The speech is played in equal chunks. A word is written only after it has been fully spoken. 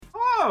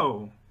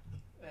Hello.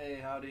 Hey,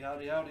 howdy,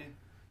 howdy, howdy.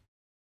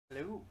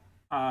 Hello.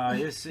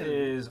 This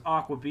is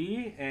Aqua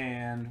B,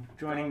 and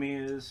joining me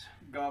is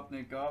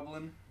Gopnik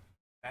Goblin.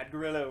 Bad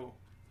Gorillo.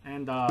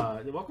 and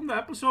welcome to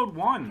episode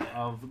 1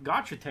 of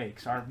Gotcha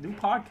Takes, our new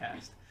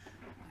podcast.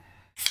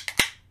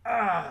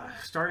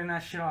 Starting that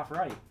shit off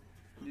right.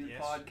 New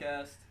Yes.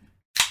 podcast.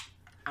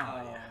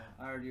 Yeah.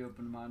 I already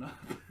opened mine up.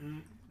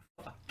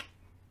 Fuck.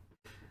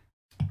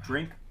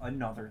 Drink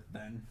another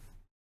then.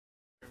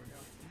 Here we go.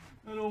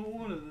 I don't want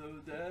one of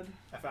those, Dad.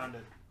 I found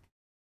it.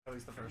 At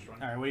least the first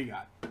one. All right, what do you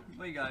got?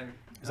 What you got here?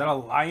 Is that a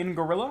lion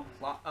gorilla?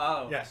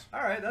 Oh. Yes.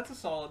 Alright, that's a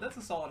solid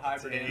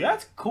hybrid. it.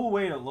 That's a cool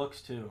way it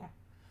looks too.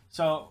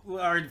 So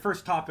our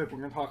first topic we're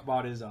going to talk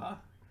about is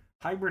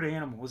hybrid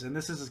animals, and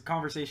this is a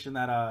conversation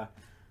that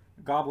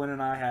Goblin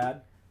and I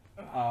had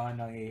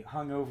on a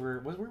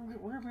hungover. Were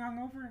we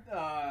hungover?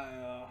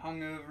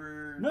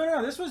 Hungover.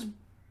 No, this was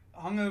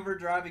Hungover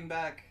driving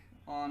back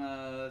on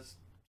a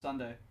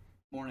Sunday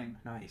morning.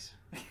 nice.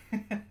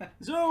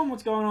 Zoom,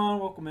 what's going on?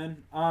 Welcome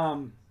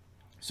in.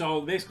 So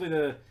basically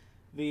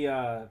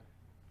the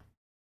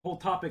whole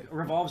topic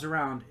revolves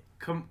around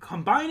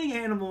combining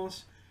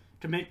animals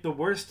to make the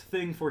worst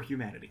thing for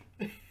humanity.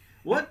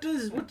 What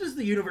does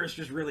the universe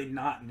just really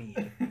not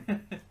need?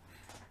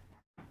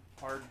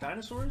 Are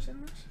dinosaurs in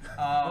this?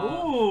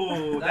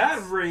 Oh, that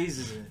that's-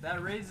 raises it.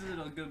 That raises it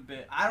a good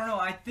bit. I don't know.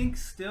 I think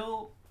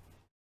still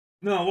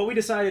No,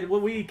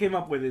 what we came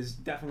up with is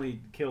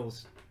definitely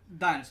kills.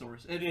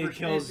 dinosaurs. It for sure-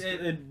 kills.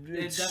 it It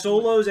definitely-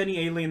 solos any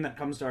alien that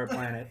comes to our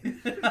planet.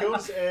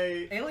 Kills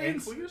a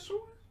Aliens?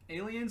 ankylosaur?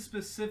 Aliens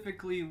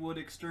specifically would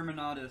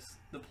exterminate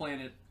the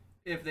planet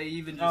if they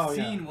even just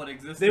seen what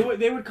existed.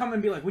 They would come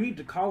and be like, we need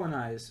to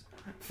colonize.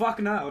 Fuck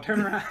no,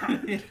 turn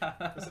around. Yeah.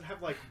 Does it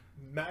have like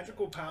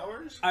magical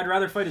powers? I'd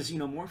rather fight a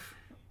xenomorph.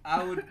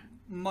 I would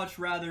much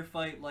rather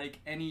fight like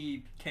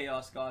any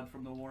chaos god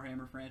from the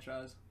Warhammer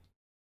franchise.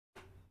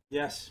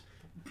 Yes.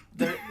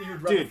 You'd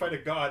rather Dude. fight a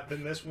god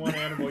than this one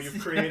animal you've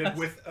created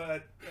with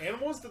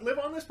animals that live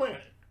on this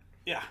planet.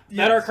 Yeah. Yes.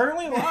 That are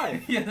currently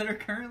alive. Yeah, that are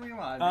currently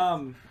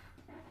alive.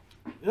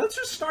 Let's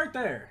just start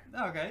there.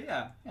 Okay,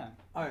 yeah.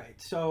 All right.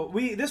 So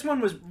we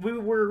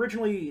were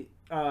originally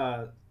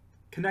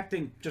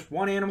connecting just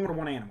one animal to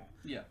one animal.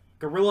 Yeah.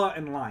 Gorilla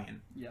and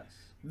lion. Yes.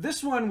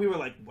 This one we were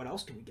like, what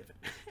else can we give it?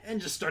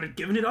 And just started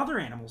giving it other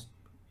animals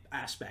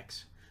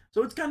aspects.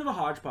 So it's kind of a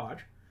hodgepodge.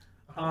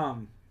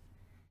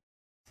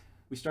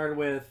 We started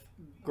with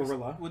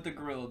gorilla. With the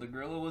gorilla. The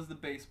gorilla was the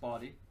base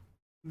body.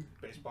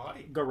 Base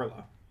body.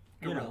 Gorilla.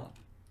 You Gorilla. know.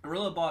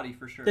 Gorilla body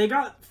for sure. They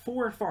got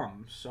 4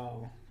 thumbs,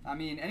 so I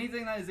mean,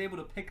 anything that is able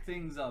to pick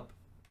things up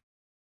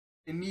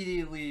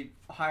immediately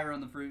higher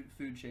on the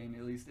food chain,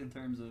 at least in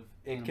terms of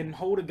it animals. can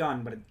hold a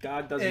gun, but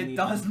God doesn't It need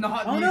does them.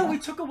 not Oh need no, one. we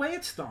took away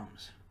its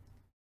thumbs.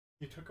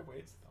 You took away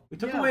its thumb. We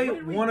took Yeah, away what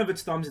did we- one of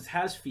its thumbs. It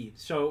has feet.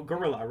 So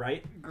gorilla,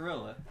 right?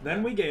 Gorilla.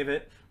 Then we gave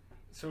it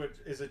So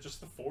is it just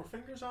the 4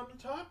 fingers on the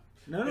top?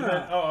 no. And then,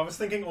 I was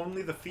thinking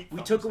only the feet. We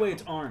thumbs took away though.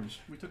 its arms.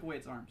 We took away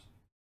its arms.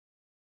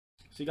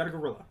 So you got a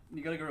gorilla.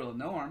 You got a gorilla,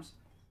 no arms.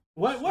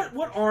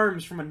 What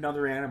arms from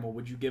another animal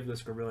would you give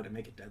this gorilla to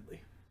make it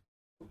deadly?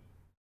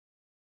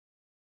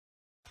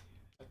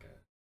 Like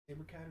a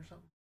saber cat or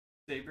something.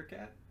 Saber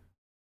cat.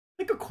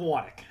 Like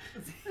aquatic.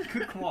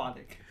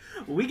 Aquatic.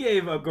 We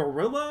gave a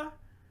gorilla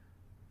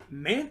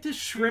mantis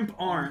shrimp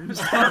arms.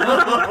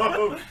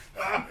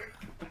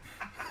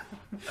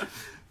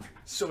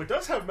 So it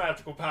does have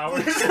magical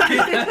powers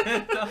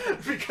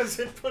because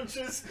it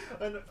punches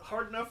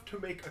hard enough to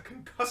make a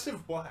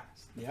concussive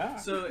blast. Yeah.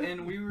 So,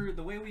 and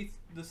the way we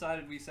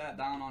decided we sat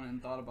down on it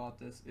and thought about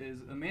this is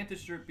a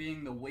mantis strip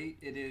being the weight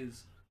it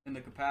is and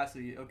the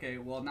capacity. Okay,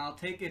 well now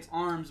take its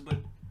arms but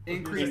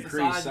increase the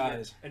size of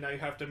it. And now you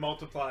have to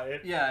multiply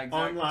it Yeah,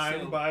 exactly.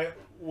 online by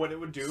what it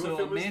would do So if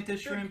it a was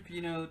mantis big.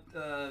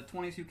 shrimp,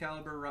 22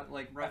 caliber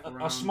rifle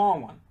round. A small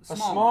one. A A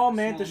small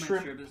mantis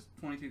shrimp. is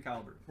 22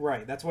 caliber.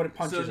 Right, that's what it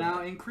punches. So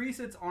now at. increase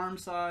its arm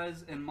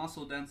size and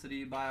muscle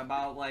density by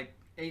about like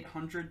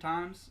 800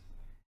 times,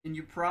 and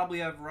you probably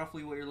have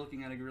roughly what you're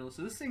looking at a gorilla.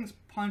 So this thing's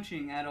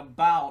punching at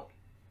about,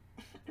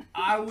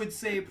 I would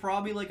say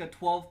probably like a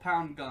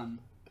 12-pound gun,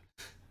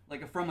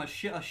 like from a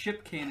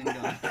ship cannon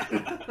gun.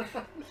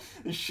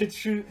 This shit's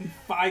shooting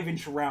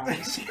 5-inch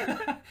rounds.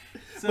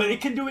 So, But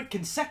it can do it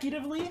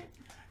consecutively,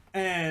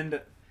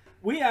 and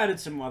we added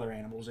some other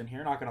animals in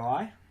here, not gonna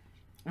lie.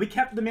 We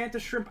kept the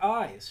mantis shrimp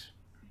eyes.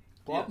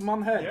 Plop Yes. them on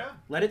the head. Yeah.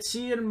 Let it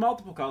see it in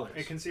multiple colors.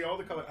 It can see all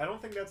the colors. I don't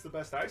think that's the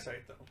best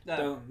eyesight though.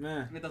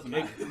 it doesn't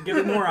matter. Give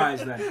it more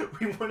eyes then.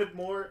 We wanted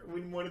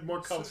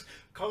more colors.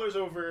 Colors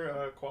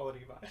over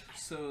quality vibe.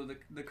 So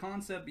the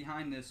concept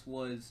behind this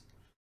was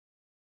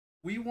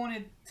we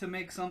wanted to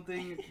make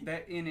something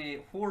that in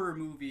a horror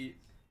movie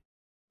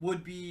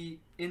would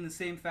be in the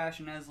same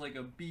fashion as like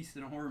a beast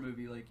in a horror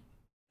movie. Like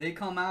they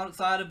come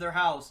outside of their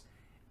house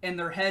and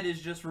their head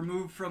is just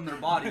removed from their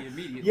body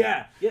immediately.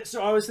 Yeah.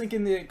 So I was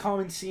thinking the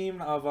common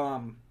theme of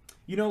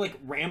like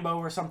Rambo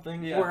or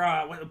something, Yeah.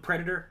 or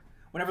Predator.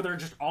 Whenever they're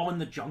just all in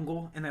the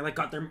jungle and they like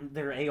got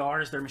their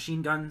ARs, their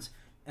machine guns,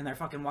 and they're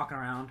fucking walking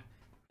around.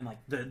 and like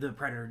the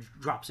predator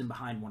drops in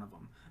behind one of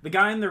them. The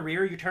guy in the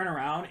rear, you turn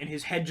around and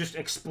his head just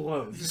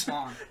explodes. Just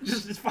gone.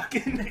 Just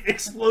fucking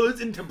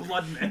explodes into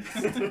blood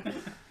mist.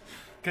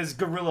 Because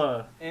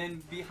gorilla.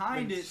 And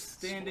behind it,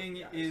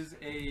 standing is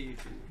a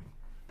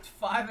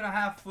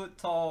 5.5 foot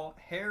tall,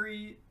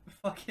 hairy,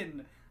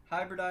 fucking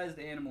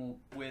hybridized animal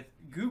with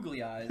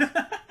googly eyes.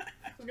 I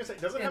was gonna say,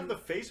 does it have the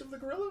face of the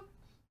gorilla?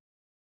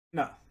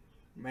 No.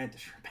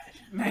 Mantis shrimp head.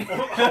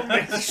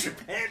 Mantis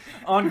shrimp head.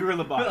 On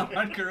gorilla body.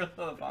 On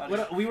gorilla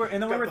body. We were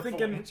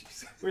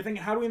thinking,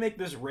 how do we make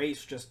this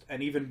race just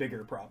an even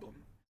bigger problem?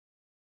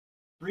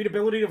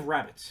 Breedability of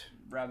rabbits.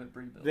 Rabbit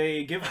breedability.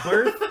 They give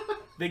birth.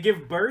 They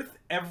give birth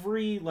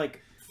every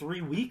like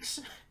 3 weeks.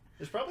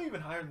 It's probably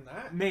even higher than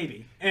that.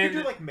 Maybe. And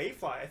you do like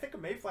mayfly. I think a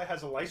mayfly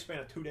has a lifespan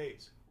of 2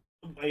 days.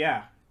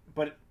 Yeah,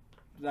 but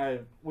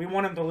we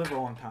want them to live a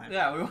long time.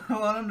 Yeah, we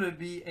want them to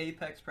be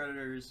apex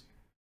predators.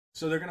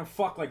 So they're gonna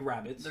fuck like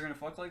rabbits. They're gonna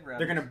fuck like rabbits.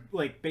 They're gonna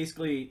like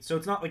basically. So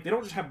it's not like they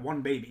don't just have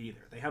one baby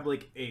either. They have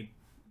like a,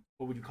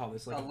 what would you call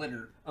this? Like a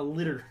litter. A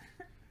litter.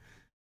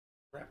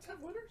 Rabbits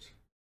have litters?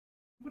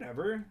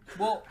 Whatever.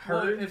 Well,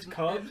 herds,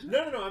 cubs.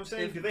 No. I'm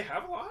saying, do they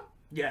have a lot?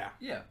 Yeah.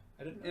 Yeah.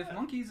 I didn't know If that.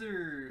 monkeys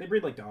are... They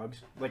breed like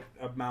dogs, like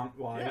amount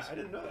wise. Yeah, I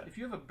didn't know that. If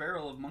you have a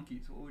barrel of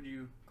monkeys, what would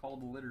you call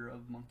the litter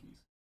of monkeys?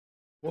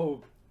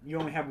 Well, you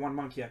only have one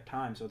monkey at a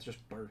time, so it's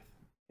just birth.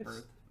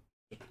 Birth.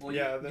 Well,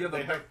 Yeah, you have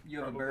they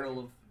a barrel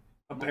of...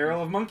 A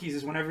barrel of monkeys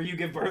is whenever you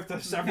give birth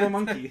to several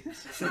monkeys.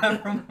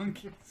 Several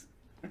monkeys.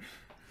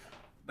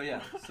 But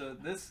yeah, so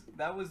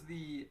that was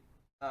the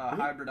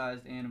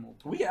hybridized animal.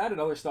 We added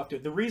other stuff to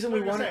it. The reason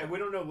we wanted... we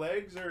don't know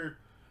legs or...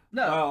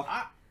 No, Well,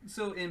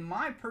 so in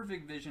my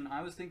perfect vision,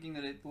 I was thinking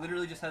that it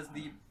literally just has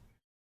the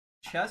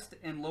chest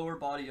and lower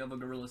body of a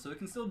gorilla, so it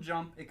can still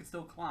jump, it can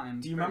still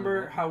climb. Do you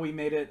remember how we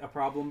made it a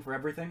problem for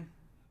everything?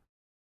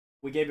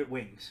 We gave it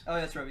wings. Oh,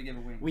 that's right, we gave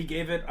it wings. We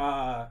gave it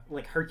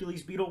like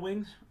Hercules beetle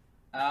wings.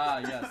 Ah,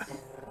 yes.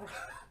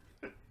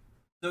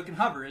 So it can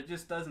hover. It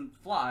just doesn't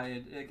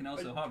fly. It can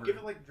also hover. Give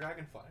it like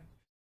dragonfly.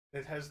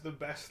 It has the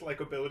best like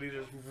ability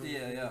to just...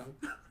 Yeah.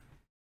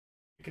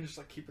 It can just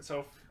like keep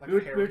itself like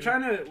We a were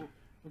trying to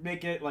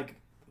make it like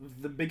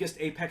the biggest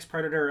apex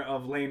predator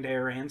of land,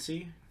 air, and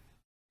sea.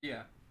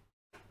 Yeah.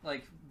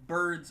 Like,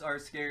 birds are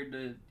scared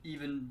to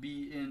even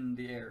be in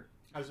the air.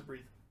 How does it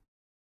breathe?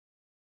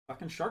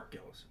 Fucking shark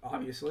gills,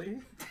 obviously.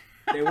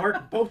 They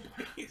work both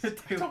ways.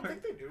 I don't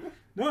think they do.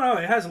 No,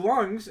 it has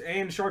lungs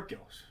and shark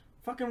gills.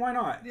 Fucking why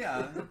not?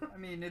 Yeah, I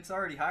mean, it's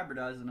already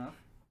hybridized enough.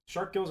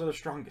 Shark gills are the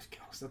strongest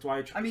gills. That's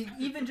why I mean,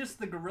 even just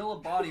the gorilla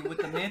body with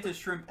the mantis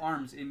shrimp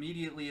arms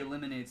immediately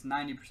eliminates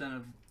 90%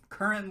 of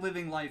current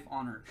living life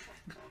on Earth.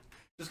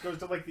 Just goes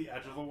to like the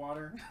edge of the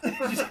water.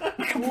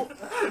 Well,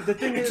 the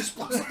thing It is, just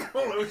floats the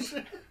whole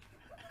ocean.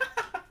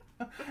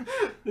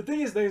 the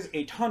thing is, there's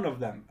a ton of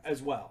them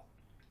as well.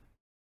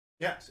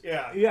 Yes,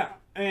 yeah. Yeah,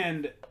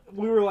 and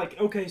we were like,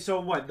 okay, so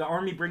what? The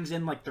army brings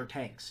in like their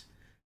tanks.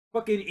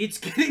 Fucking, it's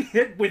getting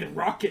hit with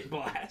rocket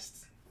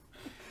blasts.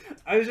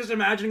 I was just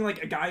imagining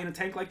like a guy in a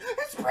tank, like,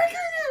 it's breaking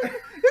in,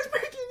 it's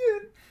breaking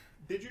in.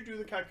 Did you do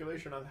the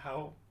calculation on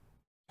how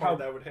hard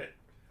that would hit?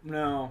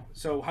 No.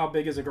 So how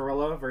big is a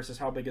gorilla versus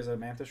how big is a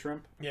mantis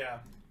shrimp? Yeah.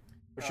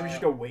 Or should we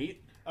just go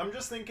weight? I'm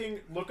just thinking,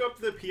 look up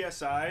the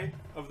PSI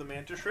of the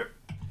mantis shrimp,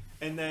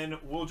 and then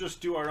we'll just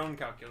do our own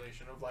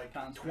calculation of like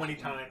 20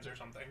 times or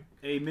something.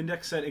 A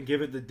Mindex set and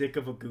give it the dick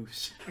of a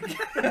goose.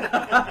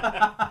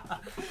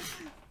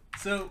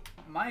 So,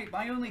 my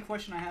only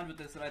question I had with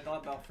this that I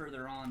thought about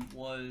further on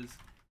was,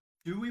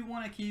 do we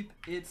want to keep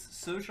its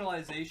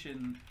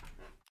socialization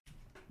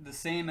the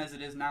same as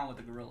it is now with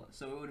the gorilla?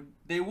 So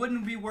they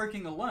wouldn't be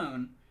working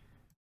alone.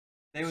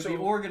 They would be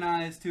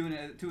organized to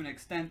an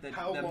extent that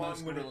most gorillas are. How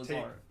long would it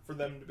take for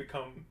them to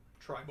become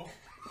tribal?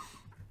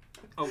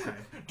 Okay.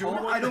 Do we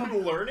want them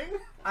learning?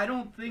 I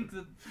don't think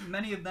that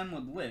many of them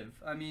would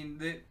live. I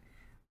mean,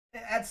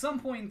 at some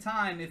point in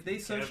time, if they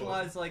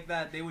socialize like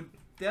that, they would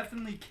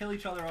definitely kill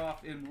each other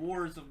off in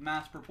wars of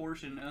mass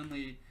proportion,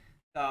 only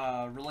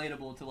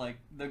relatable to like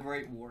the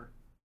Great War.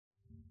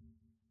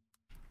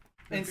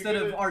 Instead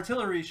of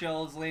artillery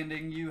shells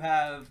landing, you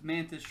have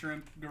mantis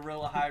shrimp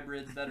gorilla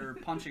hybrids that are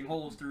punching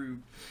holes through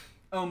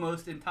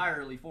almost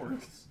entirely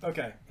forests.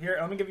 Okay, here,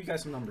 let me give you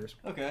guys some numbers.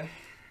 Okay.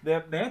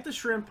 The mantis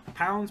shrimp,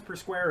 pounds per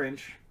square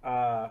inch.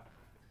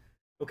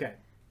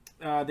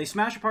 They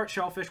smash apart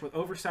shellfish with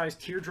oversized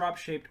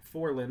teardrop-shaped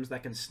forelimbs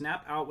that can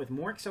snap out with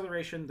more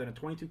acceleration than a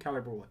 .22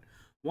 caliber bullet.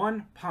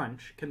 One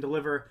punch can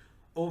deliver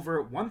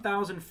over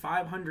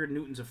 1,500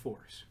 newtons of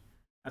force.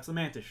 That's the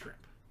mantis shrimp.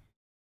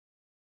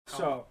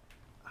 So,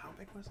 how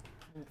big was it?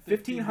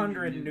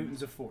 1,500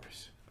 newtons of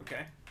force.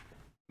 Okay.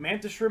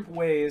 Mantis shrimp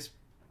weighs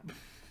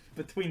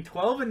between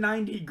 12 and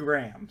 90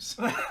 grams.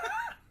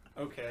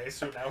 Okay,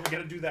 so now we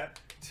gotta do that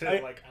to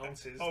like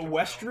ounces. A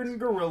Western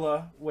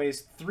gorilla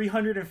weighs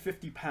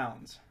 350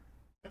 pounds.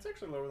 That's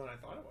actually lower than I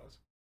thought it was.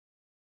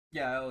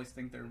 Yeah, I always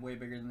think they're way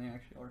bigger than they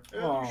actually are.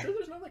 Are you sure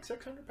there's not like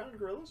 600-pound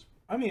gorillas?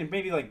 I mean,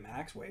 maybe like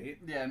max weight.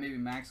 Yeah, maybe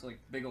max like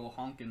big old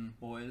honking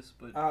boys,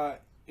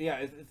 but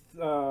Yeah,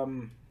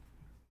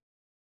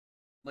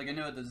 Like, I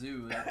know at the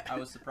zoo, I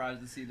was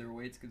surprised to see their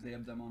weights because they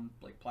have them on,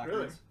 like, placards.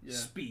 Really? Yeah.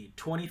 Speed,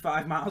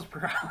 25 miles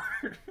per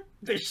hour.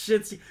 This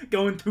shit's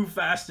going too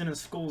fast in a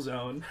school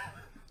zone.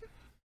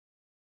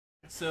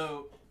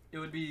 So, it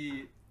would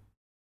be...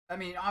 I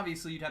mean,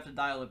 obviously, you'd have to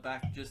dial it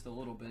back just a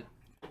little bit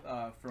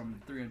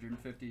from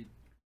 350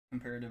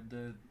 comparative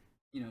to,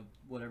 you know,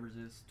 whatever it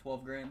is,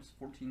 12 grams,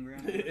 14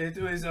 grams?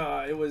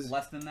 It was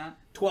Less than that?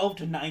 12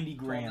 to 90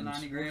 grams. 12 to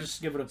 90 grams. We'll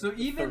just give it a So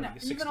even 30,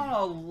 60. on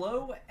a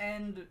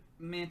low-end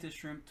mantis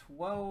shrimp,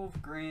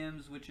 12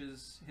 grams, which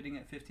is hitting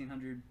at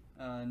 1,500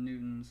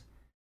 newtons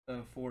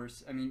of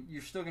force, I mean,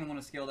 you're still going to want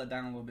to scale that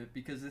down a little bit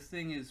because this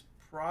thing is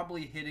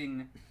probably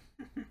hitting...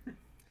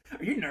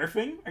 Are you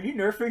nerfing? Are you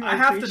nerfing? I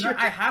have to nerf it.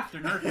 I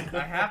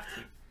have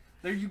to.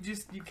 There, you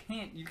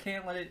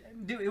can't let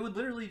it. Dude, it would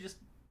literally just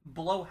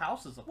blow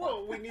houses apart.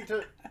 Well, we need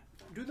to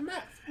do the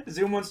math.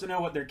 Zoom wants to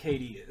know what their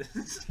KD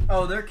is.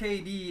 Oh, their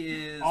KD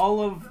is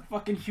all of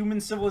fucking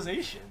human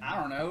civilization. I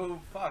don't know.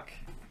 Fuck.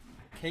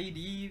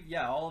 KD,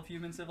 yeah, all of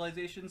human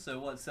civilization. So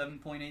what?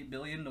 7.8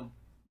 billion to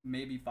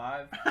maybe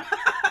 5.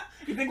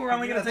 You think we're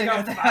only gonna take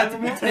out 5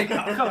 of them?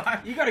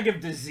 You gotta give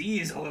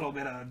disease a little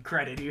bit of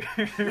credit here.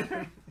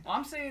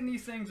 I'm saying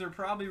these things are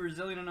probably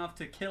resilient enough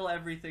to kill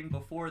everything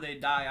before they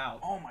die out.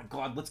 Oh my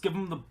god, let's give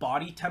them the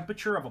body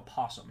temperature of a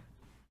possum.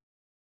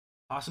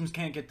 Possums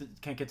can't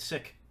get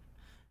sick.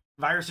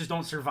 Viruses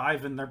don't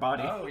survive in their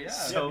body. Oh yeah.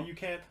 So yeah, but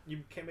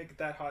you can't make it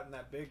that hot and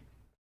that big.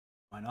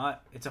 why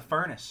not? It's a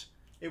furnace.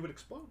 It would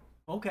explode.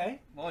 Okay.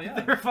 Well, yeah.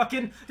 They're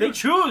fucking. They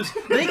choose.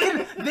 They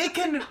can. They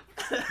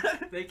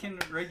can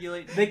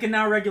regulate. They can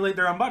now regulate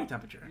their own body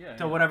temperature to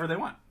yeah. whatever they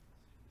want.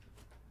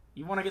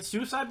 You want to get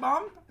suicide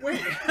bombed? Wait,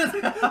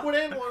 what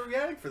animal are we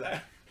adding for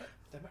that?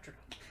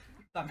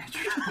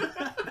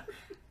 Dimetrodon.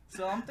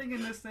 So I'm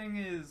thinking this thing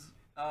is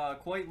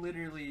quite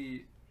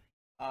literally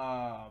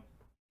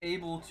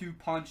able to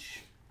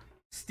punch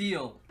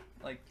steel,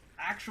 like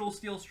actual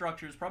steel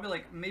structures, probably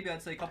like maybe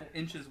I'd say a couple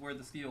inches worth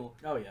of steel.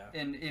 Oh yeah.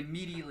 And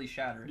immediately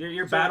shatter it.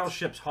 Your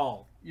battleship's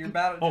hull. Your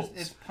battle Holes. just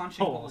it's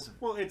punching holes.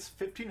 Well, it's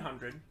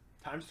 1,500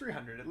 times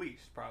 300 at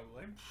least,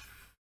 probably.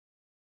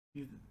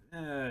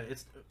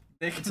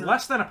 It's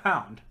less than a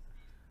pound.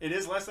 It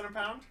is less than a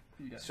pound?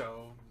 Yeah.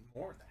 So,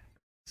 more than.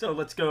 So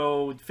let's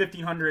go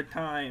 1,500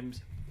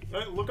 times.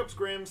 Look up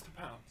grams to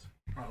pounds.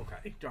 Oh,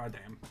 okay. God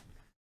damn.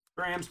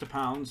 Grams to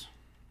pounds.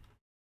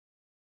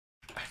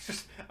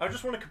 I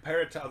just want to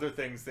compare it to other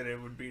things that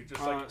it would be just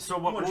like. So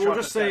we'll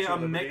just say a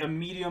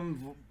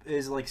medium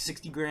is like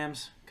 60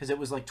 grams because it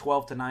was like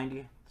 12 to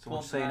 90. So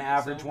we'll say an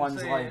average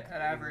one's like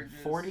an average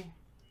 40?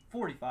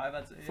 45,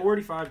 that's it. Yeah.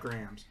 45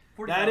 grams.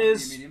 45 That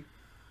is medium.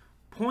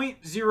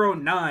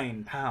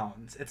 0.09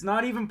 pounds. It's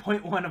not even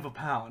 0.1 of a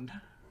pound.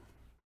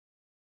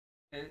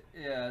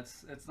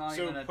 It's not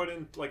so even a... So put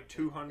in like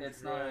 200...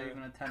 It's not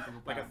even a tenth of a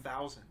pound. Like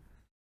 1,000.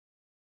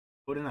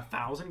 Put in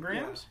 1,000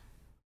 grams?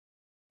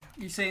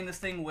 You saying this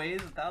thing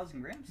weighs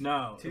 1,000 grams?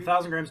 No,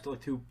 1,000 grams to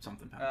like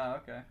 2-something pounds. Oh,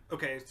 okay.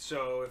 Okay,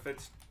 so if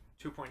it's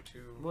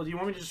 2.2... Well, do you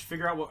want me to just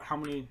figure out how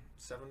many...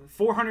 7?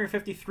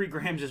 453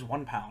 grams is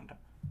 1 pound.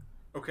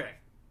 Okay.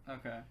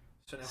 Okay.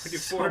 So now we do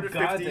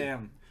 450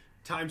 goddamn.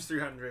 times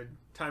 300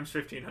 times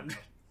 1,500.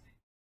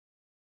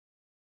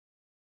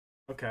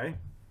 Okay.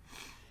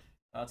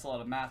 That's a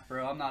lot of math,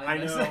 bro. I'm not in I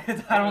this. know.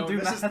 I don't do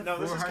math.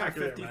 This is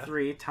calculator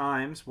 453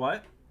 times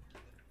what?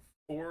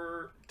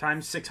 4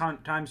 times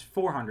 600 times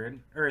 400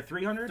 or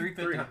 300?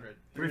 350.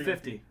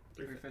 350.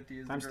 350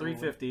 is times the girl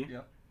 350.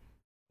 Yep.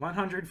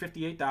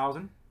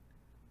 158,000.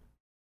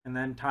 And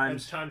then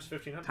times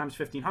 1,500. Times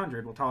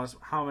 1,500 will tell us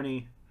how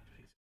many.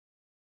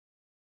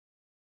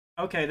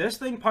 Okay, this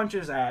thing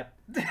punches at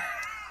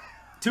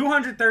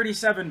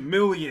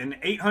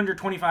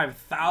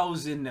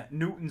 237,825,000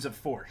 newtons of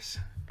force.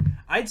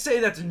 I'd say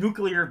that's a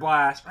nuclear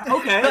blast.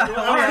 Okay.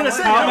 All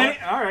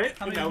right.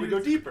 Now we go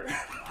deeper.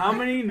 How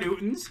many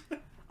newtons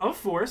of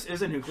force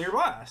is a nuclear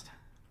blast?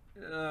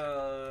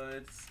 I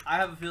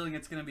have a feeling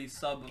it's gonna be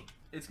sub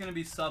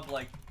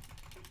like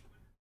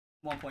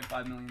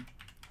 1.5 million.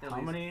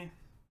 How many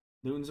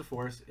newtons of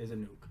force is a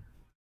nuke?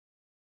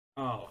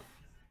 Oh.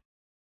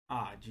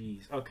 Ah,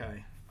 jeez.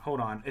 Okay. Hold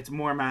on. It's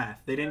more math.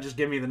 They didn't just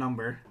give me the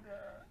number.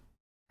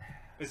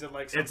 Is it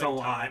like something It's a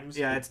lot. times?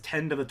 Yeah, it's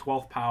 10 to the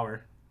 12th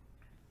power.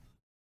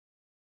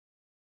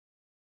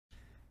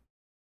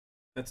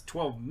 That's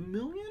 12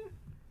 million?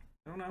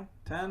 I don't know.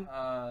 10?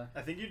 I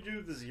think you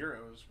do the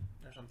zeros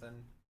or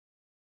something.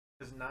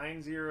 Because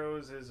 9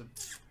 zeros is a...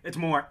 It's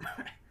more.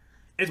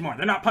 It's more.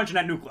 They're not punching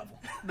at nuke level.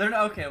 They're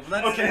not okay. Well,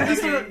 that's Okay, at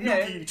least they're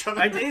yeah. nuking each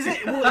other. Is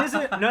it? Well, is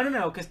it?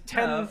 No. Because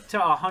 10 to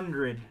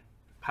 100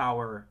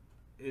 power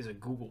is a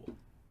Google.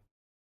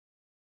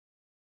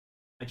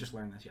 I just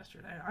learned this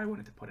yesterday. I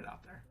wanted to put it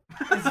out there.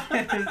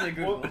 It's a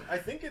Google. Well, I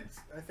think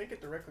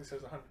it directly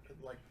says 100,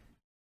 like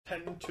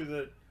 10 to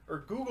the, or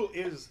Google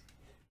is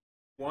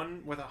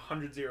 1 with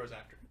 100 zeros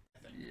after it, I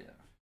think. Yeah.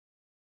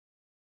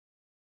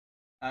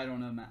 I don't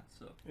know math,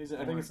 so.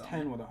 I think it's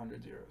 10 with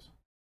 100 zeros.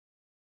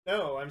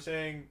 No, I'm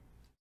saying,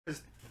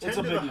 because 10 It's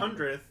to a the big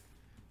number. 100th,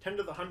 10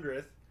 to the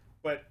 100th,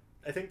 but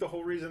I think the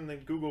whole reason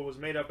that Google was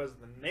made up as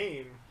the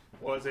name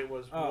was it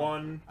was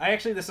one.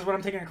 This is what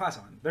I'm taking a class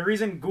on. The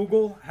reason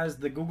Google has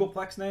the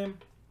Googleplex name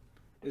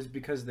is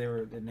because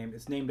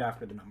it's named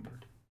after the number.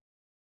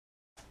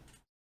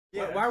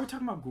 Yeah. Why are we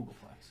talking about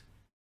Googleplex?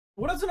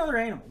 What is another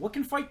animal? What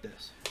can fight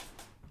this?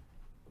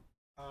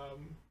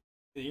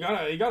 You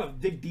gotta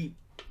dig deep.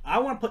 I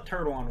want to put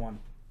turtle on one,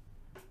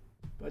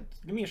 but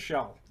give me a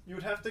shell. You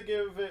would have to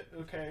give it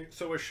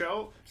So a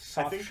shell,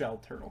 Soft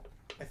shell turtle.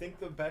 I think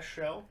the best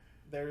shell.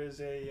 There's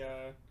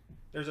a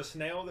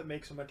snail that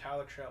makes a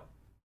metallic shell.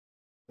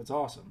 That's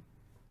awesome.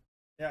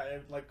 Yeah,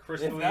 like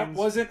crystalline. If that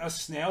wasn't a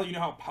snail, you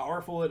know how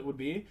powerful it would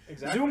be.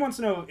 Exactly. Zoom wants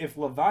to know if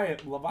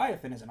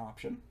Leviathan is an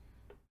option.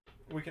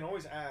 We can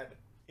always add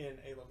in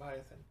a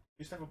Leviathan.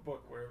 We used to have a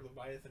book where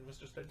Leviathan was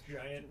just a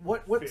giant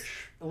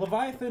fish.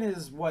 Leviathan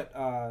is what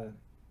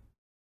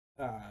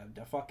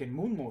the fucking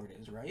Moon Lord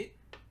is, right?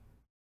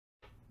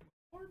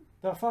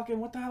 The fucking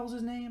what the hell is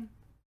his name?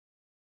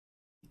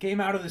 He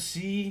came out of the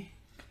sea.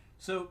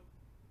 So,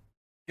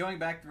 going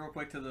back real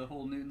quick to the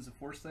whole Newtons of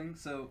force thing.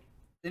 So,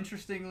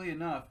 interestingly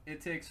enough,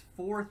 it takes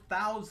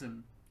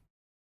 4,000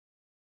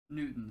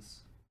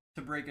 newtons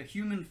to break a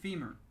human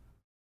femur.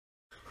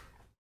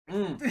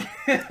 What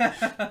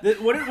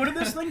did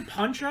this thing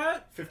punch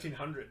at?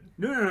 1,500.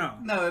 No.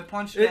 No, it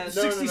punched at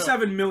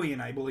 67 million,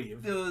 I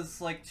believe. It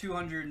was like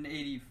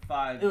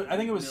 285. I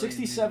think it was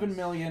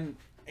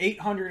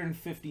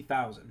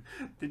 67,850,000.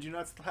 Did you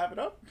not still have it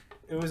up?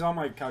 It was on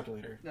my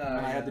calculator,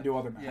 and I had to do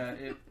other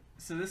math. Yeah.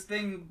 So this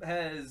thing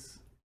has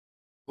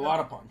a lot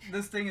of punch.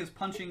 This thing is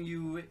punching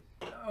you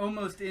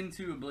almost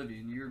into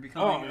oblivion. You're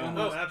becoming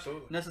almost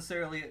absolutely.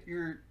 Necessarily.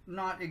 You're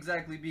not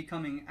exactly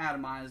becoming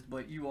atomized,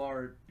 but you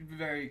are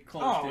very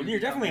close. Oh, you're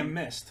definitely a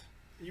mist.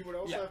 You would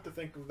also have to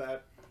think of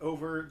that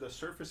over the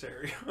surface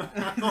area.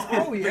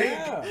 Oh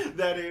yeah,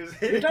 that is.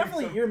 You're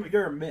definitely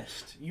you're a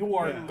mist. You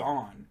are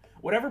gone.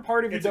 Whatever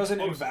part of you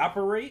doesn't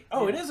evaporate.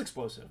 Oh, it is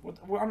explosive.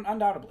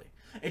 Undoubtedly,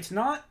 it's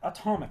not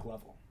atomic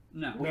level.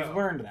 No, we've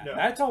learned that. No.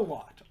 That's a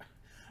lot.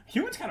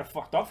 Humans kind of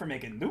fucked up for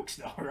making nukes,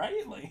 though,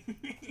 right? Like,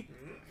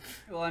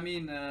 well, I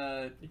mean,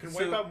 you can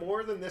wipe out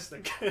more than this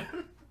thing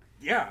can.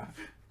 Yeah.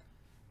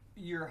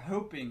 You're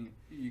hoping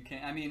you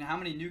can. I mean, how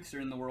many nukes are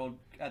in the world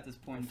at this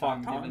point in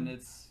time? Given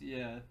it's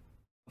a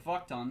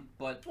fuck ton.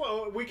 But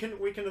we can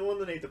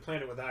eliminate the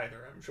planet with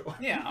either. I'm sure.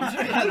 Yeah, I'm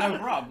sure. Yeah, no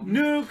problem.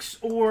 Nukes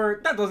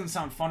or that doesn't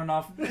sound fun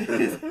enough.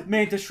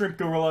 Mantis shrimp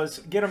gorillas,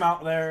 get them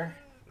out there.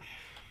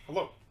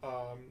 Hello.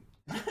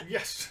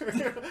 Yes,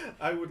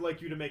 I would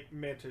like you to make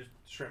mantis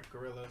shrimp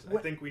gorillas. I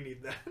think we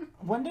need that.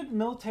 When did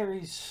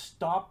militaries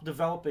stop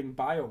developing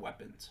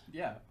bioweapons?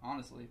 Yeah,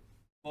 honestly.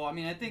 Well, I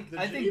mean, I think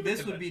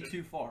this would be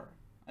too far.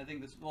 I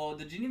think this. Well,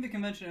 the Geneva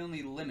Convention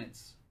only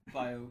limits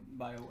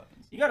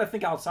bioweapons. You got to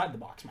think outside the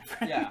box, my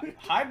friend. Yeah,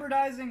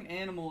 hybridizing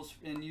animals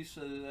in use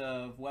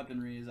of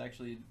weaponry is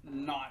actually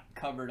not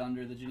covered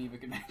under the Geneva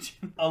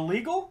Convention.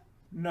 Illegal?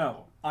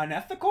 No.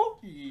 Unethical?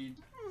 Yeah.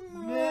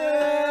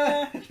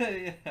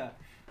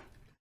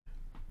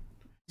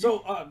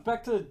 So,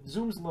 back to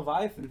Zoom's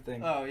Leviathan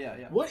thing. Oh,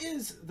 yeah. What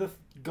is the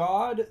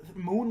god,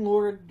 Moon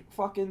Lord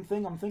fucking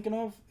thing I'm thinking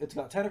of? It's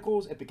got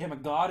tentacles. It became a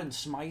god in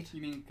Smite.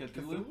 You mean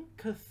Cthulhu?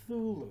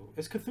 Cthulhu.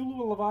 Is Cthulhu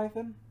a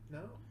Leviathan?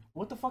 No.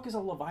 What the fuck is a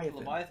Leviathan?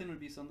 Leviathan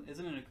would be something.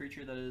 Isn't it a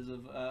creature that is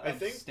of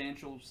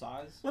substantial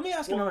size? Let me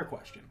ask another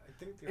question. I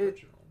think the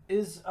original.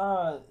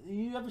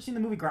 You ever seen the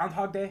movie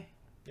Groundhog Day?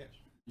 Yes.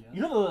 Yeah.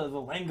 You know the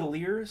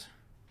Langoliers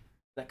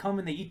that come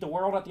and they eat the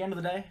world at the end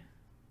of the day?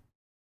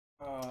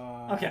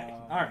 Okay,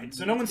 alright,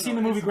 so no one's seen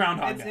the movie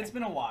Groundhog Day. It's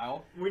been a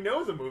while. We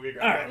know the movie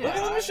Groundhog Day.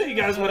 Alright, let me show you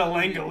guys what a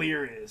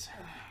Langolier is.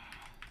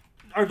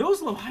 Are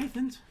those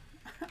Leviathans?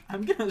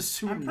 I'm gonna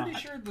assume I'm pretty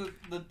not. sure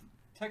the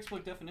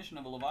textbook definition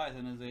of a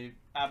Leviathan is a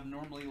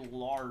abnormally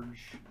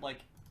large, like,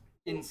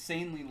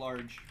 insanely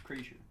large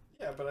creature.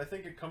 Yeah, but I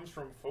think it comes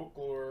from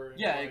folklore.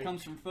 Yeah, it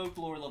comes from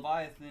folklore,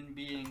 Leviathan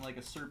being like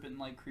a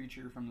serpent-like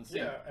creature from the sea.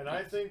 Yeah, and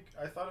I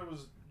thought it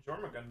was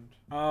Jormungand.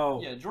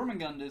 Oh. Yeah,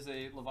 Jormungand is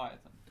a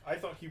Leviathan. I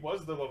thought he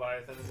was the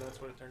Leviathan, and that's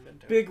what it turned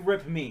into. Big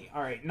rip me.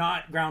 Alright,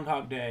 not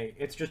Groundhog Day.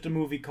 It's just a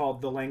movie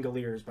called The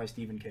Langoliers by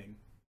Stephen King.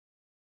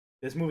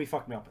 This movie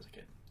fucked me up as a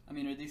kid. I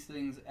mean, are these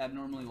things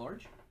abnormally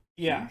large?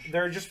 Yeah,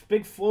 they're just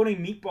big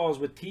floating meatballs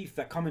with teeth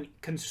that come and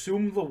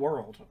consume the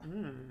world.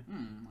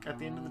 At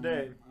the end of the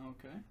day.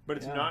 Okay. But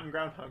it's not in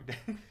Groundhog Day.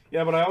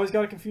 Yeah, but I always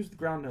got it confused with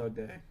Groundhog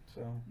Day,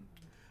 so...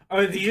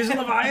 Are these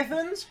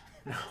Leviathans?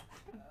 No.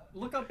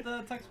 Look up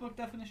the textbook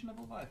definition of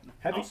Leviathan.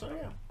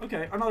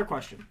 Okay, another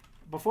question.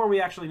 Before we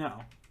actually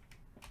know.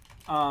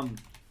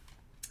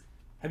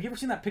 Have you ever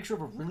seen that picture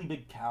of a really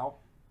big cow?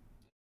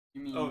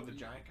 You mean the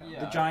giant cow?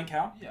 Yeah. The giant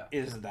cow? Yeah.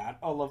 Is that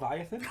a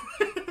Leviathan?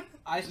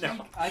 I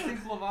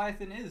think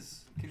Leviathan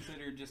is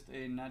considered just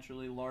a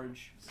naturally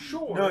large sea.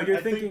 Sure. No, you're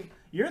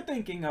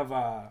thinking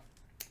of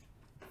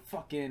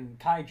fucking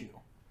kaiju.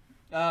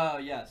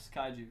 Yes,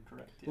 kaiju,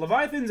 correct. Yes.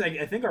 Leviathans,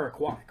 I think, are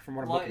aquatic, from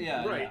what I'm looking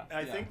at. Right.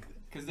 I think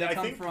because they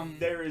come from.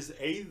 There is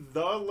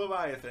the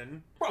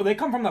Leviathan. Bro, they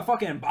come from the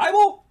fucking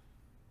Bible.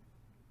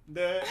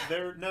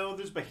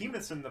 There's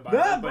behemoths in the Bible.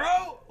 Nah, but-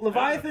 bro!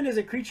 Leviathan is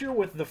a creature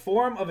with the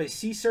form of a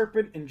sea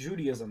serpent in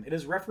Judaism. It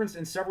is referenced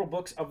in several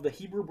books of the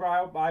Hebrew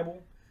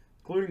Bible,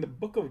 including the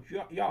Book of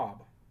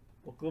Job,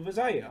 Book of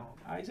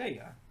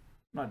Isaiah.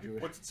 Not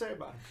Jewish. What's it say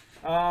about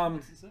it?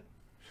 What's he say?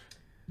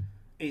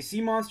 A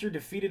sea monster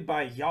defeated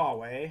by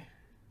Yahweh.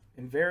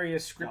 In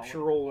various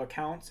scriptural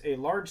accounts, a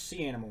large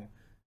sea animal.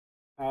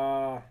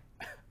 Yeah,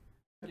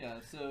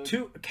 so...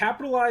 To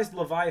capitalized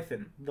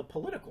Leviathan, the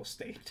political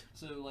state.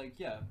 So, like,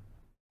 yeah.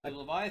 The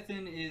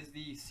Leviathan is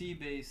the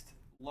sea-based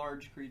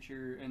large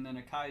creature, and then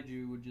a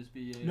kaiju would just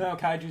be a... No,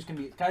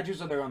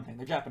 kaijus are their own thing.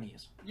 They're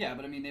Japanese. Yeah,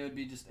 but I mean, they would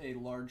be just a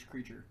large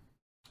creature.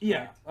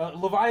 Yeah,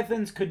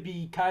 Leviathans could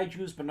be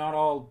kaijus, but not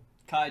all.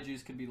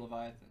 Kaijus could be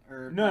Leviathan.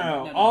 Or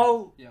No,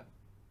 all. Yeah.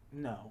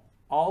 No,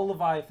 all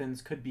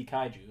Leviathans could be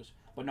kaijus,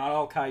 but not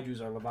all kaijus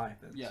are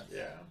Leviathans. Yes.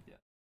 Yeah.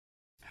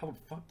 How the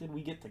fuck did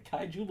we get to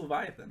kaiju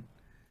Leviathan?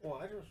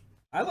 Well,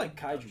 I like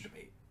kaiju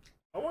debate.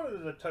 I wanted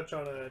to touch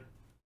on a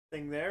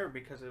thing there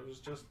because it was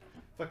just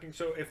fucking.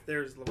 So if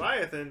there's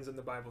Leviathans in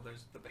the Bible,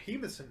 there's the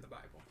behemoths in the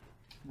Bible.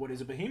 What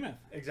is a behemoth?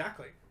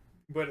 Exactly,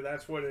 but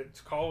that's what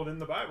it's called in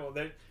the Bible.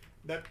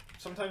 That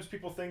sometimes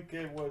people think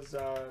it was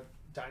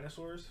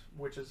dinosaurs,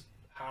 which is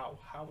how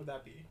would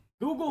that be?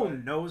 Google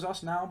knows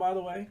us now, by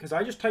the way, because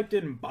I just typed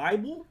in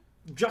Bible,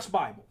 just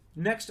Bible.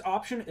 Next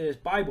option is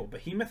Bible,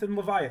 Behemoth and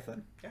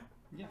Leviathan.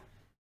 Yeah.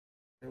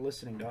 They're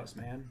listening to us,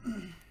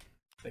 man.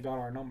 They got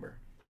our number.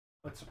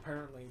 That's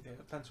apparently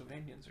the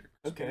Pennsylvanians are.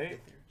 Okay.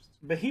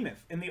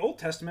 Behemoth in the Old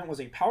Testament was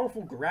a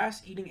powerful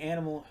grass-eating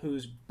animal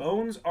whose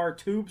bones are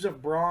tubes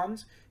of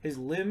bronze, his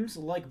limbs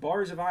like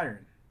bars of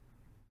iron.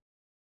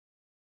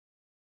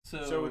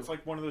 So it's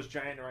like one of those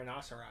giant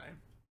rhinoceri.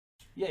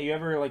 Yeah, you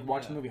ever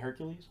watch the movie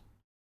Hercules?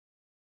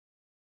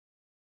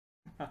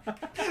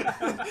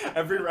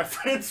 Every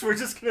reference, we're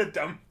just gonna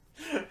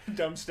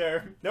dumb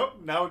stare.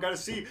 Nope. Now we gotta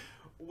see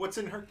what's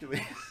in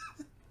Hercules.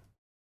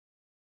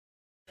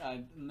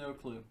 No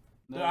clue.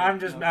 I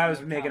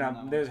was making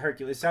up. There's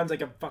Hercules. Sounds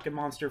like a fucking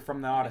monster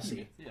from the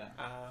Odyssey. Yeah.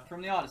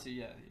 From the Odyssey,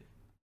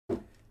 yeah.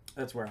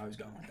 That's where I was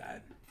going with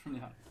that. From the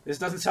Odyssey. This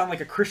doesn't sound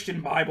like a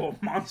Christian Bible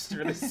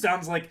monster. This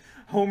sounds like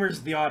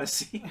Homer's The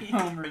Odyssey.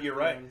 Homer, You're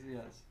right.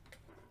 Yes.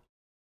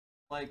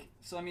 Like,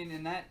 so I mean,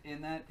 in that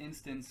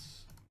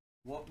instance,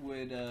 what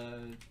would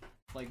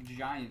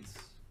giants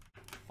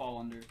fall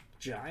under?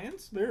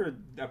 Giants? They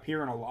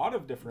appear in a lot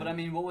of different. But I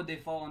mean, what would they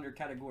fall under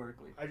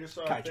categorically? I just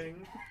saw Kaiju. a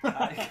thing.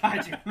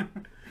 Kaiju.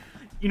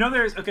 You know,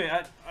 there's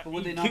But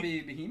would they not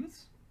be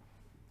behemoths?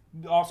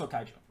 Also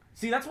kaiju.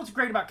 See, that's what's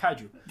great about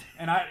kaiju.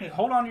 And I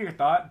hold on to your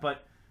thought,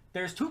 but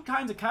there's two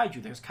kinds of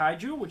kaiju. There's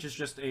kaiju, which is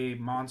just a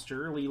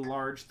monsterly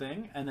large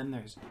thing, and then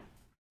there's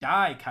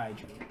dai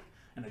kaiju.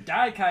 And a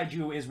dai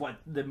kaiju is what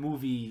the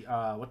movie.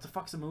 What the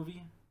fuck's the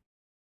movie?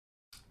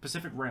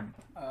 Pacific Rim.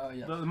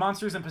 Yeah. The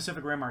monsters in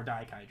Pacific Rim are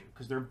dai kaiju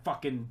because they're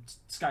fucking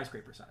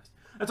skyscraper sized.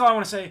 That's all I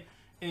want to say.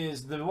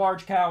 Is the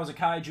large cow is a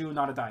kaiju,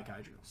 not a dai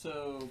kaiju.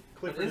 So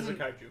Clifford is a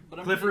kaiju.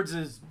 But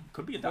Clifford's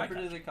could be a dai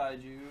Clifford kaiju. is a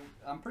kaiju.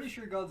 I'm pretty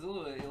sure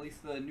Godzilla, at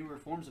least the newer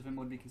forms of him,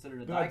 would be considered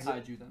a dai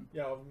kaiju then.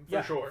 Yeah,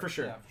 for sure. Yeah, for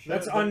sure.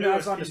 That's The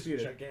newest, undisputed.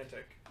 He's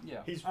gigantic.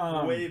 Yeah. He's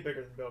way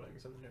bigger than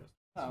buildings in the newest.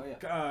 Oh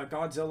yeah.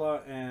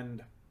 Godzilla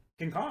and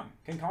King Kong.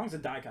 King Kong's a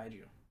dai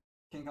kaiju.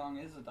 King Kong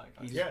is a dai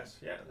kaiju. Yes,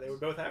 yeah, they would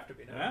both have to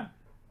be now.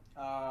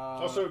 Yeah.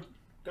 Also,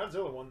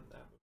 Godzilla won that.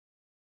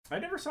 I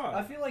never saw it.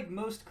 I feel like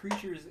most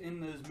creatures in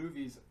those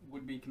movies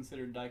would be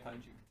considered dai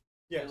kaiju.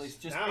 Yes. At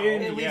least just now,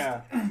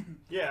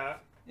 yeah.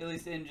 At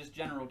least in just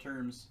general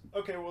terms.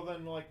 Okay, well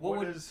then, like, What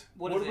what is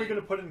are we a-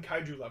 gonna put in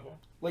kaiju level?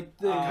 Like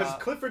the Because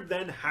Clifford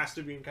then has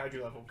to be in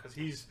kaiju level because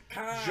he's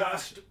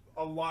just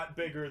a lot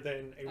bigger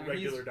than a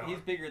regular dog. He's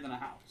bigger than a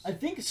house. I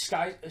think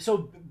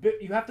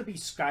you have to be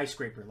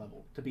skyscraper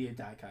level to be a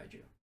dai kaiju.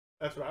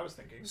 That's what I was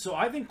thinking. So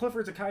I think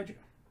Clifford's a kaiju.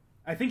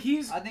 I think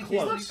he's I think He's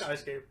close. not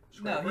skyscraper.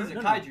 No, he's a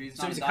No, kaiju. He's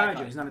so not he's a a dai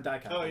kaiju. He's not a dai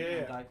kaiju. Oh yeah,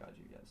 yeah. Dai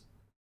kaiju, yes.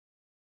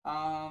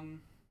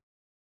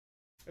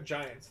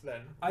 Giants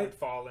then would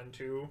fall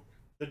into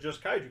the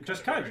just kaiju.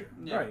 Just category.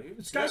 kaiju, Yeah.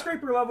 right?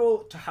 Skyscraper level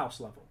to house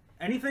level.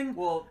 Anything?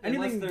 Well,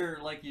 Anything- unless they're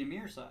like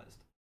Ymir sized.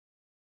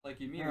 Like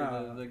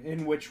Ymir, the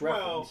in which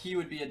reference? Well- he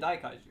would be a dai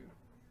kaiju.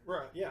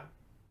 Right? Yeah.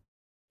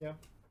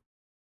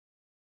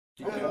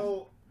 Because-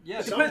 Well, Yeah,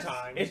 It depends-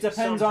 sometimes. It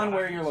depends on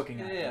where you're looking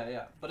yeah, at.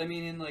 yeah. But I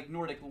mean, in like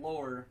Nordic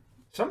lore,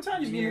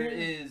 Sometimes Ymir Ymir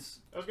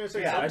is I was gonna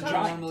say Yeah, a sometimes.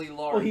 giant. normally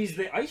large. Well, he's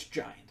the ice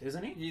giant,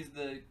 isn't he? He's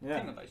the Yeah.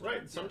 king of ice. Right.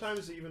 Giants,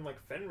 Sometimes even like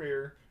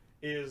Fenrir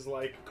is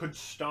like could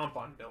stomp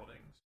on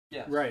buildings.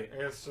 Yes. Right.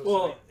 It's just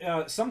Well,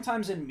 like,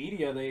 sometimes in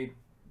media they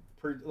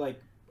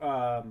project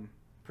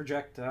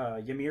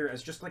Ymir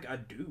as just like a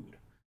dude.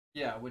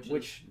 Yeah,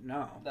 which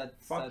No, that's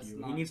fuck that's you.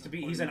 not He needs to be.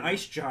 important. He's an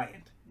ice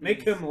giant.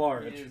 Make him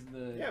large. He is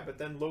the yeah, but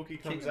then Loki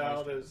King comes of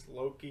out Ice. as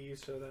Loki,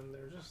 so then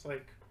they're just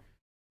like,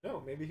 no,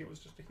 maybe he was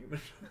just a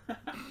human.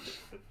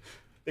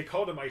 They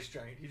called him Ice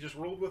Giant. He just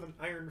ruled with an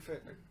an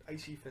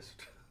icy fist.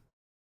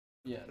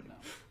 yeah no.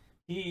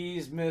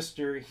 He's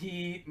Mr.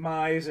 Heat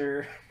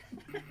Miser.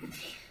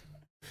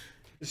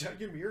 Is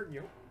that Ymir?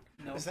 Yo,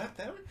 No. is that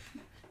them?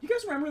 You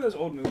guys remember those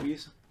old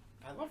movies?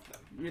 I love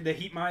them. The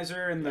Heat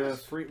Miser and the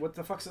Yes. free. What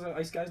the fuck's the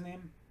ice guy's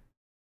name?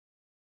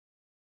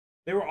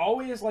 They were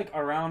always like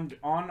around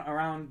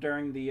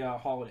during the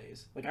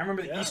holidays. Like I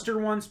remember the Easter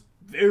ones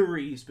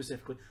very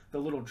specifically. The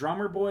little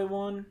drummer boy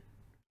one.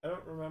 I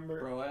don't remember.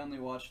 Bro, I only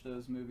watched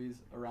those movies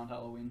around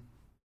Halloween.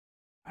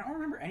 I don't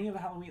remember any of the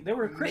Halloween. They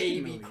were Christian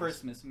Maybe movies.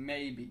 Christmas,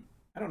 maybe.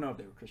 I don't know if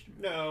they were Christian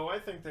movies. No, I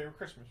think they were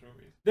Christmas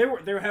movies.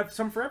 They have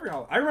some for every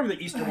holiday. I remember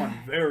the Easter one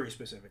very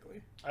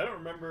specifically. I don't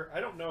remember. I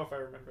don't know if I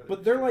remember.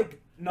 But they're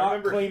like I not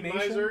remember Heat claymation.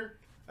 Miser.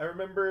 I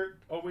remember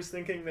always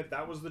thinking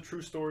that was the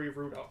true story of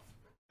Rudolph.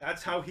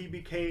 That's how he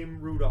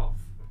became Rudolph.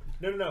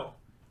 No.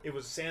 It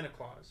was Santa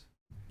Claus.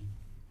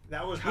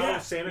 That was how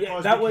Santa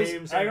Claus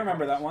became Santa I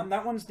remember Claus. that one.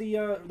 That one's the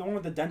one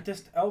with the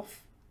dentist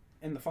elf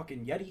and the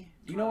fucking Yeti.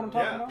 Do you know what I'm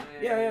talking about?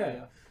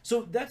 Yeah.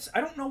 So I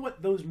don't know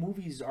what those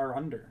movies are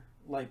under.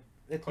 Like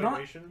it's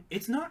Claymation? not.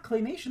 It's not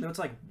claymation though. It's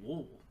like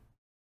wool.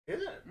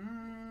 Is it?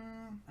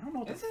 I don't know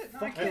what Is the it?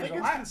 fuck I think is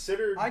it's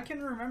considered. I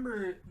can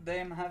remember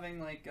them having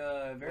like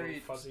very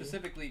fuzzy.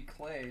 specifically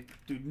clay.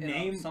 Dude,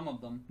 In some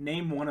of them.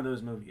 name one of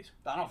those movies.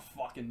 I don't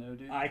fucking know,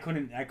 dude. I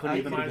couldn't Heat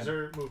even begin.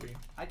 Miser movie.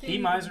 I can't Heat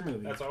even, Miser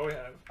movie. That's all we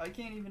have. I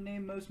can't even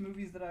name most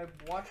movies that I've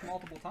watched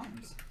multiple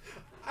times.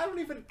 I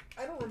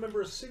don't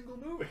remember a single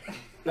movie.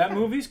 That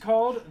movie's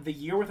called The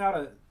Year Without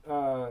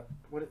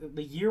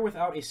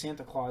a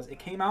Santa Claus. It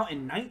came out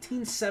in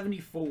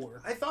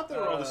 1974. I thought they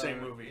were all the same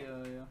movie.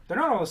 Yeah. They're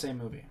not all the same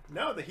movie.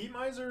 No, the Heat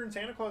Miser and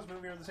Santa Claus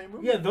movie are the same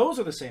movie. Yeah, those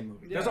are the same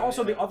movie. There's Yeah,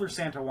 also yeah. the other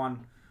Santa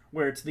one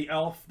where it's the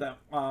elf that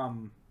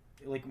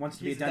like wants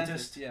to be a He's a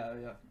dentist. Yeah.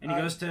 And he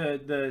goes to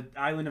the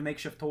island of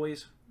makeshift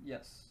toys.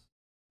 Yes.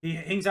 He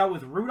hangs out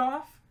with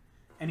Rudolph,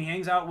 and he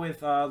hangs out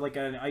with like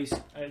an ice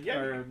yeah.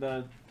 or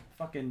the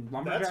fucking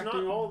lumberjack That's not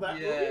dude. all that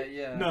movie.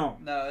 Yeah. No.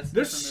 It's a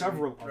There's different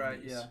several movie. of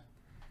Right, these. yeah.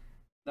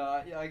 No,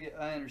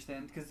 I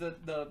understand. Because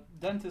the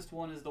dentist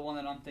one is the one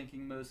that I'm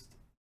thinking most.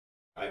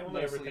 I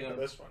only ever Mostly think of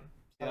this one.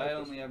 Yeah, like I this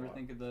only one a ever lot.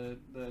 think of the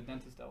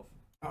dentist elf.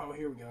 Oh,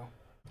 here we go.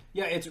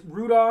 Yeah, it's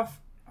Rudolph.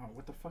 Oh,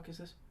 what the fuck is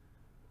this?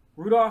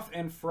 Rudolph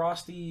and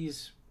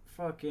Frosty's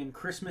fucking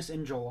Christmas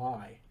in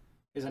July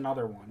is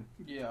another one.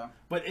 Yeah.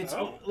 But it's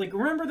Oh. like,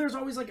 remember there's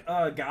always like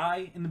a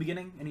guy in the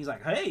beginning and he's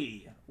like,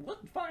 hey, what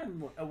fine,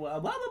 blah, blah,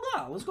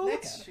 blah, let's go look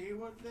Let's at it. see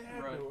what they're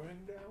Right. doing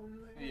down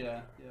there.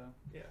 Yeah.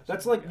 Yeah.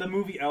 That's so- like the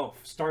movie Elf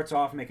starts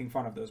off making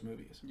fun of those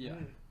movies. Yeah.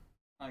 Mm.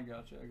 I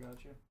gotcha.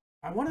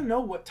 I want to know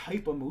what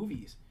type of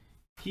movies.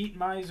 Heat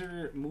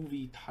Miser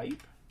movie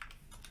type?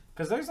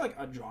 Because there's like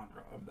a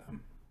genre of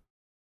them.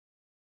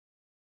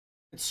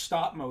 It's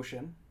stop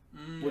motion.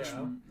 Which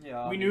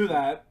yeah, we knew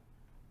that.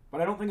 But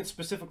I don't think it's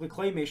specifically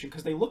claymation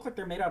because they look like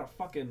they're made out of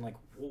fucking like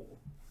wool.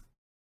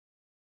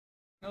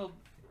 Well,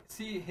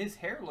 see, his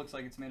hair looks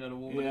like it's made out of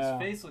wool, but Yeah.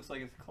 his face looks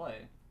like it's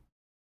clay.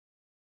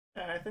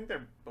 Yeah, I think they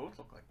both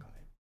look like clay.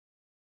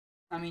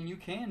 I mean, you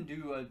can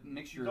do a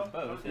mixture No, of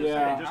both. I was It's gonna say,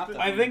 not just have the- to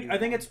I be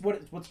think it's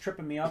what's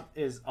tripping me up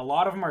is a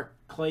lot of them are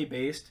clay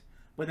based,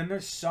 but then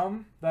there's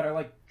some that are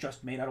like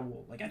just made out of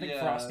wool. Like I think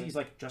Yeah. Frosty's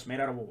like just made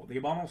out of wool. The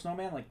Abominable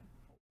Snowman like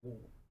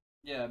wool.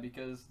 Yeah,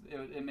 because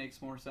it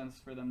makes more sense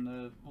for them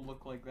to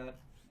look like that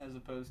as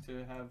opposed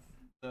to have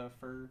the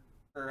fur,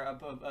 or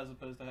as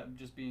opposed to have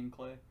just being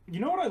clay. You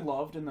know what I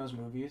loved in those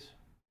movies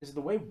is the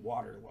way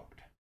water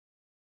looked.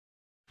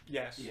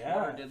 Yes. Yeah.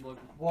 Water did look.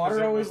 Water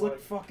it always was looked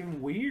like- fucking It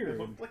weird.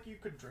 looked like you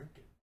could drink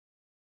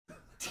it.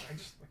 I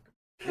just like.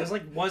 It was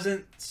like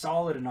wasn't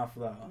solid enough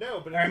though.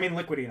 No, but Or, I mean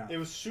liquidy enough. it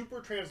was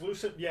super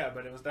translucent. Yeah,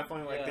 but it was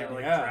definitely like they were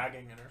like Yeah.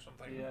 dragging it or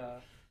something. Yeah.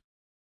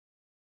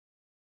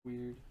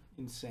 Weird.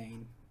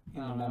 Insane. I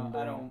don't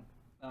know.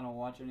 I don't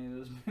watch any of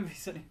those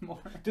movies anymore.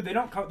 Dude, they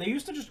don't. They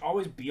used to just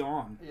always be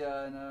on. Yeah,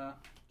 I know.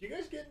 Do you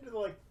guys get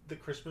into the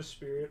Christmas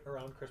spirit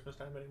around Christmas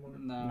time anymore?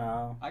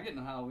 No. I get in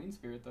the Halloween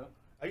spirit though.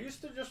 I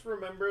used to just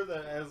remember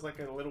that as like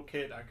a little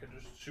kid, I could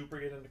just super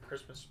get into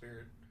Christmas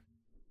spirit,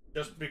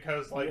 just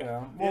because like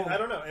Yeah. I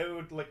don't know, it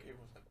was like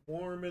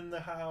warm in the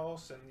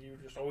house, and you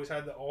just always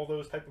had all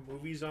those type of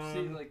movies on.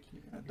 See, like, you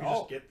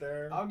just get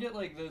there. I'll get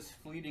like those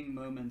fleeting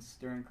moments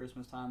during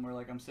Christmas time where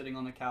like I'm sitting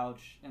on the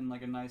couch in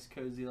like a nice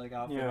cozy like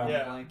outfit Yeah. on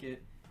Yeah. a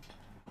blanket,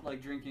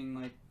 like drinking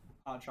like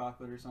hot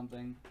chocolate or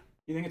something.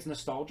 You think it's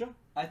nostalgia?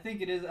 I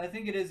think it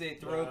is a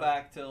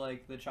throwback to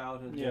like the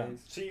childhood Yeah.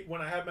 days. See, when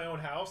I had my own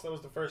house, that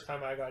was the first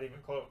time I got even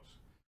close.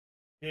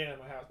 Yeah,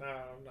 my house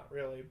now, not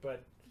really,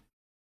 but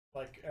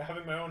like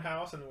having my own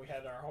house, and we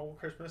had our whole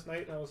Christmas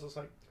night, and I was just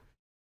like,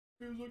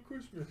 it was like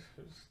Christmas.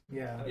 It was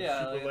Yeah. Yeah,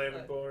 super like, lame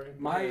and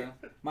boring.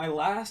 My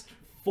last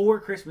 4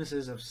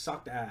 Christmases have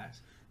sucked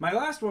ass. My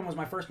last one was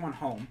my first one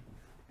home,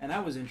 and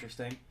that was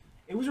interesting.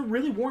 It was a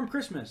really warm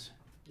Christmas,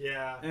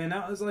 Yeah. and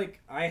that was like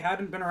I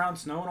hadn't been around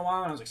snow in a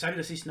while, and I was excited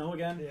to see snow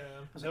again. Yeah.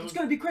 I was like, it's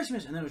gonna be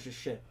Christmas, and then it was just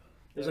shit.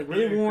 It was like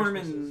really Merry warm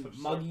Christmases and have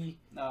muggy,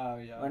 Oh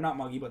yeah. or not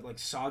muggy, but like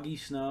soggy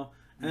snow.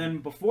 And then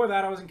before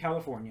that, I was in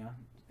California,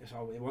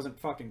 so it wasn't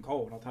fucking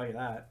cold. I'll tell you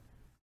that.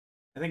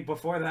 I think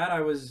before that, I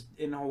was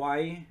in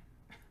Hawaii.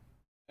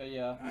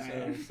 Yeah.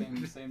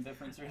 So same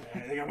difference. Really. I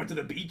think I went to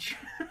the beach.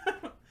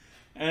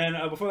 And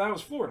before that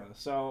was Florida,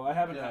 so I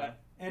haven't Yeah.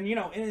 And you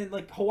know, in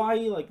like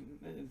Hawaii, like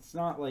it's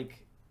not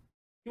like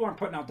you aren't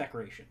putting out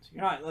decorations.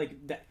 You're not like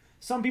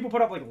some people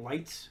put up like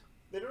lights.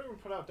 They don't even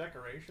put out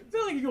decorations. I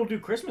feel like you'll do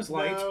Christmas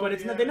lights, but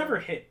it's they never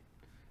hit.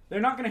 They're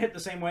not going to hit the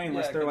same way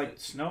unless they're like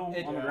snow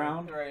on the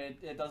ground. Right,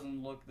 it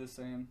doesn't look the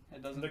same.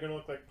 It doesn't. They're going to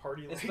look like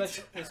party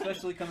lights.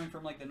 Especially coming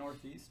from like the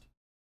Northeast.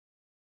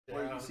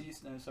 Where you see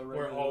snow so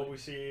regularly. Where all we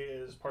see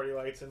is party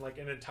lights and like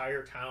an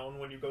entire town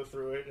when you go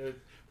through it. It's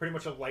pretty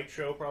much a light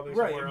show probably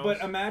somewhere else.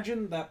 But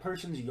imagine that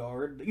person's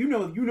yard. You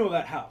know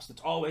that house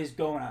that's always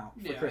going out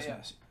for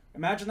Christmas. Yeah.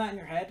 Imagine that in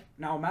your head.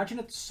 Now imagine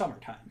it's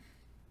summertime.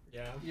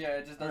 Yeah. Yeah,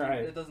 it just doesn't.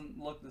 It doesn't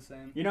look the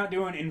same. You're not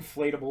doing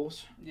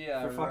inflatables.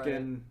 Yeah. For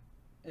fucking.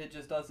 It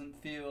just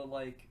doesn't feel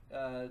like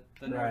the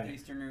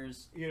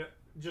Northeasterners. You know,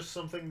 just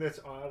something that's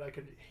odd I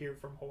could hear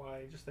from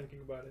Hawaii. Just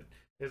thinking about it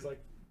is like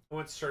I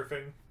went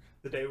surfing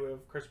the day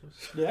of Christmas.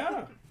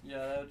 Yeah.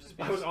 Yeah, that would just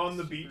be. I was on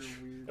the beach.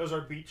 Weird. That was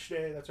our beach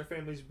day. That's our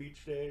family's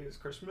beach day. Is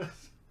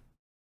Christmas.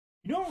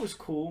 You know what was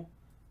cool?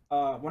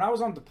 When I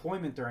was on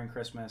deployment during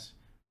Christmas,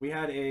 we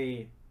had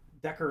a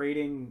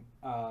decorating,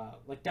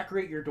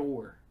 decorate your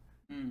door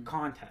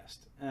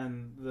contest,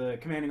 and the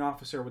commanding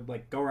officer would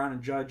like go around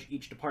and judge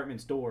each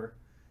department's door,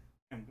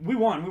 and we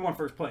won. We won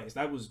first place.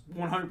 That was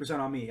 100%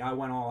 on me. I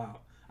went all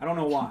out. I don't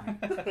know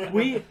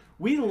why.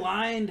 we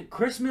lined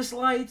Christmas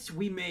lights.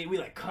 We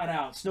like cut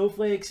out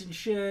snowflakes and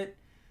shit.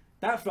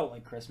 That felt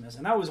like Christmas,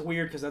 and that was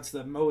weird because that's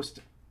the most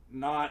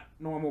not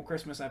normal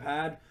Christmas I've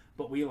had.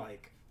 But we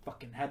like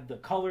fucking had the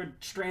colored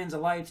strands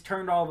of lights,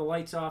 turned all the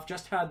lights off,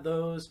 just had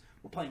those.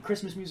 We're playing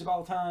Christmas music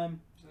all the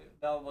time.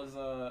 That was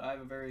I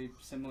have a very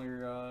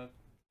similar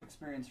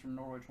experience from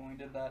Norwich when we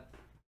did that,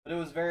 but it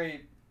was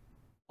very.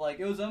 Like,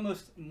 it was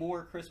almost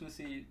more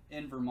Christmassy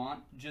in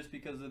Vermont just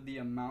because of the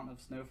amount of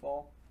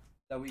snowfall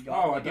that we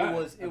got. Oh, like,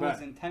 it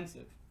was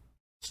intensive.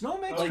 Snow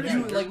makes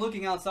like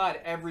looking outside,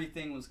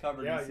 everything was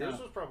covered in snow. Yeah,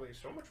 yours was probably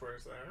so much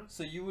worse there.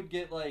 So you would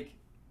get like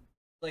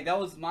that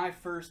was my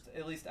first,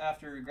 at least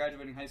after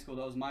graduating high school,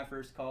 that was my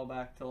first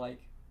callback to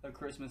like a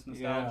Christmas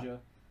nostalgia,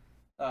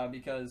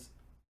 because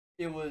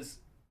it was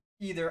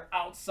either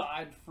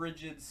outside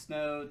frigid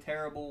snow,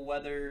 terrible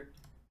weather.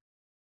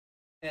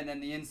 And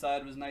then the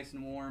inside was nice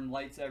and warm,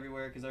 lights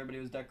everywhere because everybody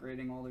was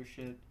decorating all their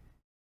shit.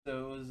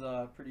 So it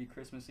was pretty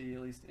Christmassy,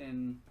 at least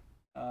in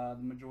the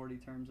majority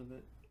terms of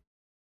it.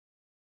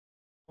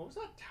 What was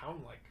that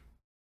town like?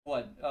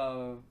 What,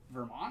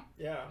 Vermont?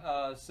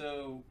 Yeah.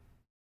 So...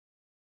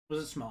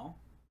 Was it small?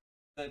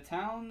 The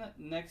town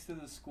next to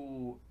the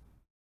school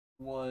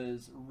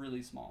was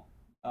really small.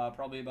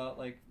 Probably about,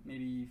 like,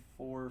 maybe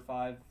 4 or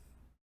 5,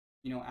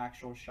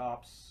 actual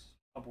shops,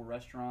 a couple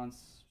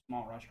restaurants,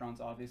 small restaurants,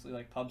 obviously,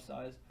 like pub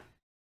size.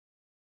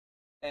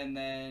 And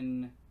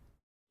then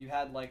you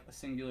had, like, a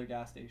singular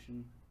gas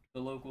station,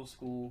 the local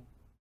school,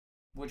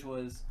 which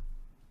was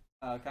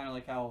kind of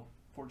like how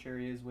Fort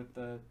Cherry is with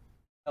the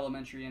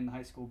elementary and the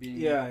high school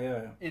being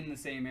in the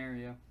same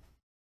area.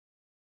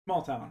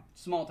 Small town.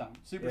 Small town.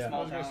 Super small town.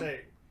 I was going to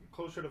say,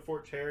 closer to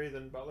Fort Cherry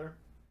than Butler?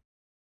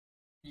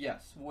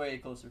 Yes, way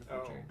closer to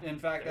Fort Cherry. In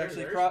fact,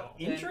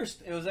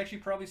 Interesting. It was actually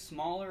probably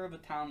smaller of a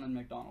town than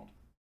McDonald.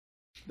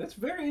 That's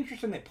very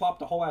interesting. They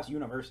plopped a whole ass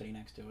university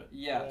next to it.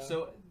 Yeah.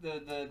 So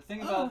the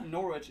thing about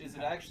Norwich is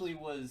it actually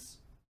was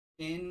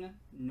in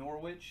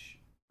Norwich,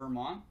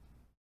 Vermont,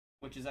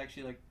 which is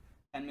actually like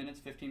 10 minutes,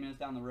 15 minutes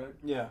down the road.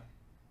 Yeah.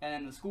 And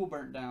then the school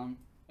burnt down,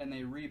 and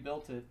they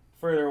rebuilt it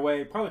further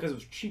away, probably because it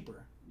was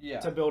cheaper. Yeah.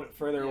 To build it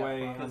further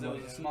away. Because it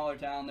was a smaller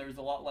town, there was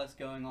a lot less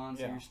going on,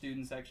 so your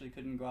students actually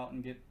couldn't go out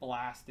and get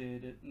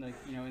blasted, in the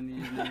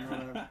evening or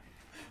whatever.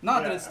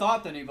 Not that it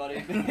stopped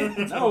anybody.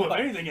 No, if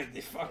anything,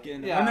 it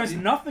fucking... when there's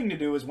nothing to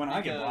do is when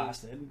I get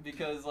blasted.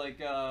 Because,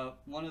 like,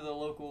 one of the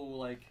local,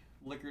 like,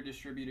 liquor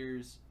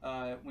distributors,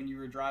 when you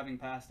were driving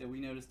past it, we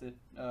noticed it,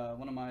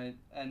 one of my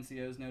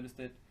NCOs noticed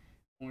it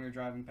when we were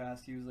driving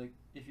past. He was like,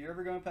 if you're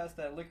ever going past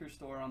that liquor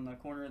store on the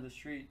corner of the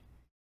street,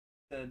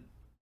 he said,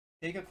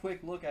 take a quick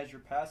look as you're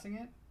passing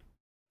it,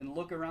 and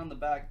look around the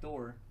back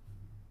door.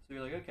 So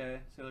you're like, okay.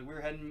 So like we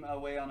were heading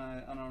away on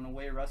an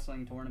away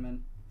wrestling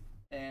tournament,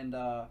 and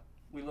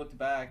we looked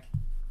back,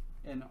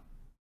 and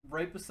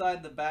right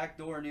beside the back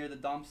door near the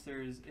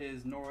dumpsters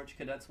is Norwich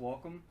Cadets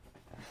Welcome.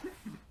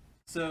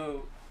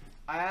 So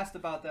I asked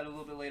about that a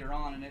little bit later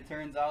on, and it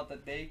turns out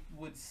that they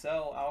would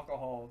sell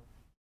alcohol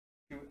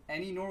to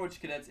any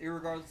Norwich Cadets,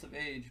 irregardless of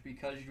age,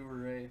 because you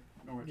were a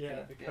Norwich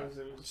Cadet. Because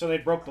it was... So they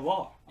broke the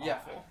law. Yeah.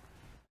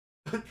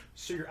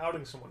 So you're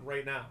outing someone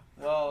right now.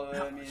 Well,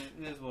 I mean,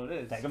 it is what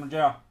it is. Take them to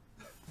jail.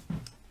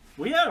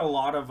 We had a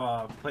lot of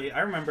I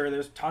remember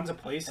there's tons of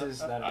places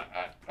that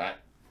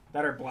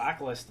are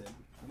blacklisted,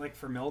 like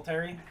for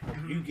military.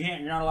 You're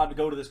not allowed to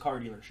go to this car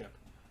dealership.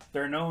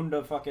 They're known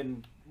to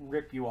fucking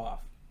rip you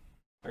off.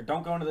 Or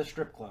don't go into the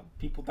strip club.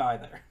 People die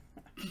there.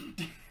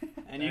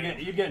 And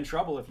you'd get in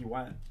trouble if you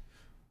went.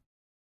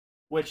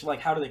 Which, like,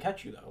 how do they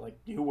catch you though? Like,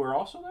 you were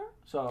also there,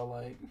 so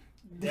like.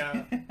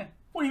 Yeah.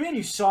 What do you mean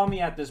you saw me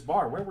at this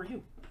bar? Where were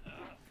you?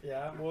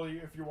 Yeah, well,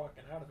 if you're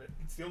walking out of it,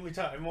 it's the only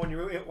time when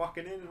you're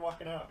walking in and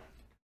walking out.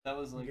 That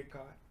was like you get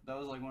caught. that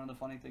was like one of the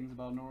funny things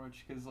about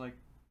Norwich, because like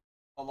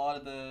a lot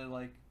of the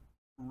like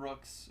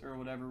rooks or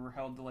whatever were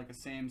held to like a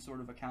same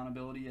sort of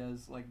accountability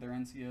as like their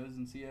NCOs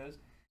and COs.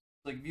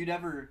 Like if you'd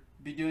ever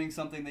be doing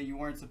something that you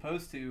weren't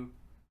supposed to,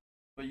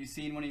 but you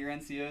seen one of your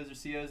NCOs or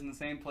COs in the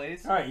same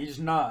place, All right, you just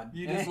nod.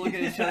 you just look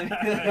at each other.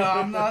 No,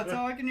 I'm not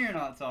talking. You're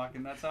not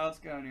talking. That's how it's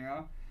going, you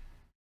know.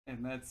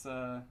 And that's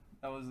that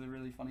was the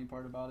really funny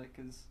part about it,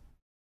 because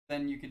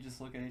then you could just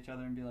look at each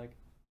other and be like,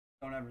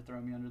 "Don't ever throw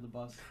me under the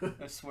bus.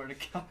 I swear to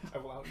God." I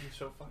will out you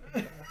so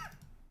fucking fast.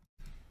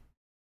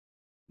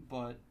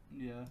 But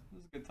yeah, it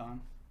was a good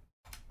time.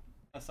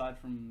 Aside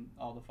from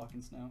all the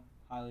fucking snow,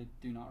 highly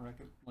do not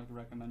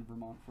recommend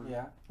Vermont for.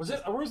 Yeah. Was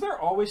there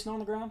always snow on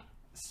the ground?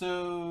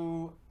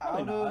 So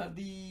Probably out not. of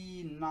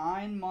the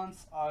 9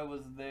 months I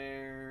was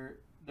there,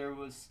 there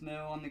was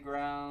snow on the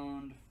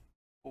ground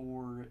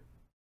for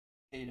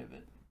 8 of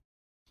it.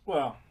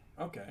 Well,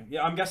 okay.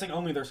 Yeah, I'm guessing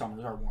only their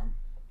summers are warm.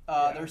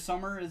 Yeah. Their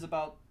summer is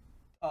about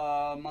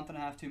a month and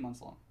a half, 2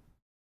 months long.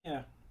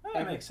 Yeah,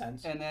 that makes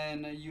sense. And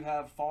then you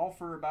have fall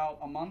for about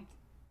a month.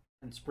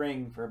 And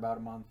spring for about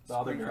a month. The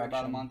other Spring for direction.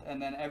 about a month,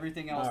 and then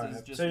everything else All right.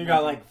 is just. So you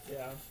got winter. like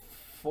Yeah.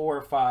 4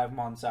 or 5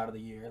 months out of the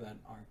year that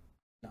aren't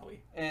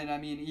snowy. And I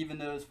mean, even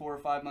those 4 or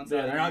 5 months. Yeah,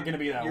 out of they're the not year, going to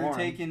be that You're warm.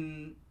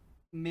 taking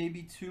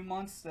maybe 2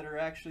 months that are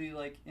actually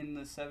like in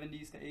the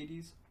 70s to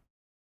 80s.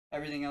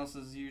 Everything else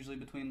is usually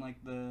between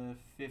like the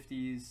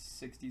 50s,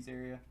 60s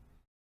area,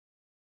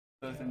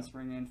 both in Yeah.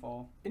 spring and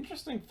fall.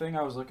 Interesting thing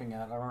I was looking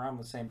at around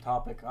the same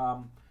topic.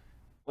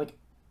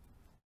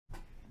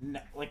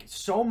 Like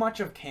so much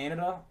of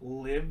Canada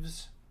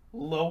lives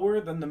lower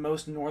than the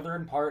most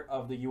northern part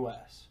of the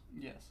U.S.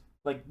 Yes.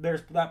 Like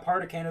there's that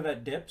part of Canada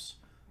that dips.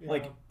 Yeah.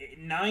 Like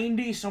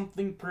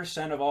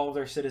 90-something% of all of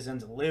their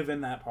citizens live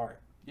in that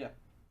part. You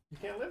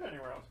can't live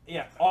anywhere else.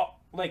 Yeah,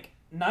 like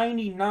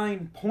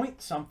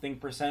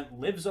 99-point-something%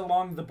 lives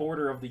along the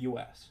border of the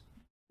U.S.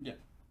 Yeah.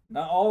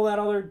 Not all that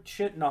other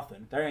shit,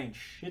 nothing. There ain't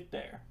shit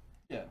there.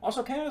 Yeah.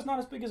 Also, Canada's not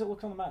as big as it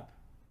looks on the map.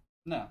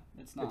 No,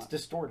 it's not. It's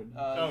distorted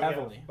Oh,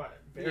 heavily. Yeah, but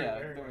very,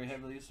 very, very much.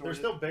 heavily They're sorted.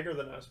 still bigger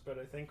than us, but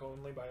I think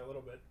only by a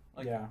little bit.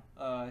 Like, Yeah.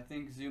 I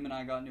think Zoom and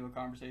I got into a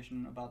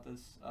conversation about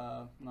this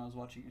when I was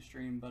watching a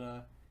stream,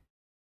 but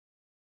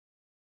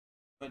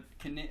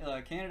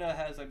Canada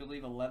has, I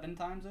believe, 11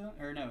 time zones,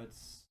 or no,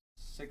 it's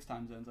 6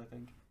 time zones, I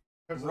think.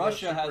 'Cause of the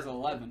Russia has super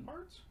 11.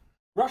 Parts?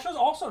 Russia's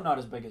also not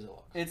as big as it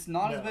looks. It's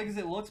not No. as big as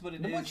it looks, but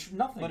it is. Which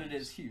nothing. But it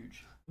is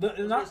huge. I was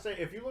Not gonna say,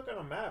 if you look on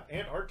a map,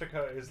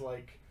 Antarctica is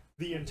like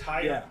the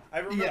entire. Yeah. I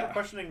remember Yeah.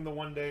 questioning the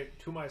one day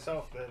to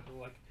myself that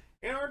like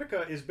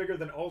Antarctica is bigger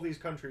than all these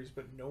countries,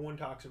 but no one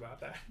talks about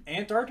that.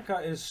 Antarctica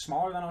is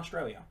smaller than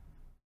Australia.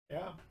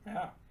 Yeah.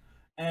 Yeah,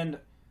 and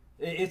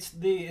it's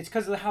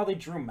because of how they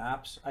drew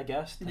maps, I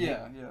guess.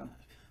 Yeah.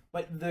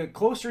 But the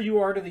closer you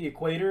are to the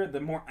equator,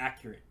 the more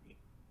accurate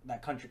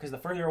that country. Because the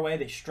further away,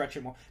 they stretch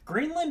it more.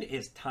 Greenland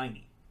is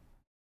tiny.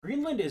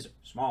 Greenland is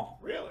small.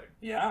 Really?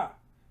 Yeah,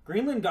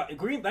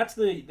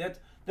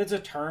 That's a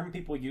term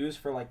people use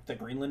for like the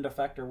Greenland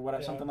effect or what,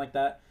 Yeah. something like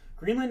that.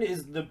 Greenland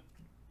is the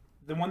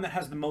one that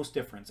has the most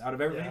difference out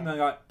of everything that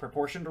got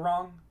proportioned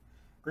wrong.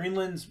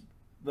 Greenland's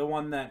the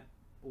one that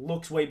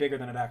looks way bigger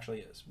than it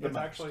actually is. the It's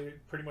most. actually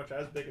pretty much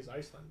as big as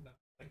Iceland. Now that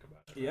I think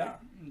about it. Yeah.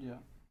 Yeah. I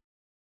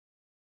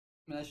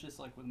mean, that's just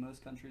like with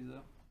most countries,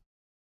 though.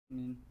 I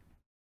mean,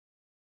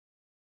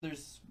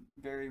 there's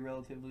very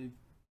relatively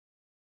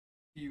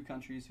few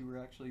countries who are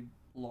actually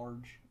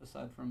large,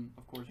 aside from,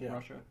 of course, Yeah.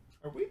 Russia.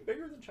 Are we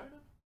bigger than China?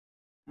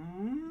 I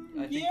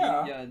think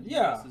yeah. the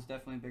US is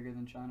definitely bigger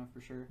than China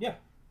for sure. Yeah.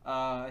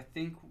 I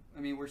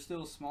mean, we're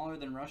still smaller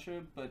than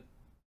Russia, but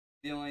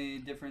the only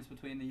difference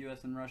between the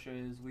US and Russia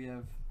is we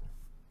have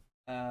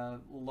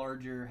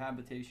larger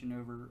habitation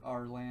over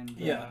our land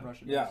than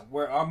Russia does. Yeah,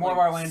 where more of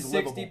our land is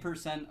livable.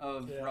 60%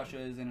 of Yeah. Russia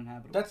is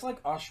uninhabitable. That's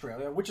like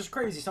Australia, which is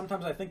crazy.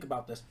 Sometimes I think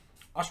about this.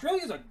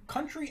 Australia is a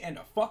country and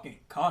a fucking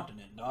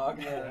continent,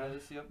 dog. yeah, it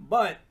is, yep.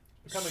 But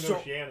Becoming so,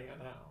 Oceania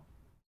now.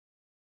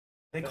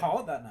 they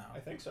call it that now. I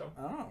think so.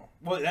 Oh,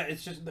 well,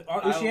 it's just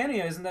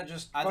Oceania. Isn't that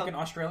just I fucking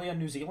thought- Australia and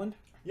New Zealand?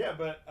 Yeah,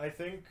 but I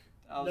think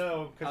I was-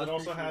 no, I because was it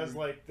also pretty has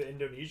sure- like the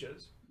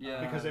Indonesias. Yeah.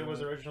 Because it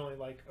was originally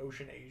like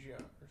Ocean Asia or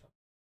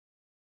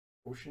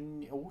something.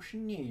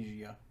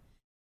 Oceanasia.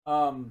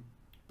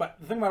 But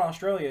the thing about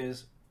Australia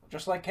is,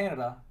 just like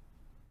Canada,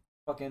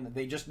 fucking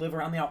they just live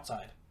around the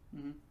outside.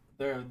 Mhm.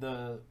 They're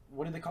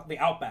what do they call the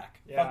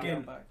outback? Yeah, fucking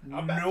Outback.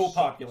 Outback no sucks.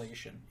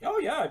 population. Oh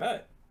yeah, I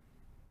bet.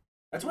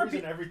 That's where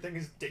reason everything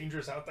is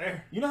dangerous out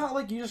there. you know how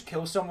like you just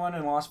kill someone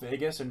in Las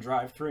Vegas and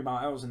drive 3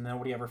 miles and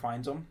nobody ever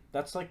finds them.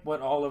 That's like what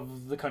all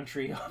of the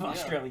country of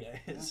Australia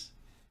is.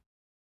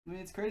 I mean,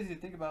 it's crazy to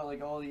think about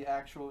like all the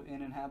actual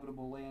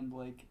uninhabitable land,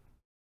 like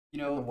In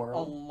the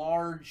world. a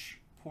large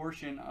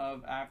portion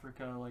of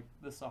Africa, like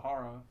the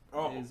Sahara,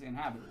 Oh. is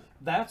inhabitable.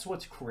 That's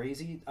what's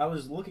crazy. I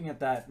was looking at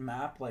that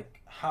map,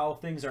 like how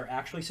things are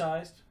actually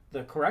sized,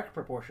 the correct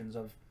proportions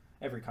of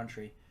every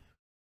country.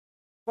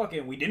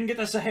 Fucking, we didn't get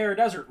the Sahara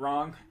Desert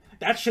wrong.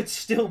 That shit's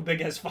still big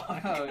as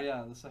fuck. Oh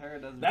yeah, the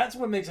Sahara Desert. That's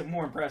what makes it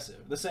more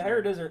impressive. The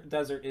Sahara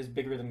Desert is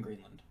bigger than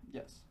Greenland.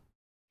 Yes.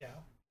 Yeah.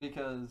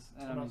 Because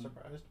and I'm I not mean,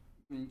 surprised.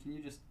 can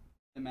you just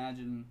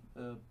imagine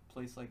a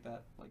place like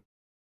that, like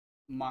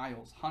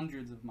miles,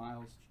 hundreds of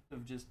miles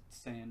of just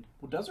sand?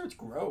 Well, deserts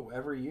grow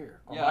every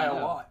year Yeah, by I a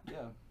know. lot.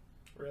 Yeah.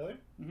 Really?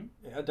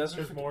 Yeah, Because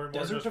more and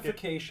more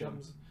desertification.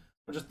 comes...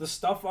 Just the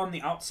stuff on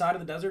the outside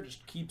of the desert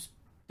just keeps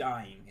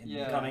dying and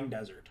Yeah. becoming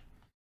desert.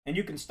 And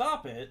you can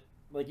stop it,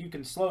 like you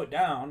can slow it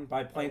down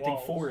by planting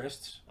walls.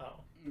 forests.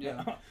 Oh.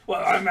 Yeah.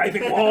 Well, I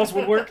think walls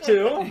would work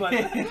too, but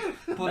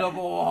Put up a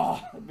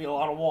wall. it'd be a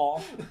lot of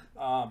wall.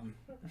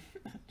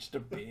 Just a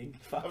big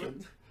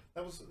fucking.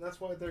 That's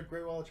why the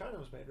Great Wall of China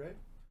was made, right?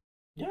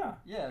 Yeah.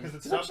 Yeah. Because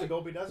it's There's not actually- the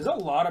Gobi Desert. There's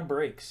a lot of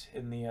breaks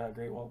in the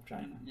Great Wall of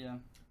China. Yeah.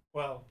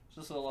 Well, It's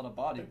just a lot of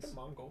I think bodies. the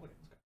Mongolians.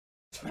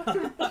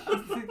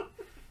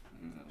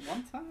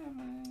 One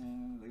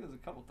time, I think it was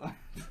a couple times.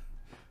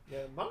 Yeah,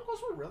 Mongols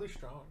were really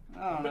strong. I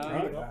don't I've been know.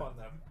 reading Yeah. up on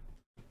them.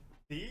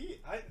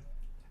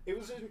 It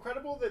was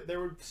incredible that there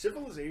were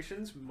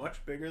civilizations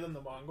much bigger than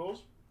the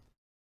Mongols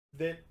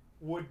that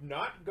would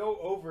not go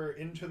over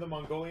into the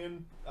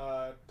Mongolian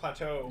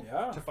plateau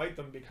Yeah. to fight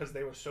them because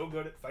they were so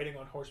good at fighting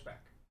on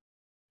horseback.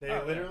 They Oh,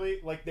 yeah.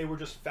 literally, like, they were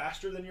just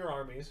faster than your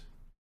armies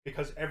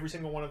because every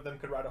single one of them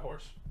could ride a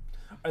horse.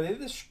 Are they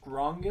the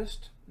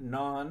strongest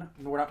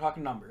we're not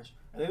talking numbers.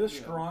 Are they the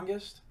Yeah.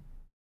 strongest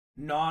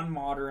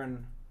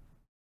non-modern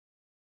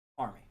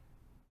army?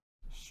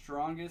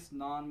 Strongest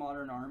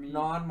non-modern army.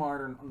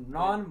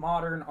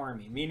 Non-modern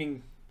army,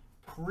 meaning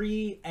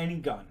pre any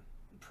gun.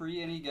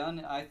 Pre any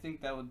gun, I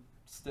think that would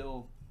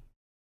still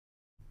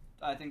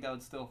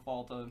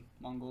fall to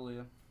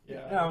Mongolia.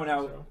 Yeah. No, I think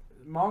no. so.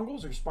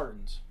 Mongols or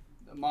Spartans?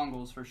 The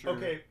Mongols for sure.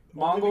 Okay,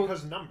 Mongol- only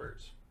because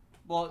numbers.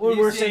 Well, Well,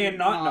 you we're say saying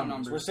not non-numbers,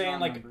 numbers. We're saying,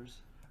 like, non-numbers.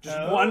 Just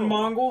Oh. one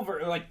Mongol,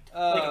 like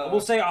we'll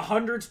say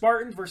 100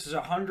 Spartans versus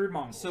 100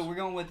 Mongols. So we're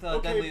going with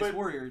Okay, Deadliest but-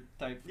 Warrior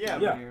type. Yeah,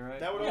 number yeah. Here, right?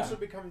 That would Yeah. also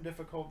become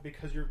difficult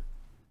because you're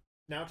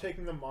now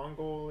taking the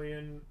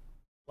Mongolian,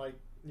 like,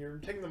 you're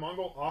taking the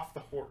Mongol off the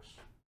horse.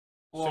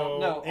 Well, So-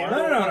 no, and-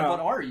 No. What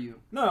are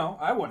you? no,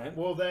 I wouldn't.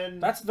 Well, then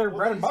That's their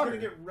bread and he's butter.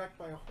 gonna get wrecked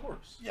by a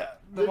horse. Yeah,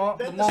 Then the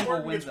the Mongol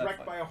Spartan wins gets that wrecked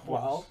fight. by a horse.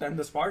 Well, then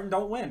the Spartan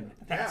don't win.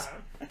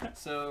 Yeah.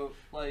 So,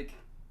 like,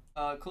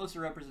 closer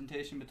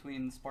representation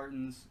between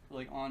Spartans,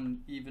 like,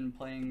 on even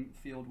playing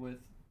field with,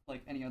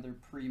 like, any other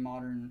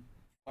pre-modern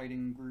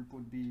fighting group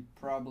would be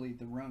probably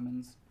the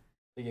Romans.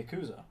 The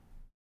Yakuza.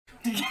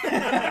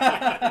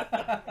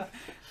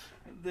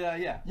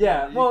 Yeah.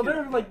 Yeah, you well, could-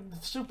 they're like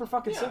super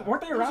fucking. Yeah,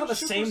 Weren't they those around are at the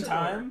super same similar.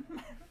 time?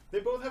 They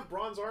both have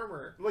bronze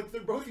armor. Like,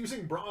 they're both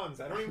using bronze.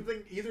 I don't even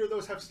think either of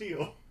those have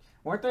steel.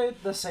 Weren't they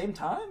at the same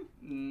time?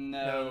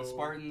 No, No. the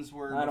Spartans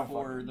were I don't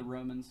before fucking- the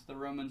Romans. The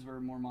Romans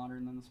were more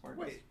modern than the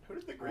Spartans. Wait, who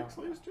did the Greeks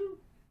Oh. lose to?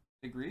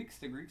 The Greeks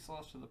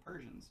lost to the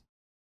Persians.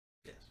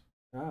 Yes.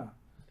 Ah.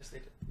 Yes, they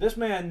did. This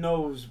man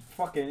knows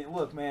fucking.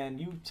 Look, man,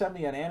 you send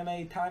me an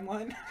anime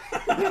timeline.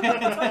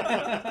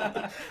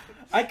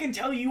 I can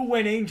tell you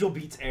when Angel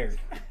Beats aired.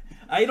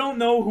 I don't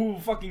know who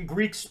fucking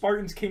Greek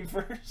Spartans came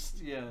first.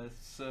 Yeah,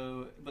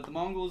 so, but the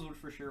Mongols would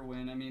for sure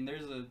win. I mean,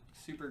 there's a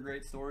super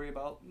great story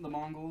about the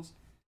Mongols,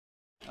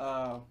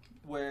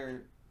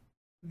 where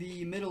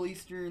the Middle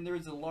Eastern, there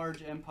was a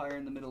large empire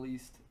in the Middle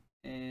East,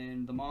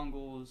 and the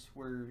Mongols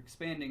were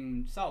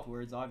expanding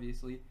southwards,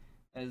 obviously,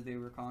 as they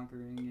were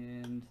conquering,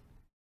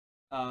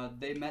 and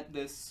they met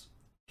this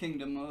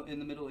kingdom in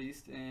the Middle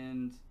East,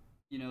 and,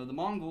 you know, the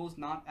Mongols,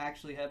 not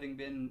actually having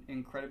been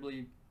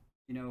incredibly,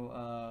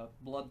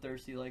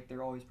 bloodthirsty like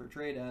they're always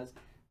portrayed as,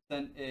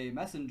 sent a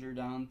messenger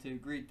down to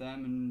greet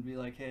them and be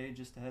like, hey,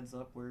 just a heads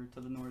up, we're to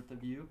the north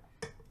of you.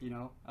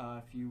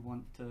 If you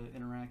want to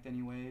interact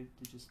anyway,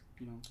 to just,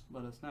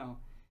 let us know.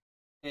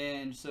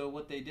 And so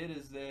what they did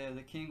is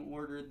the king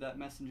ordered that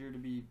messenger to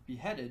be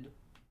beheaded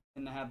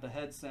and to have the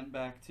head sent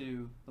back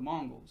to the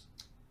Mongols.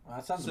 Well,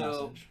 that sounds a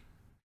So- message.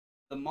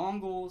 The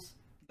Mongols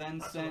then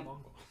That's sent... not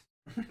Mongol.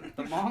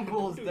 The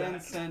Mongols Do then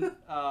that. sent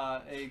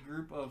a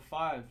group of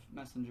 5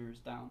 messengers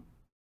down,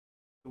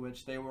 to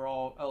which they were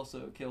all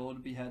also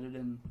killed, beheaded,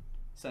 and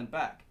sent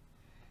back.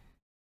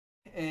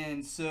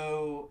 And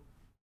so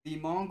the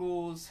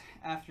Mongols,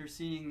 after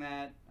seeing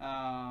that,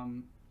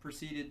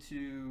 proceeded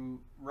to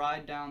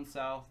ride down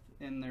south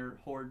in their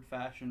horde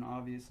fashion,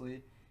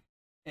 obviously,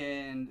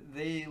 and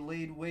they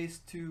laid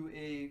waste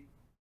to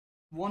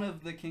one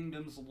of the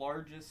kingdom's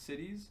largest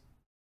cities,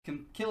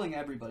 killing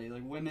everybody,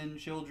 like women,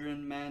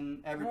 children,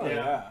 men, Oh, everybody.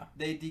 yeah.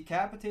 They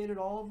decapitated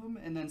all of them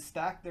and then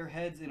stacked their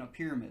heads in a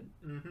pyramid.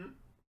 Mm-hmm.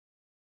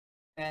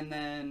 And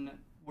then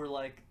were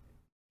like,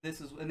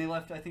 and they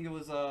left, I think it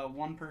was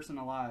one person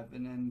alive,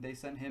 and then they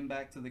sent him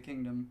back to the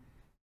kingdom.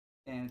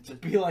 And to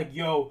Be like,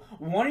 yo,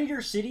 one of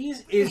your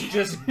cities is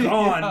just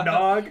gone, Yeah.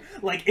 dog.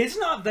 Like, it's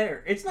not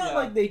there. It's not Yeah.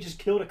 like they just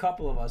killed a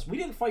couple of us. We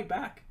didn't fight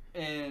back.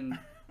 And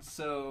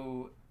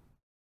so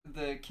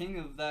the king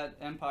of that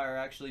empire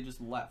actually just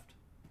left.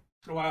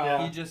 Wow.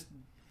 Yeah. He just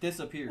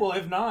disappeared. Well,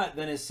 if not,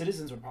 then his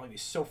citizens would probably be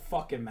so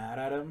fucking mad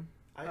at him.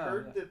 I Oh,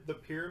 heard yeah. that the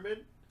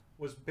pyramid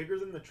was bigger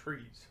than the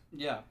trees.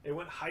 Yeah. It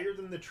went higher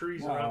than the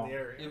trees Wow. around the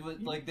area. It was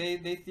like they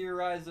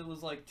theorized it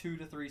was like 2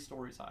 to 3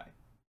 stories high.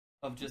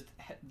 of just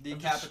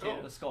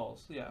decapitated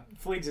skulls. Yeah.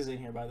 Fleegs is in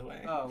here, by the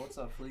way. Oh, what's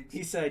up, Fleegs?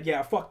 He said,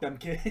 "Yeah, fuck them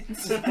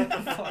kids."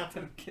 Fuck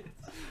them kids.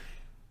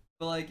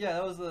 But like, yeah,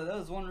 that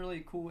was one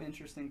really cool,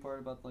 interesting part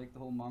about like the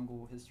whole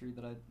Mongol history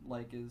that I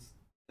like is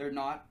they're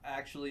not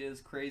actually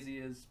as crazy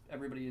as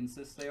everybody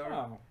insists they are.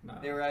 Oh, no.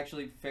 They were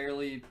actually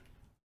fairly,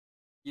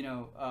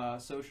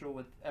 social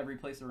with every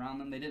place around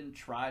them. They didn't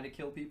try to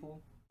kill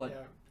people, but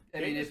yeah.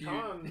 I mean,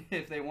 Khan,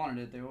 if they wanted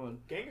it, they would.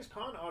 Genghis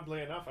Khan,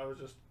 oddly enough, I was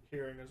just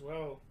hearing as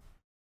well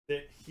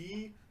that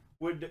he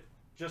would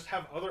just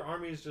have other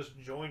armies just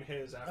join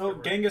his afterwards.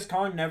 Oh, Genghis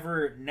Khan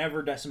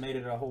never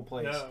decimated a whole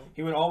place. No.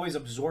 He would always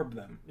absorb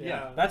them.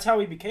 Yeah. That's how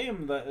he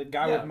became the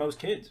guy with most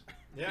kids.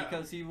 Yeah.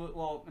 Because he would.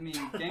 Well, I mean,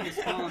 Genghis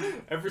Khan.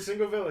 Every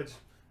single village.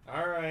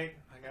 All right,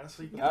 I gotta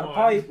sleep with Gotta one.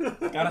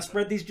 pipe. Gotta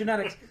spread these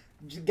genetics.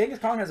 Genghis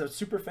Khan has a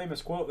super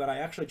famous quote that I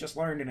actually just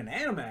learned in an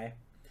anime, and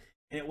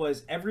it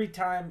was every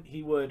time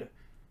he would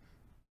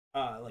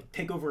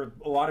take over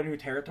a lot of new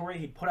territory,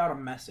 he'd put out a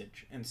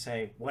message and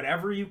say,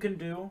 "Whatever you can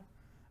do,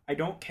 I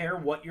don't care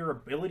what your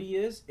ability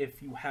is.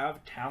 If you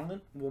have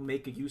talent, we'll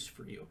make a use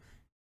for you."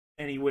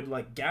 And he would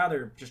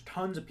gather just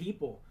tons of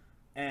people,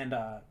 and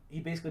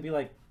he'd basically be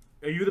like,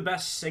 "Are you the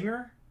best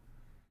singer?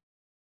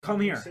 Come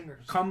here.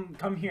 Singers.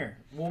 Come here.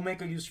 We'll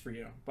make a use for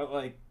you." But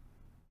I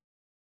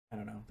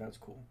don't know. That was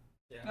cool.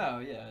 Yeah. Oh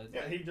yeah.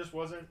 Yeah, he just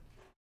wasn't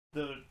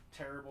the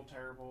terrible.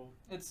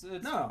 It's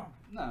No,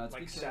 it's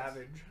like because,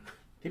 savage.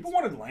 people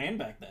wanted land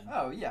back then.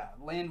 Oh yeah,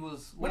 land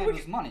was When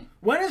we- money.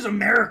 When is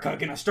America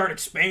gonna start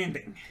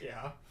expanding?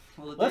 Yeah.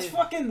 Well,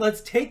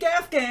 Let's take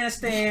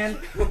Afghanistan,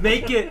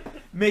 make it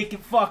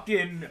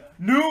fucking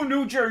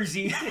New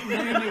Jersey.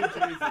 New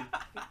Jersey.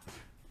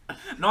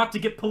 Not to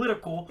get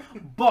political,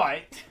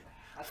 but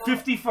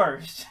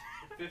 51st.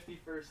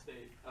 51st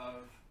state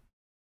of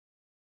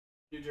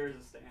New Jersey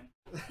stand.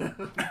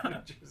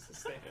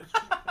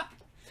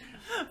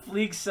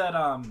 Fleek said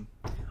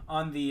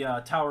on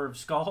the Tower of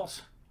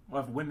Skulls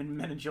of women,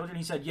 men, and children,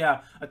 he said,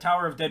 "Yeah, a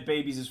tower of dead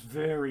babies is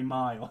very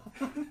mild."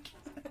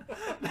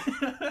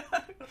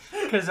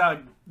 Because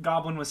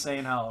Goblin was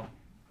saying how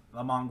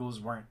the Mongols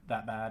weren't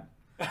that bad.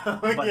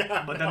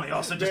 But then they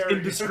also just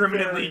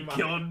indiscriminately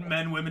killed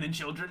men, women, and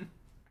children.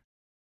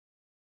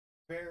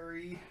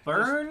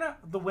 Burn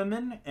the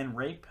women and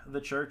rape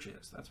the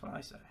churches. That's what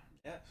I say.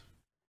 Yes.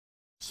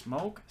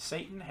 Smoke,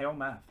 Satan, hail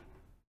meth.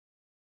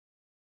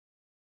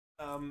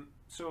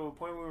 So a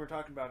point we were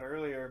talking about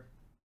earlier,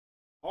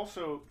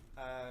 also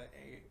a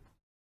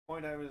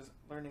point I was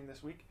learning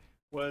this week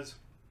was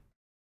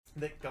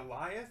that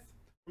Goliath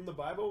from the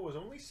Bible was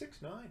only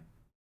 6'9".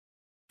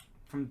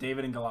 From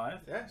David and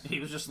Goliath? Yes. He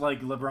was just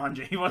like LeBron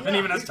James. He wasn't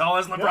even as tall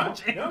as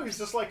LeBron James. No, he's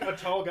just like a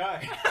tall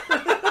guy.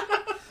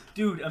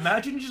 Dude,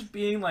 imagine just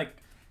being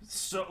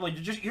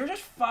you're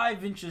just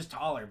 5 inches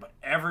taller, but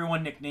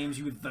everyone nicknames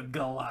you the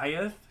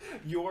Goliath.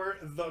 You're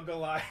the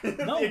Goliath.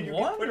 No and you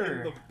wonder. Get put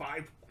in the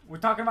Bible. We're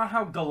talking about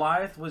how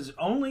Goliath was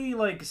only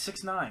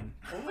 6'9".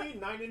 Only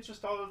 9 inches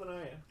taller than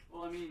I am.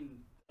 Well, I mean,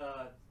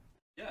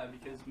 yeah,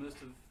 because most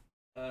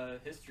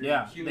of history,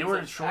 Yeah, humans they were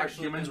have short.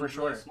 actually Humans been were really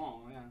short.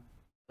 small, yeah,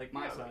 like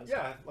my size.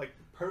 Yeah, like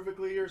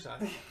perfectly your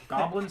size.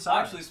 Goblin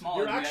size. Actually smaller.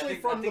 You're than me. actually I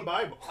think, from I think, the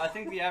Bible. I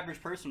think the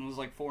average person was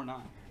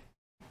 4'9".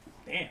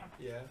 Damn.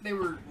 Yeah. They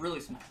were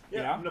really small.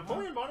 Yeah. Yeah.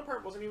 Napoleon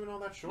Bonaparte wasn't even all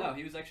that short. No,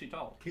 he was actually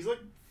tall. He's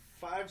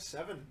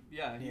 5'7".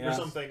 Yeah. Yeah. Or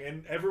something,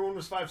 and everyone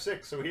was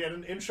 5'6", so he had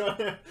an inch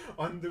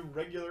on the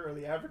regular or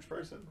the average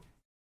person.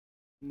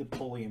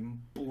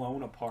 Napoleon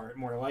blown apart,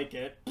 more like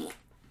it.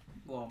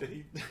 Well, Did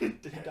he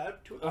die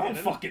to a I don't cannon?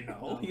 fucking know.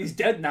 No. He's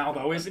dead now,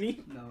 though, isn't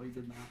he? no, he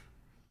did not.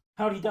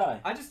 How'd he die?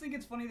 I just think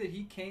it's funny that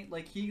he came,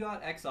 he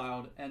got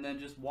exiled and then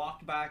just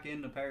walked back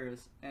into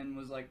Paris and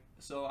was like,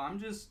 so I'm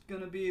just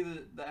gonna be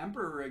the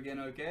emperor again,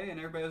 okay? And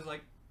everybody was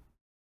like,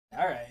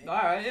 Alright.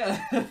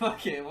 yeah,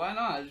 fuck it, why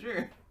not?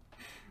 Sure.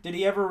 Did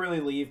he ever really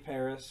leave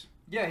Paris?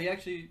 Yeah, he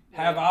actually...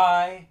 Have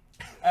I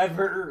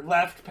ever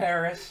left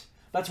Paris?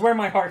 That's where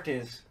my heart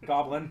is,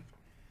 Goblin.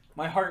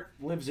 My heart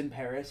lives in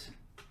Paris.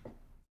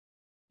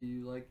 Do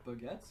you like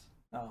baguettes?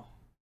 Oh.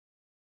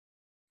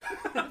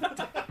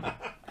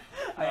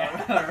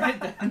 Alright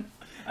then.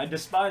 I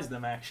despise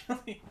them,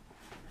 actually.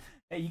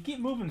 Hey, you keep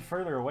moving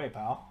further away,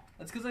 pal.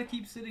 That's because I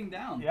keep sitting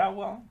down. Yeah,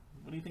 well,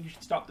 what do you think you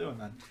should stop doing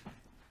then?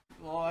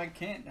 Well, I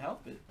can't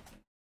help it.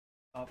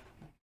 Stop.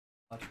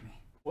 Touch me.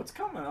 What's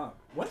coming up?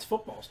 When's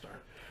football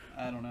start?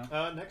 I don't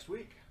know. Next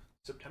week,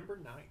 September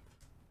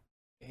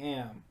 9th.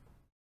 Damn.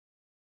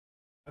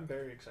 I'm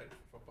very excited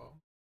for football.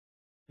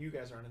 You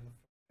guys aren't in the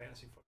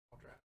fantasy football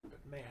draft,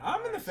 but man,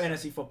 I'm in the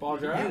fantasy football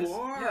draft. You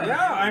are.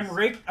 Yeah,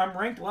 I'm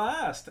ranked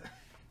last.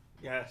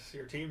 Yes,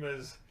 your team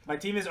is. My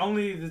team is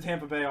only the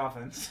Tampa Bay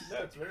offense.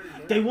 That's very.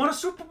 They won a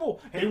Super Bowl.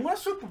 They won a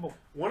Super Bowl.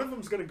 One of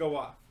them's gonna go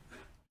off.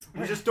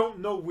 We just don't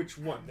know which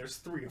one. There's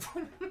 3 of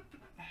them.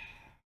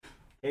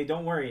 Hey,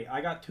 don't worry. I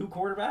got 2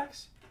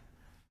 quarterbacks.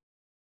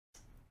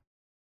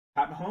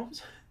 Pat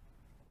Mahomes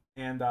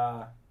and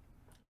Tom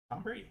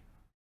Brady.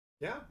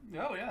 Yeah.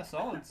 Oh, yeah,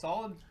 solid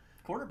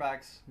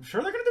quarterbacks. I'm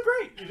sure they're gonna do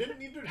great. You didn't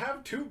need to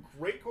have 2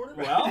 great quarterbacks.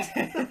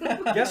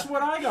 Well, guess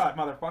what I got,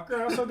 motherfucker?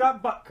 I also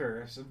got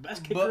Butker, the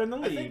best kicker in the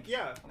I league. think,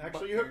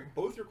 actually,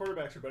 both your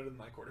quarterbacks are better than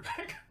my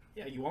quarterback.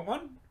 Yeah, you want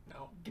one?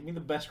 No. Give me the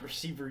best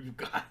receiver you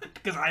got,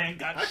 because I ain't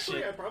got Actually,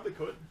 shit. I probably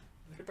could.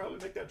 I could probably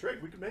make that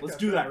trade. We could make Let's that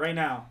do trade. that right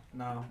now.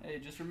 No. Hey,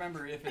 just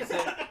remember, if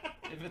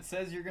it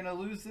says you're gonna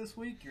lose this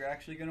week, you're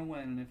actually gonna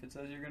win. And if it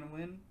says you're gonna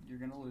win, you're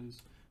gonna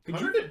lose.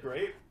 Hunter did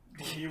great.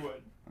 He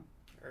would.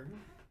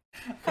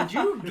 Could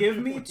you give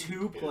me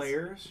 2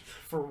 players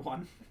for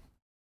one?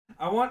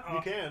 I want. You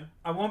can.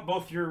 I want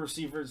both your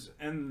receivers,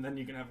 and then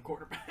you can have a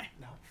quarterback.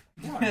 No.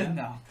 Come on, man.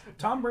 No.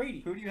 Tom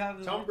Brady. Who do you have?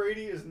 As Tom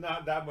Brady is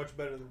not that much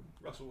better than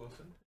Russell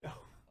Wilson. No.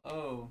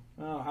 Oh.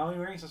 Oh, how many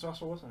rings does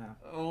Russell Wilson have?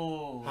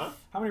 Oh. Huh?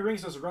 How many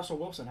rings does Russell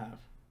Wilson have?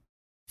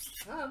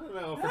 I don't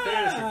know. For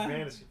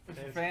fantasy.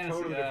 Fantasy.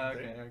 Totally different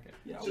Okay. thing. Okay.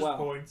 Yeah, It's just well,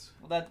 points.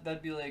 Well,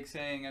 that'd be like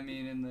saying, I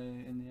mean, in the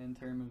end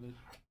term of it,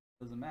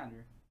 doesn't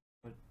matter.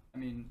 But I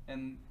mean,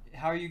 and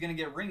how are you gonna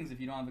get rings if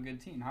you don't have a good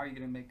team? How are you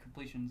gonna make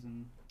completions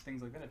and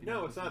things like that? If you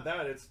No, don't it's have a not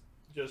that. It's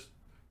just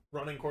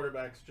running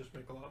quarterbacks just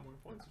make a lot more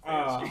points. in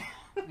uh, fantasy.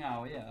 good team?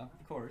 No, yeah,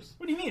 of course.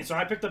 what do you mean? So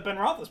I picked up Ben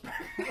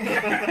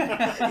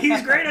Roethlisberger.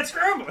 He's great at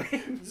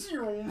scrambling.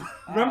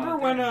 Remember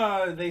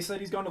when they said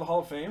he's going to the Hall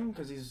of Fame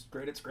because he's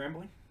great at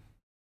scrambling?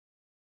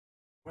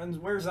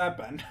 Where's that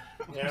been?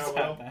 Yeah, Where's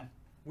well, that been?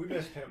 we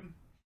missed him.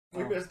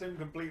 We Oh. missed him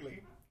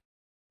completely.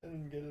 I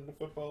didn't get into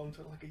football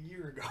until like a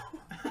year ago.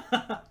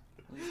 At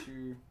least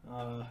you.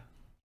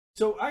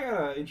 So I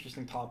got an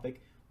interesting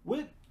topic.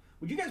 Would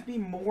you guys be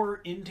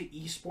more into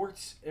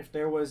esports if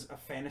there was a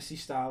fantasy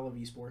style of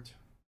esports?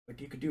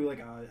 Like you could do like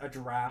a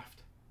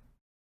draft.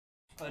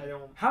 I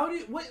don't. How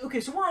do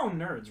okay, so we're all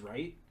nerds,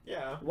 right?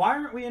 Yeah. Why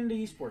aren't we into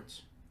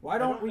esports? Why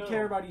don't don't we know.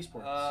 care about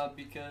esports?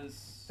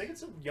 Because I think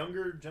it's a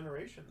younger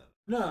generation then.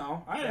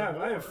 No, I have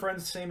more.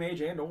 friends same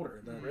age and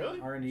older that Really?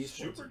 are into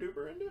esports. Super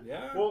duper into it?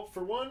 Yeah. Well,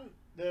 for one,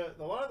 a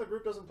lot of the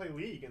group doesn't play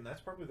League, and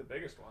that's probably the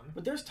biggest one.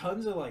 But there's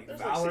tons of like There's,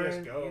 like, Valorant.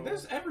 CS:GO.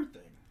 There's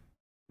everything.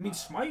 I mean,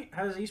 Smite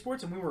has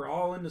esports, and we were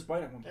all into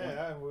Smite at one point.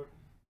 Yeah,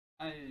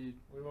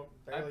 we won't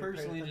barely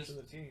personally pay attention just- to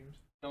the teams.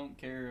 don't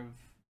care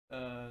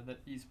if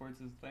that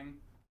esports is a thing.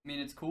 I mean,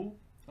 it's cool.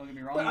 Don't get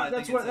me wrong. But I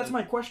that's think what it's that's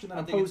my question that I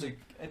I'm think posing.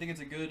 I think it's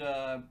a good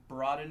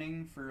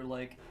broadening for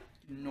like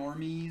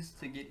normies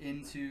to get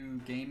into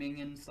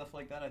gaming and stuff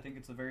like that. I think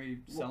it's a very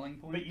selling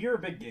point. But you're a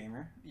big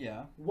gamer.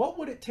 Yeah. What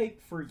would it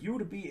take for you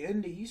to be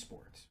into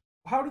esports?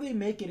 How do they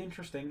make it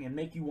interesting and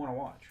make you want to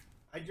watch?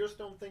 I just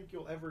don't think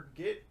you'll ever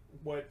get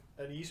what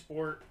an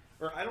esport,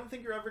 or I don't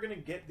think you're ever going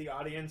to get the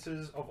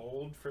audiences of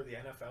old for the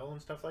NFL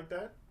and stuff like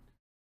that.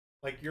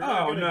 Like, you're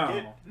not going to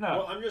get... no.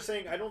 Well, I'm just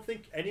saying, I don't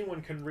think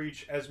anyone can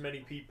reach as many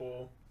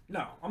people.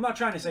 No, I'm not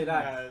trying to say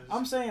that. As-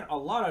 I'm saying a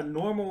lot of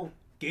normal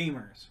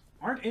gamers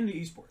aren't into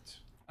esports.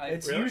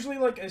 It's Really? usually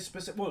like a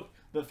specific... Well,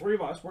 the 3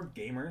 of us, we're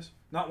gamers.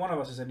 Not one of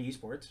us is into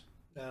esports.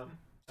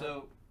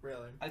 So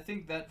Really? I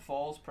think that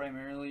falls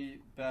primarily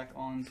back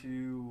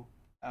onto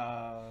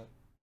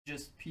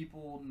just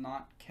people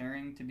not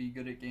caring to be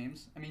good at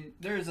games. I mean,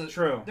 there's a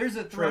True.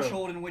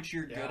 threshold in which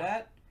you're Yeah. good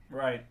at,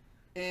 Right.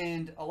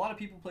 and a lot of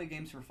people play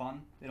games for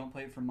fun. They don't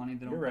play it for money.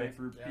 They don't You're play right. it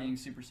for Yeah. being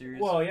super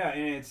serious. Well, yeah,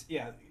 and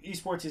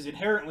esports is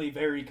inherently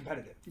very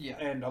competitive. yeah.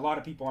 And a lot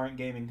of people aren't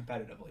gaming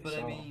competitively. But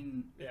so. I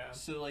mean, Yeah.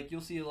 so like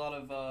you'll see a lot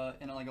of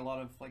a lot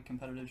of like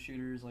competitive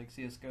shooters like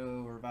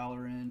CS:GO or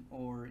Valorant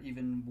or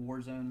even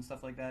Warzone and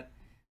stuff like that.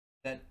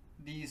 That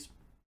these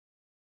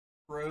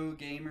pro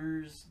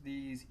gamers,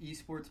 these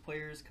esports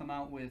players come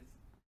out with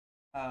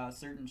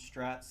certain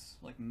strats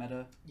like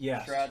meta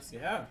yes. strats.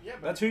 Yeah. Yeah,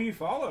 but That's who you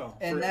follow.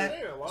 And For-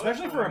 that- a lot of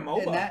especially for a time-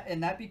 MOBA.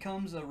 And that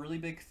becomes a really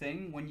big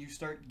thing when you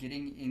start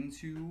getting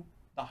into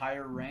the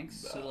higher ranks.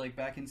 So like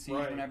back in Siege,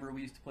 Right. whenever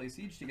we used to play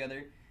Siege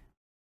together,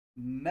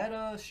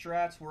 meta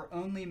strats were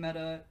only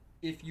meta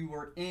if you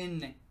were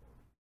in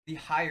the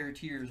higher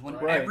tiers when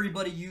Right.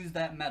 everybody used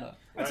that meta.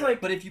 It's Right.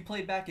 like But if you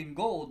play back in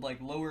gold, like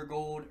lower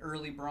gold,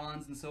 early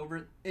bronze, and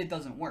silver, it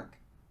doesn't work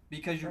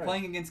because you're Right.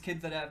 playing against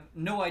kids that have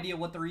no idea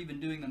what they're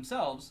even doing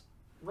themselves.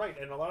 Right,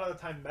 and a lot of the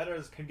time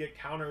metas can get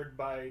countered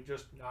by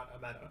just not a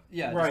meta.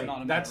 Yeah, Right. just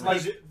not a That's meta,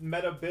 right? Because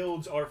meta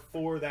builds are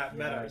for that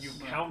meta. Yes. You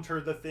Right. counter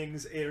the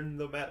things in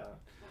the meta.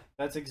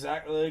 that's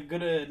exactly a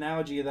good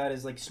analogy of that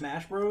is like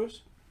Smash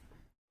Bros.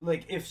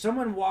 Like if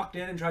someone walked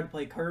in and tried to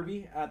play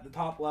Kirby at the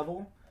top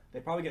level,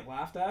 they'd probably get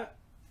laughed at.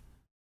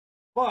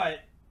 But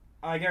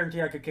I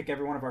guarantee I could kick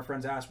every one of our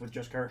friends' ass with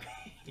just Kirby.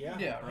 Yeah,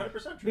 Yeah, right.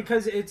 100% true.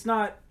 Because it's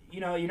not,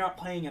 you're not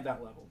playing at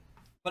that level.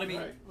 But I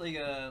mean,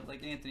 Right.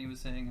 like Anthony was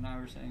saying and I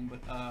were saying,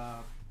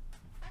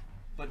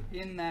 but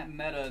in that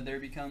meta, there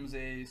becomes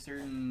a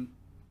certain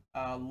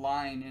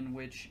line in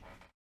which,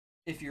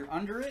 if you're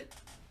under it,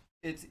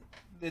 it's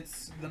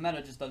the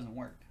meta just doesn't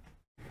work.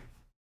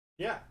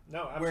 Yeah,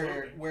 no,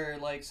 absolutely. Where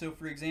like, so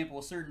for example,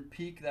 a certain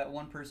peak that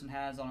one person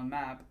has on a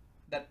map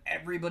that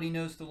everybody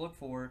knows to look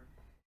for,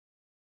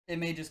 it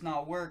may just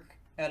not work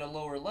at a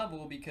lower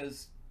level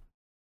because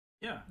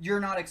Yeah. you're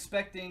not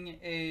expecting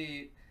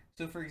a.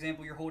 So for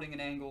example, you're holding an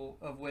angle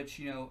of which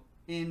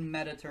in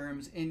meta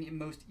terms, in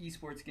most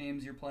esports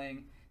games, you're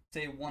playing,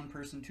 say, one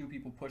person, two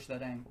people push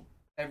that angle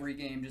every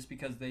game just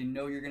because they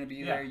know you're going to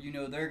be there, you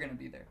know they're going to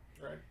be there.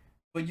 Right.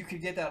 But you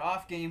could get that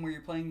off game where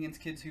you're playing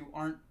against kids who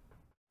aren't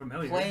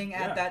familiar playing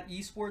at that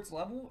esports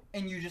level,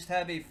 and you just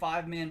have a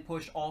 5-man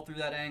push all through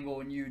that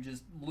angle, and you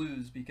just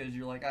lose because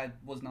you're like, I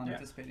was not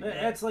anticipating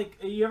that. It's like,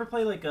 you ever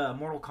play like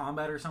Mortal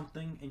Kombat or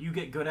something, and you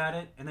get good at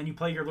it, and then you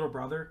play your little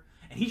brother,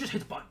 and he just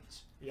hits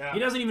buttons. Yeah. He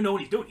doesn't even know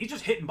what he's doing. He's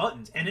just hitting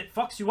buttons, and it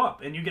fucks you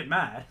up, and you get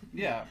mad.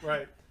 Yeah.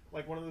 Right.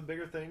 Like, one of the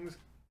bigger things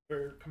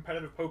for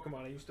competitive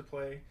Pokemon I used to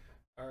play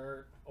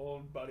our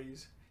old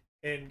buddies,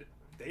 and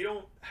they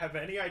don't have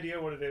any idea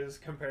what it is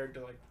compared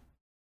to, like,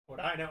 what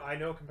I know. I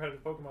know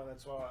competitive Pokemon,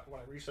 that's what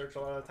I research a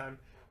lot of the time.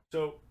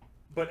 So,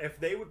 but if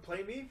they would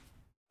play me,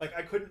 like,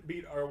 I couldn't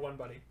beat our one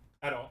buddy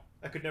at all.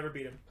 I could never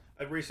beat him.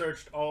 I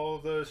researched all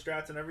the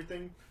strats and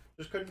everything,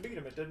 just couldn't beat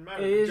him. It didn't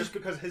matter. Just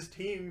because his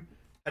team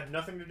had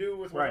nothing to do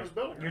with what I was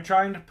building. You're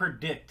trying to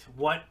predict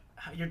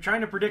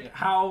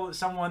how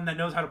someone that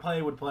knows how to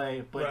play would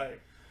play, but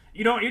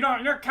you're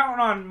not counting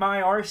on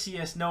my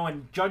Arceus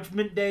knowing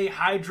Judgment Day,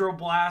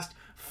 Hydroblast,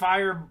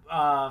 Fire,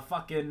 I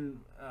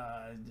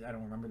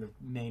don't remember the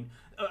name.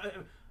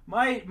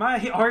 My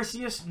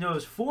Arceus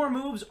knows 4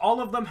 moves. All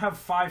of them have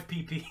 5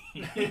 PP.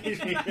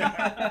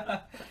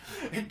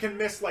 It can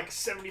miss like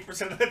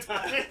 70% of the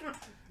time.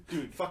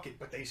 Dude, fuck it,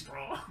 but they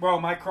strong. Bro,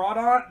 my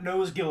Crawdaunt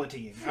knows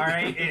Guillotine. All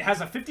right, it has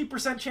a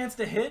 50% chance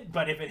to hit,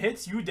 but if it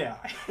hits, you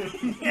die.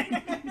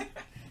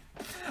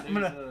 I'm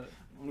gonna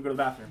go to the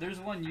bathroom. There's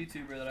one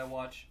YouTuber that I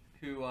watch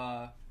who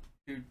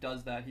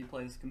does that. He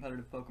plays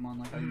competitive Pokemon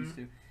like I used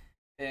to.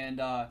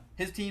 And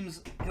his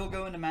teams, he'll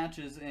go into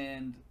matches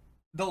and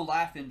they'll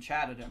laugh in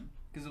chat at him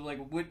because they're like,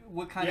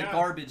 what kind of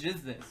garbage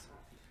is this?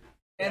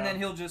 And then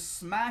he'll just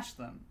smash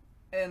them,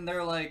 and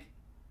they're like,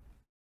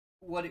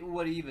 what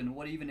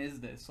even is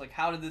this? Like,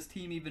 how did this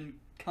team even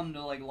come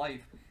to like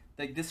life?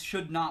 Like, this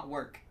should not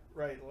work.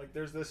 Right, like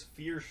there's this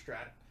fear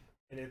strat,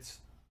 and it's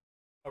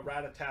a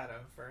Rattata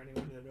for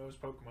anyone that knows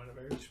Pokemon. A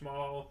very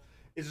small,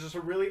 it's just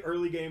a really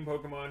early game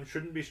Pokemon.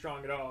 Shouldn't be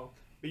strong at all,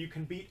 but you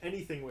can beat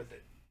anything with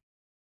it.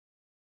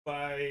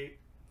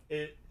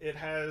 It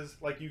has,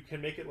 like, you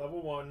can make it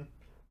level 1,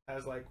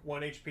 has like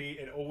 1 HP,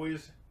 it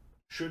always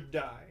should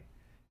die,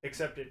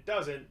 except it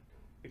doesn't,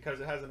 because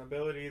it has an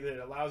ability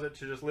that allows it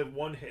to just live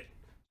 1 hit.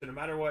 So no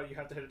matter what, you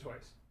have to hit it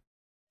twice.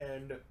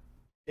 And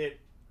it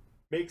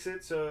makes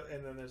it so,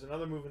 and then there's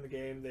another move in the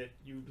game that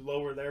you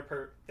lower their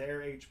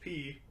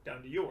HP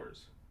down to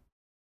yours.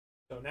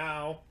 So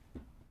now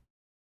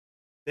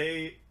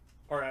they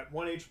are at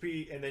 1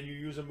 HP, and then you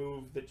use a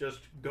move that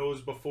just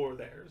goes before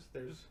theirs.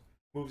 There's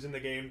moves in the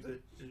game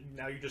that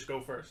now you just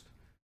go first,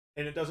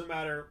 and it doesn't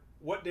matter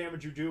what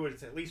damage you do,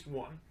 it's at least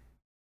 1,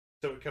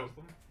 so it kills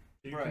them.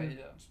 So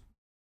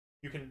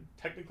you can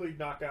technically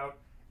knock out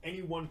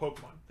any one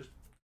Pokemon. Just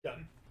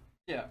done.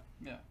 Yeah.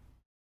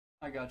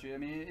 I got you. I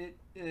mean,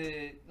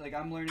 it like,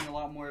 I'm learning a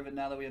lot more of it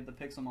now that we have the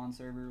Pixelmon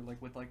server,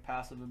 like with like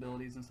passive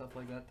abilities and stuff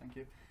like that. Thank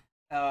you.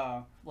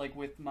 Like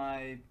with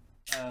my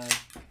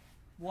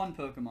one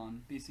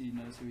Pokemon, BC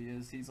knows who he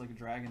is. He's like a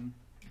dragon,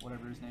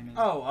 whatever his name is.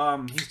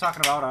 Oh, he's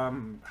talking about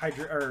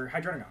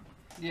Hydreigon.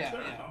 Yeah.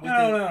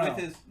 No.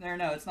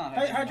 No, it's not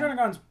Hydreigon.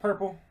 Hydreigon's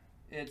purple.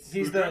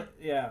 He's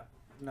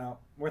No,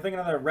 we're thinking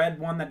of the red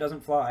one that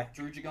doesn't fly.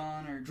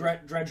 Drugigon or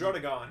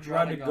Drudigon.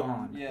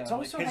 Yeah, it's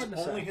also hard to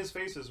say. Only his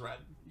face is red.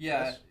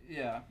 Yeah.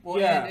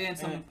 Well, and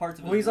some parts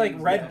of it. Well, he's like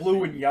red,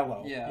 blue, and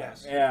yellow.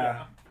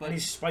 Yeah. But and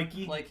he's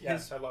spiky. Like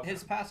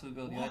his passive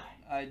ability.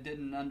 I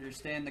didn't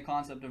understand the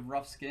concept of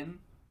rough skin.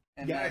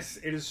 And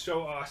it is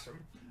so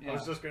awesome. Yeah. I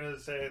was just gonna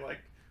say, like,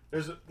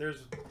 there's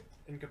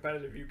in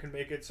competitive you can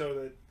make it so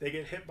that they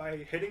get hit by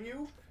hitting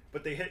you,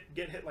 but they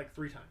get hit like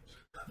 3 times.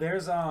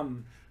 There's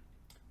an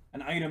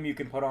item you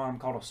can put on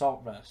called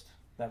Assault Vest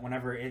that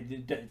whenever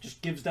it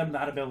just gives them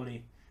that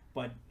ability,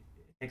 but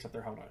it takes up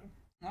their health item.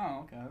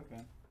 Oh,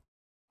 okay.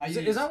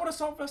 Is that what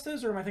Assault Vest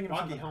is, or am I thinking of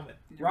Rocky something? Helmet?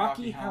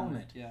 Rocky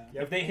Helmet. Yeah.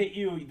 Yep. If they hit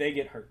you, they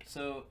get hurt.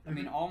 So I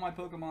mean, all my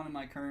Pokemon in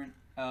my current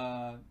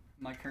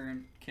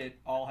kit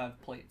all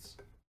have plates.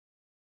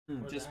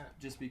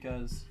 Just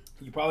because.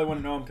 You probably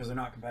wouldn't know them because they're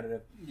not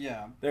competitive.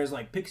 Yeah. There's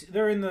like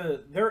they're in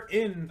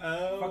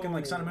fucking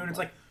like Sun and Moon. It's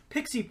like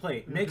Pixie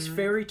Plate makes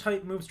fairy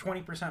type moves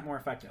 20% more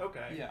effective.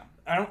 Okay. Yeah.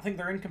 I don't think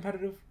they're in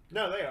competitive.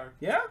 No, they are.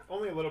 Yeah.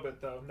 Only a little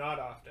bit though, not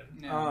often.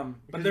 Yeah.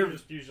 But they're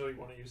just usually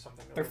want to use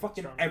something. They're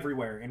fucking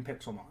everywhere in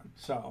Pixelmon.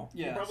 So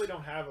you probably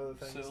don't have other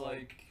things. So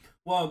like.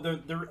 Well,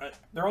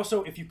 they're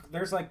also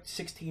there's like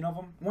 16 of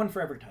them, 1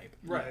 for every type.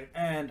 Right.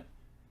 And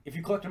if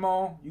you collect them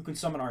all, you can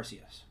summon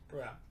Arceus.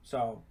 Yeah.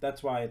 So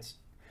that's why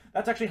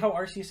that's actually how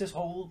Arceus'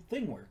 whole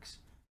thing works.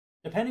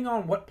 Depending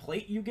on what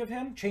plate you give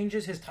him,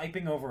 changes his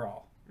typing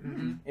overall.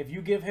 Mm-hmm. If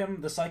you give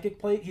him the Psychic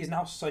plate, he's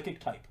now Psychic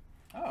type.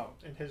 Oh.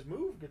 And his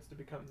move gets to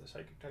become the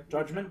Psychic type.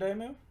 Judgment Day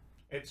move?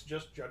 It's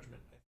just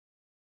Judgment Day.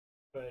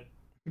 But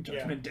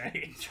Judgment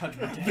Day.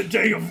 Judgment Day. The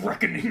Day of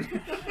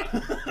Reckoning.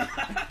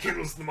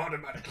 Kills them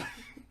automatically.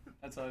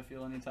 That's how I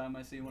feel anytime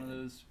I see one of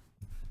those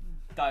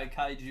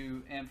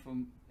Daikaiju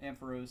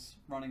Ampharos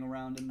running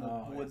around in the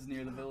Oh, woods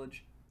near the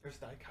village. There's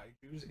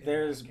Daikaijus in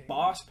There's that game.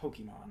 boss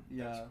Pokemon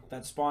Yeah.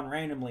 that spawn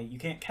randomly. You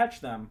can't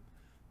catch them,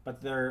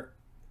 but they're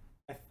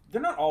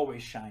not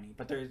always shiny,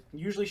 but they're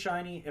usually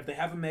shiny. If they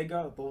have a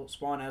Mega, they'll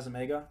spawn as a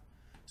Mega.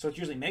 So it's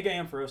usually Mega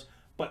Ampharos,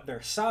 but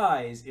their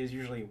size is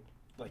usually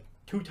like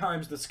 2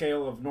 times the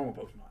scale of normal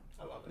Pokemon.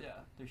 I love it. Yeah,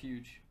 they're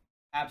huge.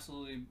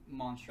 Absolutely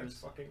monstrous.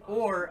 That's fucking awesome.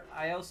 Or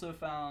I also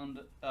found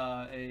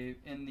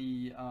in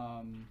the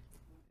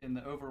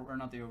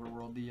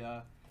overworld,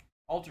 the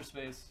Ultra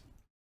Space.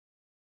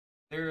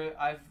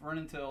 I've run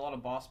into a lot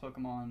of boss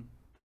Pokemon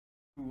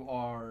who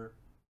are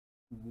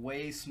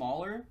way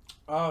smaller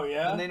Oh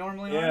yeah, than they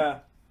normally are. yeah.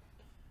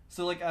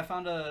 So like I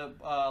found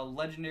a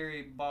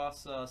legendary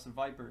boss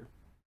Viper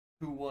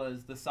who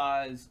was the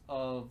size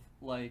of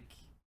like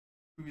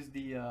who's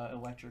the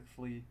electric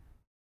flea.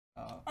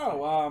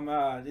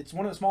 It's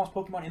one of the smallest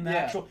Pokemon in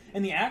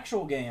the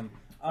actual game.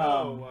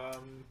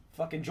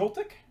 Fucking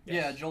Joltik.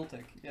 Yeah,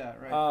 Joltik. Yeah,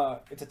 right.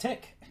 It's a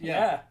tick. Yeah.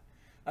 Yeah.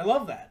 I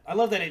love that. I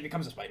love that it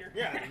becomes a spider.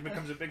 Yeah, he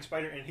becomes a big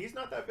spider, and he's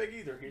not that big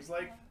either. He's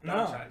like No.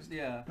 dog-sized.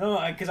 Yeah. No,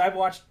 because I've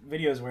watched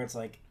videos where it's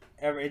like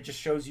it just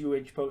shows you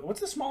each Pokemon. What's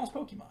the smallest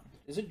Pokemon?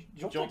 Is it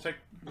Joltik?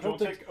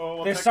 Joltik. Oh,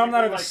 well, There's some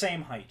that are the technically,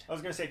 same height. I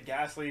was gonna say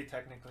Ghastly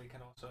technically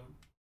can also,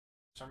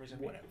 for some reason,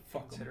 be Whatever.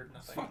 Fuck 'em. considered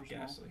nothing. Fuck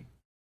Ghastly.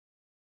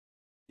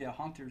 Yeah,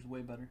 Haunter's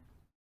way better.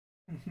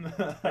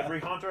 Every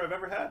Haunter I've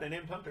ever had, I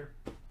named Hunter.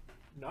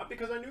 Not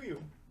because I knew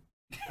you.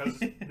 Because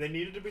they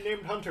needed to be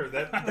named Hunter.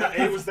 That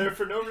A was there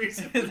for no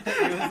reason. It was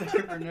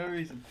there for no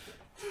reason.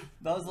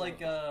 That was like,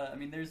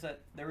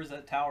 there was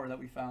that tower that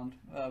we found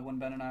when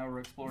Ben and I were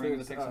exploring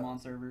the Pixelmon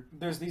server.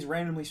 There's these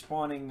randomly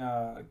spawning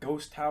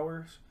ghost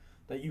towers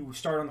that you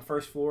start on the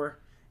first floor.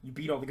 You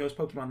beat all the ghost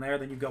Pokemon there,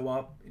 then you go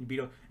up and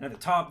and at the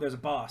top there's a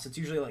boss. It's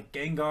usually like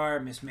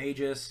Gengar, Miss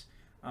Magus,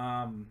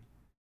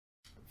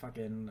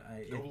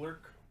 Golurk?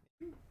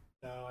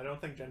 No, I don't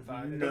think Gen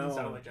 5. It No. doesn't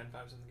sound like Gen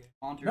 5's in the game.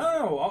 Haunter's,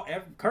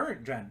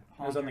 current gen is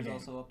on the Haunter's game.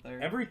 also up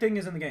there. Everything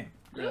is in the game.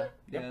 Yeah, Really?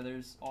 yeah.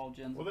 There's all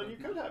gens. Well, of then you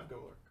Pokemon. could have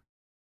Golurk.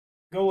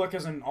 Golurk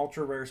is an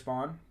ultra rare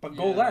spawn, but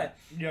Yeah.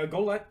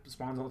 Golett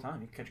spawns all the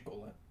time. You can catch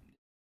Golett.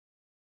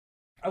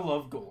 I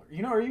love Golurk.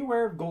 Are you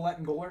aware of Golett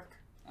and Golurk?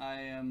 I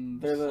am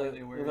They're slightly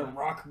aware. the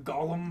rock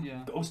golem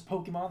Yeah. ghost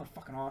Pokemon. They're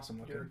fucking awesome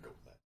looking. You're a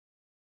Golett.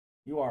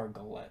 You are a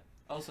Golett.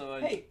 Also,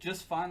 I Hey.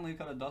 just finally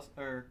caught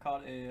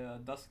a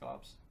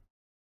Dusclops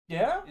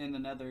Yeah? in the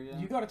Nether. Yeah.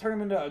 You gotta turn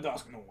him into a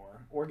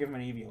Dusknoir or give him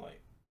an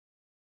Eviolite.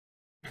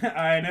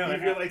 I know.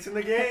 Eviolite's in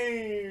the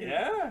game!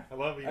 Yeah. I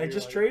love Eviolite. I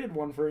just traded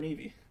one for an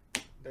Eevee.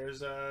 There's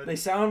They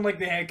sound like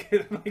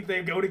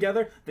they go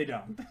together. They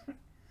don't.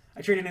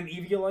 I traded an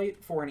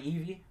Eviolite for an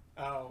Eevee.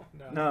 Oh,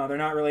 no. No, they're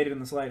not related in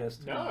the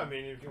slightest. No, I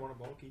mean, if you want a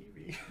bulky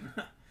Eevee.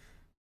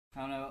 I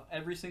don't know.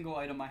 Every single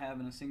item I have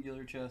in a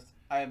singular chest,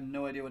 I have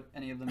no idea what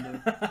any of them do.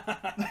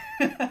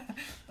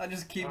 I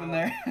just keep them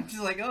there. I'm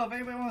just like, oh, if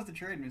anybody wants to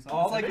trade me something.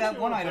 Oh, It's like it that makes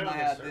me one wanna item I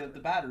play on had, this server. the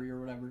battery or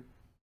whatever.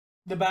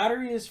 The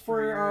battery is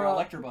for your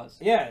Electabuzz.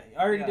 Yeah,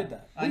 I already Yeah. did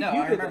that. I know,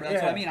 You I did remember. that,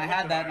 That's yeah. what I mean. I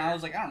had that and I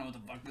was like, I don't know what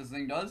the fuck this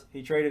thing does.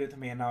 He traded it to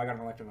me, and now I got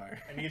an Electivire.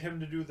 I need him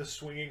to do the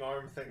swinging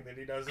arm thing that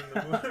he does in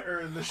the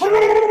or in the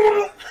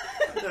show.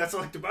 That's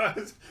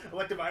Electabuzz.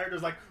 Electivire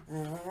does like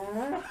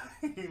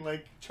he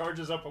like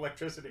charges up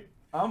electricity.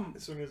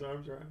 Swing his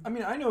arms around. I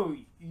mean, I know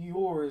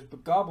yours,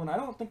 but Goblin, I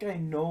don't think I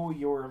know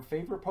your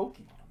favorite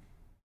Pokemon.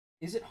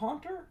 Is it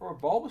Haunter or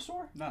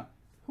Bulbasaur? No.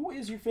 Who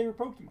is your favorite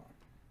Pokemon?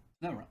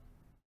 No.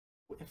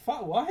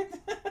 What?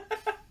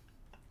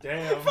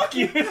 Damn. Fuck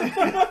you. Yo,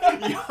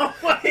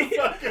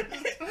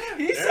 motherfuckers.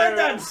 He said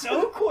that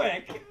so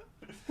quick.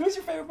 Who's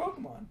your favorite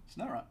Pokemon?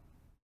 Snorunt.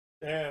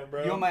 Damn,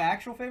 bro. You want my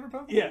actual favorite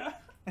Pokemon? Yeah.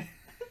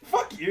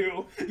 Fuck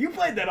you. You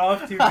played that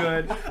off too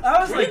good.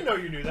 I was I like, didn't know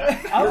you knew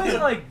that. I was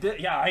like,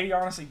 yeah, I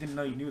honestly didn't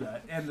know you knew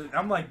that. And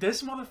I'm like,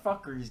 this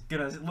motherfucker is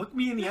gonna look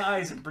me in the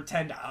eyes and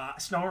pretend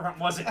Snorunt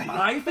wasn't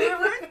my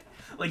favorite?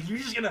 Like, you're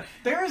just gonna,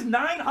 there's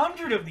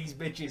 900 of these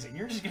bitches and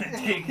you're just gonna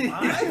take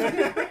my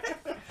favorite?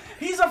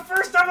 He's a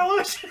first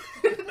evolution!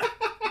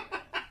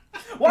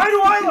 Why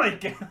do I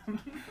like him?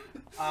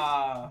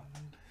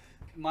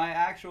 My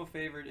actual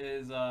favorite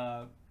is,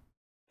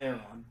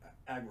 Aggron.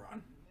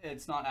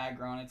 it's not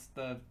Aggron, it's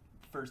the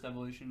first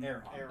evolution.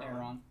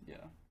 Aeron. Yeah.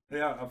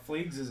 Yeah,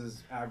 Fleegs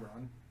is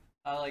Aggron.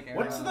 I like Aeron.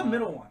 What's the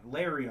middle one?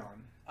 Larion.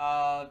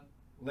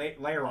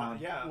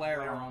 Lairon. Yeah.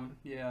 Lairon.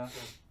 Yeah.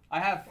 I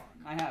have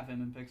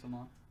him in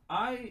Pixelmon.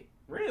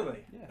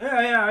 Really?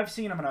 Yeah. Yeah, I've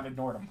seen him and I've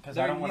ignored him because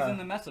I don't want He's in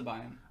to. the Mesa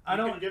biome. I You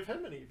don't can give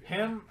him an Eevee.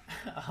 him.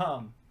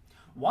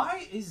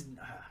 Why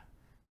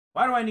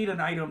do I need an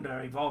item to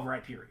evolve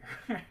Rhyperior?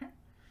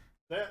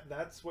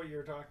 That's what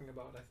you're talking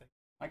about, I think.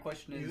 My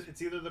question is,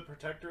 It's either the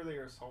Protector or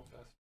the Assault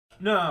Vest.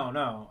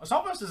 No.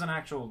 Assault Vest is an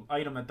actual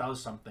item that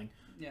does something.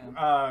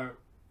 yeah,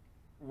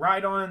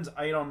 Rhydon's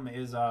item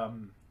is I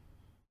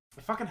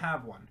fucking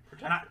have one.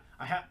 And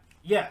I have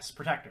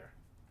Protector.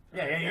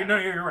 Yeah.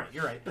 You're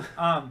right.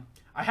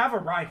 I have a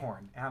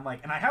Rhyhorn, and I'm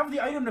like, and I have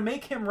the item to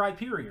make him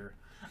Rhyperior.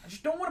 I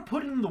just don't want to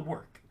put in the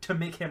work to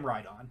make him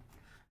Rhydon.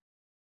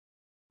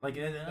 Like,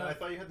 No, I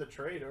thought you had the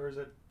trade, or is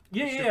it?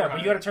 yeah, but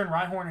you got to turn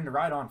Rhyhorn into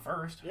Rhydon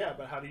first. Yeah,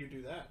 but how do you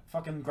do that?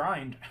 Fucking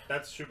grind.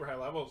 That's super high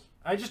levels.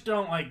 I just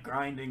don't like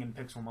grinding in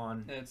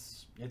Pixelmon.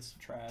 It's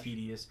trash.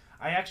 Tedious.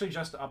 I actually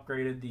just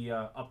upgraded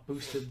the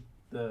boosted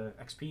the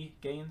XP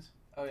gains.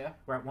 Oh yeah.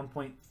 We're at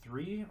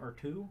 1.3 or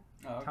 2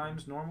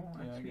 times normal.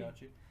 Yeah, XP. I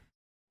got you.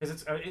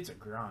 Because it's a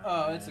grind.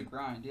 Oh, man. it's a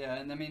grind. Yeah,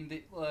 and I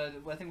mean,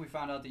 I think we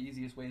found out the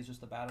easiest way is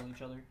just to battle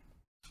each other.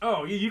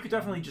 Oh, you could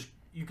definitely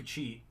you could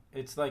cheat.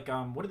 It's like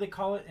what do they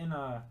call it in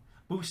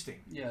boosting?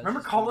 Yeah.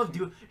 Remember Call of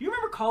Duty? Do you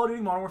remember Call of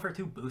Duty Modern Warfare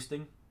 2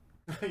 boosting?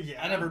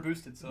 Yeah. I never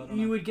boosted, so I don't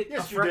know. You would get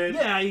Yes, a you did.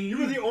 Yeah, You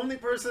were the only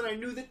person I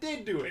knew that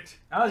did do it.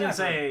 I was gonna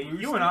say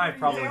you and I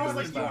probably. Yeah, it was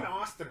boosted like you that.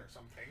 and Austin or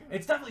something.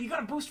 It's definitely you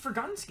got to boost for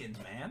gun skins,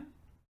 man.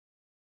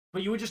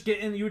 But you would just get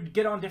in. You would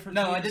get on different.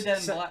 No, teams, I did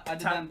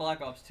that in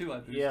Black Ops 2. I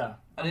boosted. Yeah,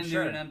 I didn't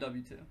do it in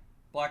MW2.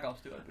 Black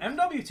Ops 2. I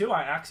boosted. MW2,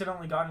 I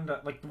accidentally got into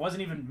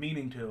wasn't even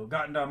meaning to.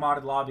 Got into a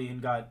modded lobby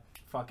and got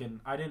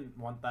fucking. I didn't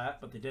want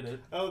that, but they did it.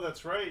 Oh,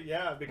 that's right.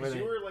 Yeah, because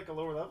you were like a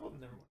lower level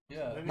than everyone.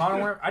 Yeah. Modern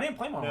Warfare. I didn't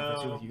play Modern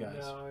Warfare 2 with you guys.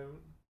 No,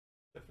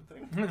 different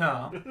thing.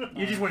 No,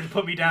 you just wanted to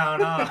put me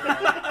down,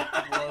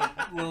 huh?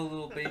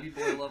 little baby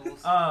boy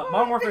levels.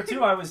 Modern Warfare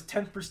 2, I was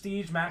 10th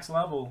prestige max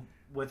level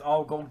with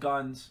all gold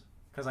guns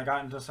because I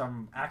got into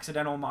some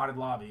accidental modded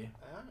lobby.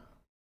 Ah.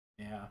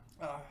 Yeah.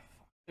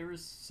 There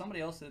was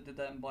somebody else that did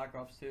that in Black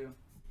Ops 2,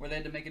 where they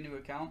had to make a new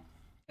account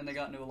and they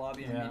got into a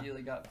lobby and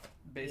immediately got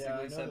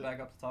basically set back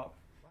up the top.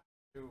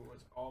 It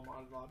was all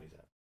modded lobbies.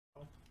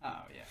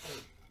 Oh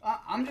yeah.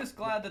 I'm just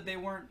glad that they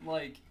weren't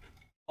like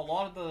a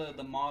lot of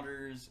the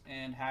modders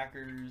and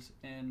hackers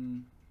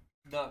in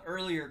the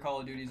earlier Call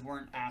of Duties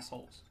weren't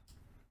assholes.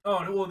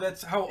 Oh well,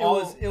 that's how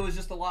it was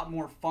just a lot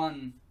more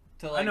fun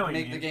to like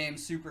make the game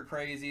super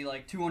crazy,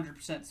 like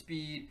 200%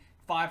 speed,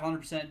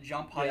 500%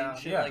 jump height and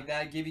shit like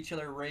that. Give each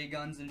other ray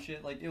guns and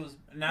shit. Like it was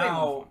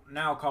now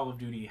Call of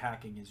Duty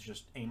hacking is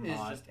just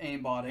aimbot. It's just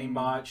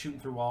aimbot, shooting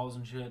through walls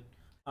and shit.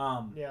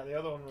 Yeah, the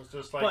other one was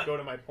just like go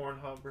to my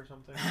Pornhub or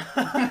something.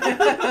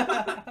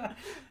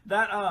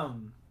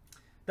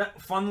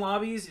 That fun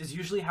lobbies is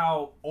usually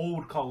how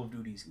old Call of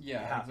Duties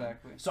happen.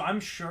 Exactly. So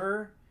I'm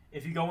sure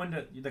if you go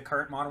into the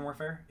current Modern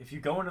Warfare, if you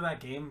go into that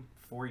game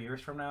 4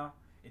 years from now,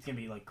 it's gonna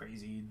be like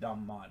crazy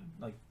dumb mod,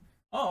 like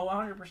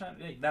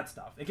 100% that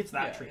stuff. It gets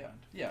that treatment.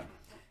 Yeah.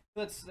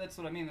 That's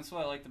what I mean. That's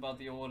what I liked about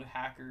the old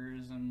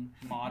hackers and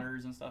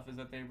modders and stuff is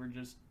that they were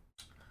just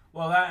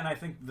that, and I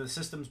think the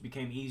systems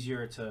became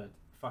easier to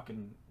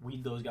fucking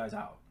weed those guys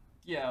out.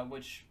 Yeah,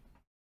 which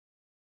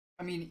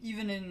I mean,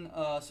 even in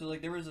so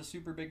like there was a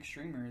super big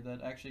streamer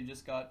that actually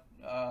just got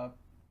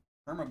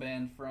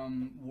permabanned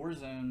from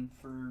Warzone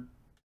for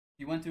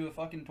he went to a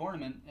fucking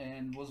tournament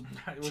and was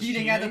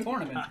cheating at the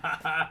tournament.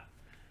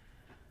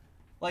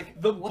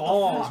 Like the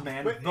balls,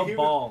 man. The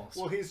balls.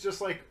 Well, he's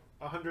just like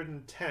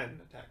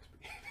 110 attack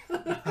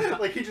speed.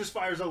 Like he just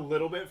fires a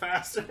little bit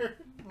faster.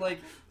 Like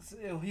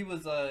he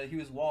was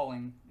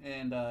walling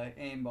and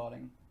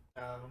aimbotting.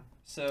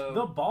 So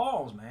the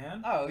balls,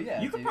 man. Oh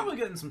yeah, you could probably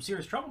get in some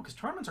serious trouble because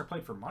tournaments are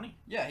played for money.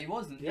 Yeah, he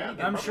wasn't. Yeah,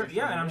 I'm sure.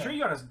 Yeah, and I'm sure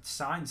you got to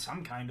sign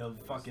some kind of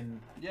fucking.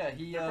 Yeah,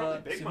 he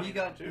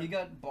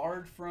got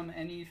barred from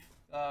any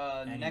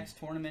next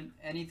tournament,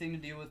 anything to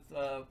do with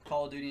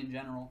Call of Duty in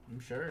general. I'm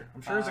sure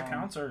his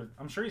accounts are.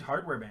 I'm sure he's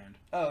hardware banned.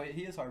 Oh,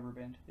 he is hardware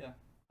banned.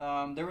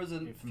 Yeah. There was a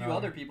few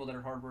other people that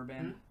are hardware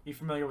banned. You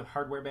familiar with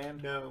hardware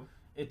banned? No.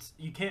 It's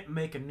you can't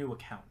make a new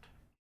account.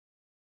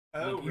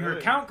 Oh, like, your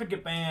account could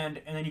get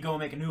banned, and then you go and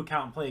make a new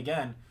account and play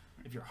again.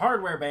 If you're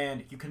hardware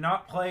banned, you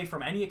cannot play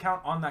from any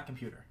account on that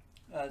computer.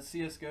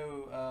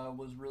 CSGO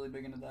was really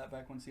big into that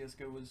back when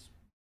CSGO was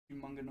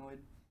humonganoid.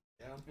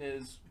 Yeah.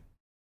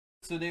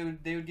 So they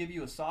would give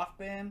you a soft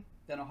ban,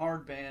 then a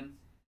hard ban.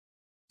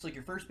 It's like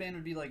your first ban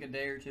would be like a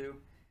day or two.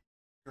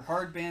 Your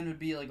hard ban would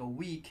be like a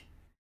week,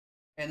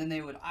 and then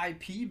they would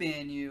IP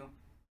ban you,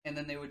 and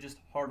then they would just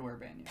hardware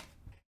ban you.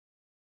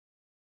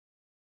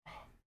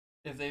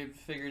 If they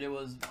figured it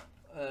was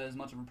as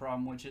much of a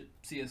problem, which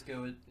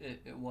CSGO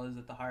it was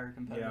at the higher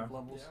competitive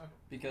levels,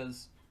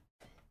 because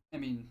I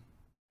mean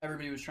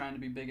everybody was trying to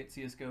be big at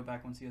CSGO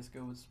back when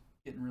CSGO was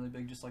getting really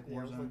big, just like Warzone.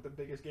 It was like the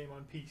biggest game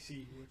on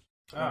PC.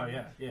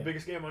 The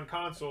biggest game on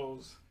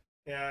consoles,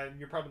 and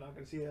you're probably not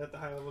going to see it at the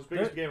high levels.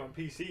 Biggest game on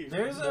PC.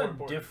 There's a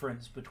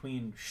difference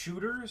between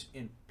shooters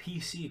and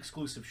PC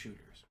exclusive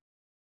shooters.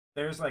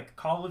 There's like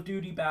Call of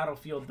Duty,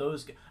 Battlefield.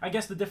 Those I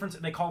guess the difference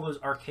they call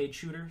those arcade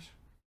shooters.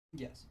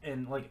 Yes.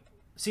 And like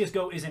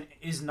CS:GO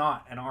is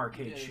not an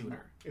arcade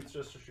shooter. It's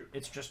just a shooter.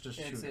 It's just a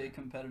shooter. It's a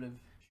competitive.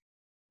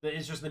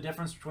 It's just the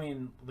difference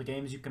between the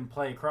games you can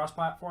play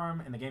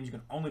cross-platform and the games you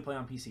can only play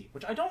on PC,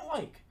 which I don't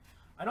like.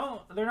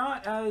 They're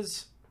not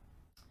as.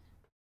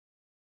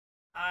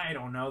 I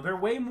don't know. They're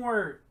way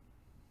more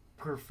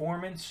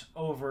performance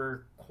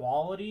over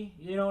quality.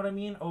 You know what I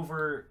mean?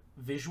 Over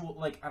visual.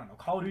 Like I don't know.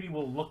 Call of Duty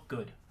will look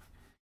good,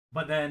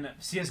 but then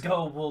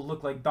CS:GO will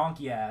look like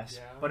donkey ass.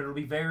 But it'll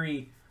be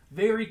very.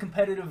 Very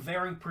competitive,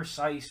 very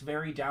precise,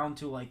 very down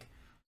to like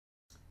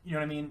You know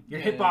what I mean? Your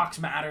Yeah, hitbox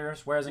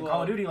matters, whereas in Well-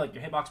 Call of Duty, like,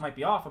 your hitbox might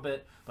be off a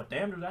bit, but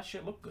damn, does that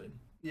shit look good.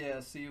 Yeah,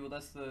 see, well,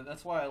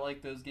 that's why I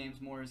like those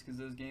games more, is because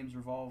those games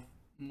revolve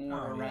more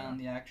Oh, yeah. around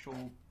the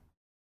actual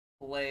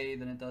play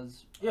than it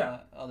does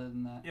other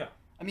than that. Yeah.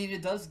 I mean,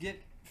 it does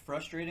get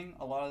frustrating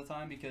a lot of the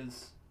time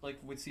because, like,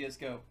 with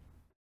CSGO,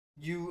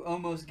 you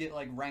almost get,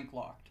 like, rank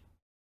locked.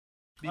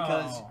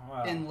 Because Oh,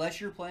 wow. unless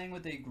you're playing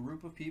with a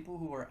group of people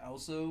who are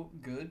also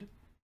good,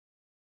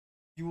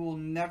 you will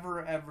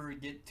never, ever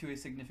get to a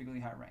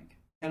significantly high rank.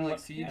 Kind of like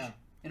Siege,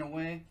 in a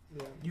way.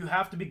 Yeah. You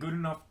have to be good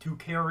enough to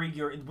carry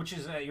your, which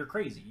is, you're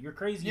crazy. You're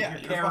crazy Yeah,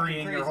 if you're you're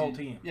carrying fucking your whole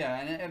crazy. team. Yeah,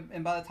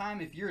 and by the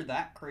time, if you're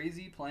that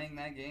crazy playing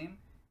that game,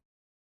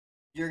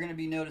 you're going to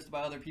be noticed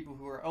by other people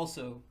who are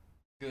also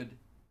good.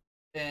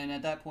 And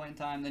at that point in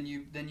time, then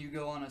you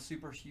go on a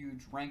super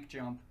huge rank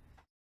jump.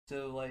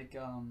 So, like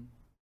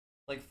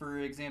for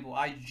example,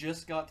 I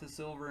just got to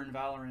silver in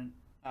Valorant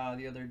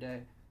the other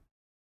day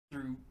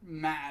through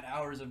mad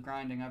hours of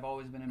grinding. I've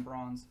always been in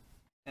bronze.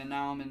 And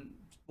now I'm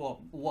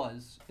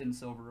was in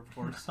silver, of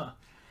course.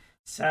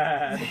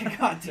 Sad.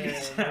 got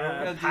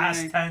Sad.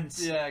 Past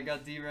tense. Yeah, I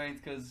got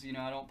D-ranked because,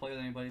 I don't play with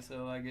anybody,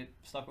 so I get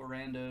stuck with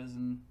randos,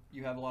 and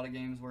you have a lot of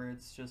games where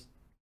it's just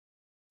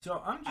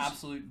So I'm just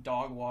absolute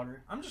dog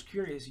water. I'm just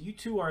curious. You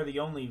two are the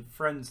only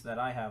friends that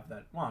I have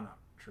that, well, not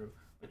true,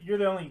 but you're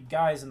the only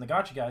guys in the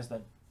Gotcha guys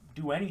that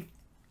do any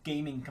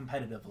gaming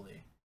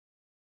competitively.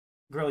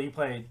 Grill, you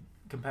play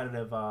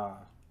competitive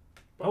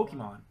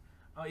Pokemon.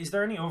 Is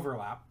there any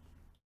overlap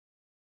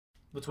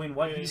between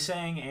what he's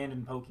saying and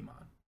in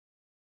Pokemon?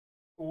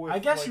 With, I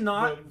guess like,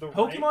 not. the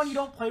Pokemon, ranks? you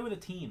don't play with a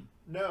team,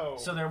 No.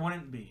 so there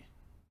wouldn't be.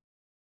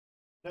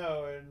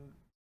 No, and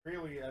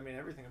really, I mean,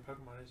 everything in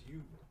Pokemon is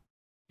you.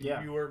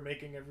 Yeah. You are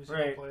making every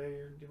single Right. play.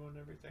 You're doing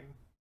everything.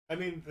 I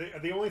mean,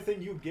 the only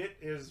thing you get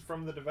is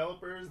from the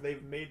developers.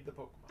 They've made the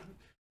Pokemon.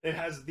 It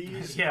has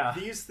these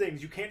these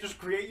things. You can't just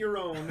create your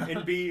own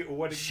and be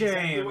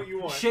exactly what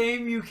you want.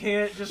 Shame you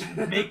can't just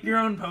make your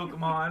own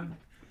Pokemon.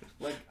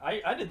 Like,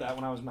 I did that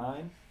when I was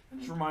 9.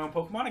 Just for my own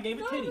Pokemon, I gave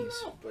it titties.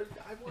 No, but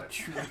I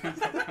watched.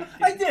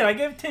 I did. I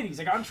gave it titties.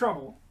 I got in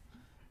trouble.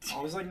 I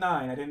was like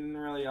 9.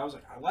 I was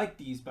like, I like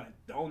these, but I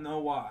don't know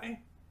why.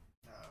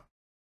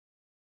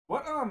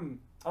 What,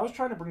 I was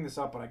trying to bring this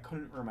up, but I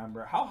couldn't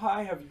remember. How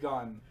high have you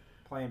gotten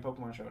playing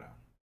Pokemon Showdown?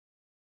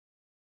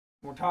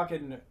 We're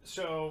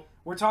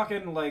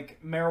talking like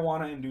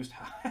marijuana-induced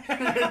high.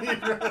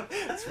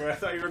 That's where I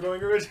thought you were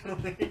going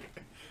originally.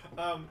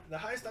 The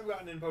highest I've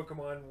gotten in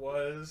Pokemon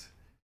was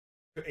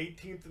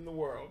 18th in the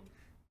world.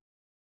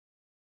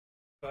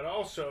 But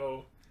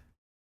also,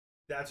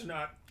 that's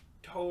not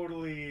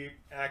totally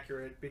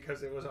accurate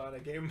because it was on a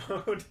game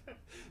mode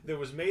that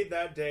was made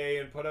that day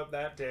and put up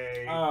that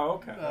day.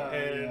 Oh,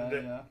 okay.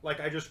 And like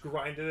I just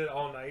grinded it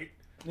all night.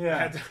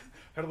 Yeah.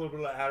 Had a little bit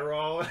of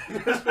Adderall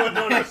and just went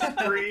on a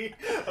spree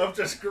of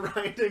just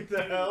grinding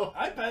the hell.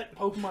 I bet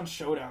Pokemon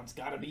Showdown's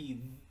gotta be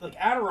like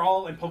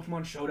Adderall and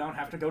Pokemon Showdown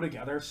have to go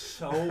together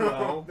so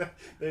well.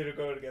 They do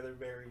go together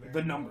very, very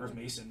The numbers,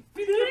 Mason.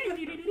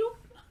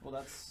 Well,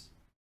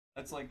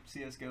 that's like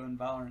CSGO and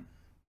Valorant.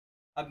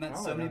 I've met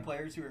so many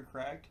players who are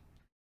cracked.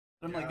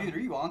 And I'm like, dude, are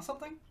you on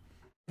something?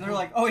 And they're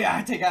like, oh yeah,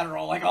 I take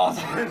Adderall like all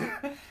the time.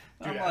 And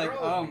I'm like,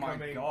 oh my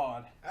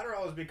god.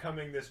 Adderall is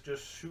becoming this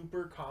just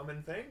super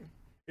common thing.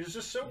 It's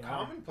just so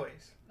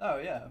commonplace. Oh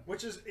yeah.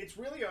 It's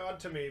really odd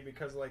to me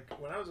because like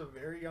when I was a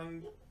very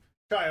young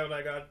child,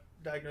 I got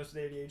diagnosed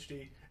with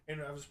ADHD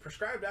and I was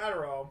prescribed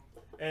Adderall,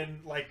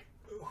 and like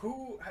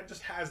who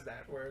just has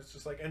that where it's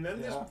just like, and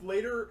then this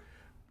later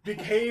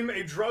became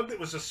a drug that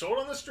was just sold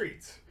on the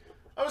streets.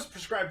 I was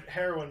prescribed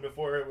heroin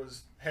before it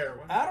was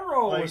heroin.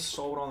 Adderall was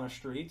sold on the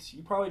streets.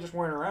 You probably just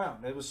weren't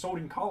around. It was sold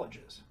in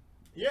colleges.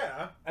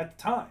 Yeah. At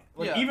the time.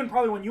 Like, even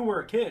probably when you were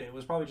a kid, it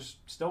was probably just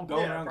still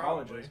going around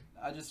colleges.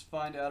 I just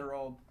find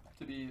Adderall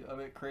to be a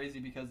bit crazy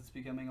because it's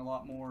becoming a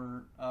lot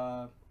more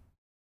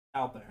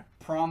out there,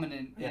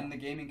 prominent in the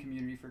gaming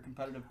community for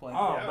competitive play.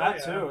 Oh,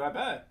 that too, I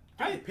bet.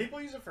 Dude,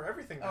 people use it for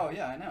everything now. Oh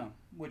yeah, I know.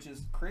 Which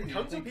is crazy.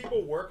 Tons of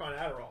people work on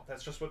Adderall.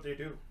 That's just what they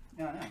do.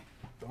 Yeah, I know.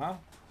 Wow.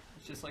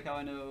 It's just like how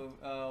I know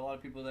a lot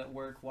of people that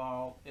work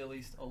while at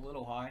least a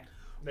little high.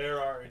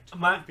 There are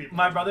people.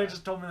 My brother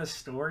just told me this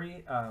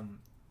story.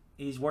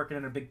 He's working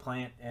in a big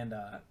plant, and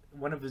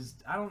one of his,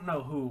 I don't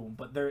know who,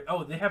 but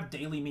they have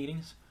daily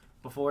meetings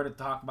before to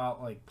talk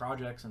about like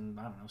projects and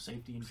I don't know,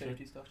 safety and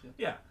safety shit. stuff.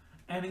 Yeah,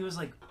 and he was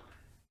like,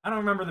 I don't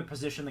remember the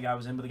position the guy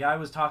was in, but the guy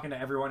was talking to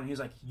everyone, and he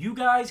was like, "You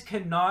guys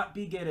cannot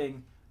be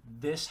getting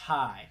this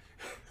high."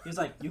 He's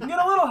like, "You can get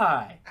a little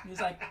high."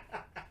 He's like,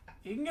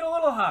 "You can get a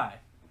little high.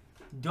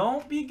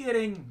 Don't be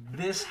getting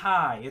this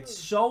high. It's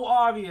so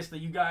obvious that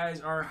you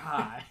guys are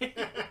high."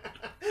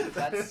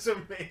 That's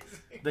amazing.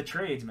 The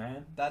trades,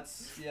 man.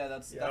 That's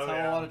how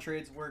a lot of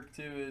trades work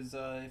too. Is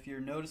if you're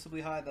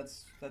noticeably high,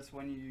 that's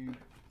when you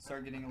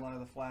start getting a lot of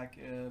the flack.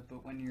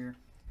 But when you're,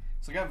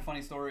 so I have a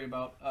funny story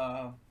about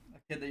a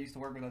kid that used to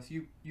work with us.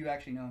 You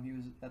actually know him. He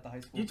was at the high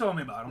school. You told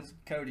me about him. This is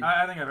Cody.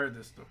 I think I've heard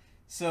this too.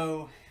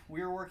 So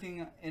we were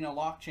working in a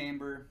lock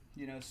chamber,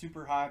 you know,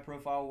 super high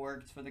profile work.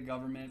 It's for the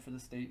government, for the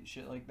state, and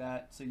shit like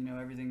that. So, you know,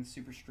 everything's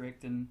super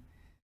strict and,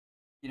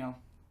 you know,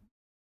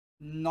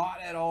 not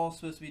at all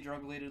supposed to be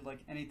drug related, like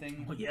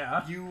anything. Well,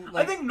 yeah.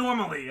 I think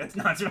normally it's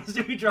not supposed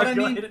to be drug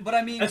related. But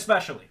I mean,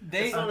 especially.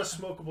 It's not a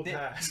smokable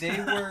task.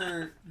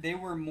 They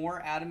were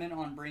more adamant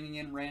on bringing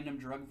in random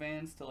drug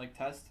vans to like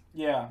test.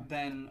 Yeah.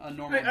 Than a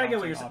normal. I get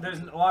what you're saying.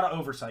 There's a lot of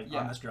oversight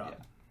on this job.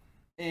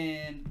 Yeah.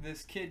 And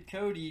this kid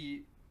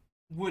Cody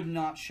would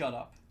not shut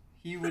up.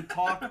 He would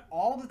talk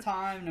all the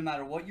time, no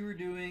matter what you were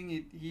doing.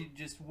 He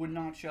just would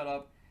not shut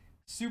up.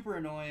 Super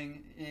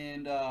annoying.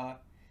 And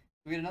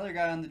we had another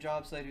guy on the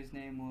job site whose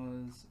name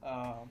was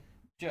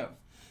Joe.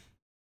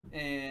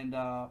 And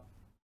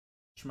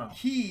Schmo.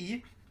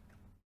 He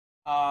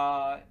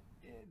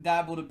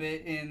dabbled a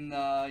bit in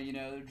you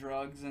know,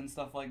 drugs and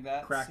stuff like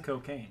that. Crack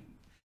cocaine.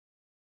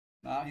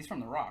 He's from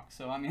The Rock,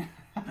 so I mean,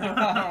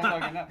 I don't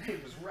fucking know. He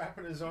was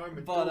wrapping his arm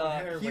and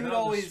but he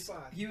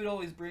would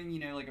always bring, you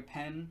know, like a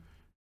pen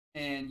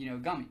and, you know,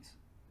 gummies.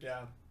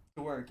 Yeah.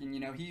 To work, and you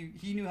know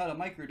he knew how to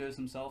microdose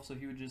himself, so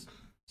he would just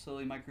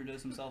slowly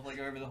microdose himself like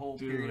over the whole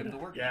period of the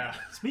work. Yeah.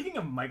 Speaking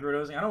of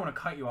microdosing, I don't want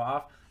to cut you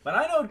off, but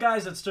I know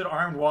guys that stood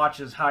armed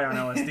watches high on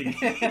LSD.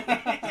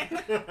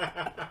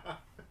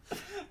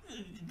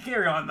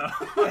 Carry on though.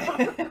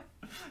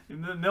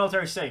 The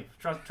military's safe.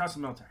 Trust the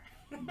military.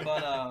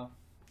 But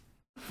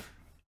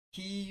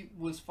he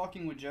was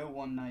fucking with Joe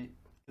one night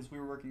because we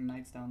were working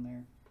nights down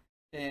there,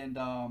 and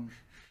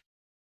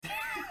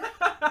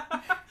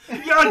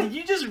Yo, did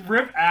you just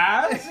rip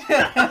ass?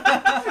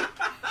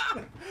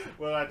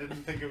 Well, I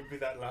didn't think it would be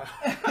that loud.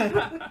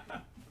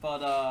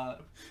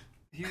 But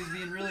he was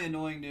being really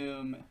annoying to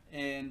him,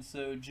 and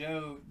so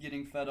Joe,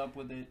 getting fed up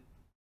with it,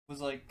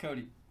 was like,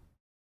 Cody,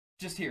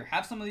 just here,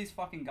 have some of these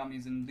fucking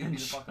gummies and leave me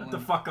the fuck alone. Shut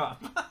the fuck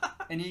up.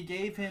 And he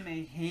gave him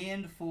a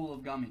handful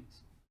of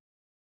gummies.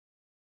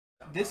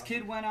 This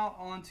kid went out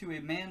onto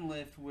a man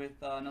lift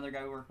with another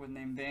guy we work with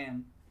named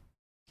Van,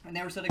 and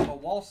they were setting up a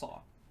wall saw.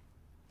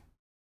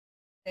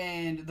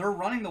 And they're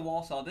running the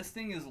wall saw. This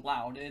thing is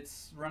loud.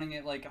 It's running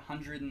at like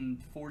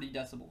 140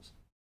 decibels.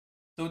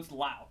 So it's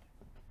loud.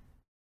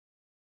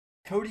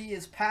 Cody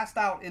is passed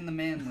out in the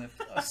man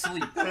lift,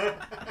 asleep.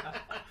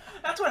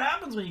 That's what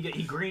happens when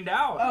he greened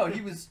out. Oh,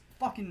 he was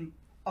fucking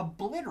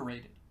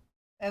obliterated.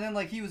 And then,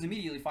 like, he was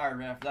immediately fired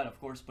right after that, of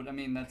course. But, I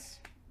mean, that's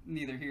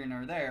neither here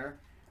nor there.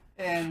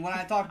 And when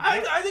I talked to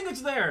I think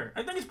it's there.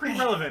 I think it's pretty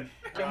relevant.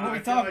 when we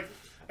I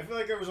feel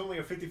like there was only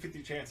a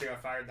 50-50 chance he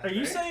got fired that Are day.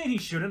 you saying he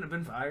shouldn't have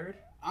been fired?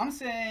 I'm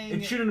saying...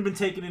 It shouldn't have been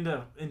taken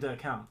into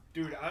account.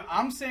 Dude,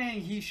 I'm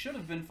saying he should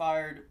have been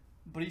fired,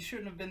 but he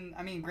shouldn't have been...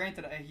 I mean,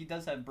 granted, he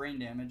does have brain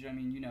damage. I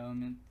mean, you know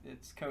him.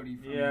 It's Cody.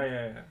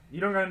 Yeah.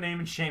 You don't gotta name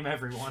and shame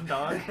everyone,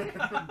 dog.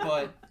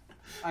 But,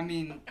 I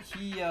mean,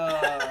 he...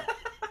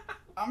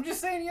 I'm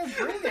just saying he has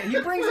brain damage. He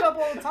brings it up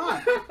all the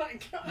time. Oh my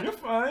God. You're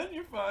fine.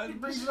 He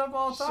brings it up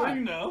all the time. So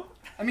you know.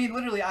 I mean,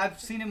 literally, I've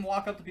seen him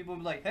walk up to people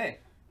and be like, hey,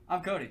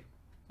 I'm Cody.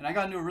 And I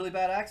got into a really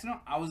bad accident.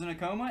 I was in a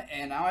coma,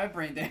 and now I have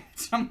brain damage.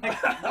 I'm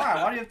like,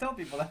 why? Why do you have to tell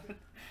people that?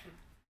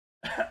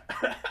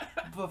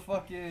 But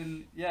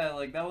fucking, yeah,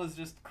 like, that was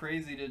just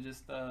crazy to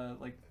just,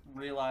 like,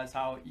 realize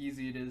how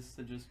easy it is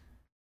to just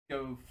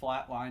go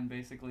flatline,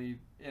 basically,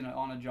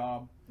 on a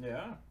job.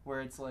 Yeah.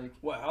 Where it's like,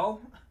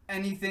 well,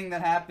 anything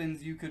that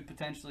happens, you could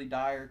potentially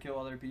die or kill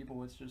other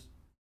people. It's just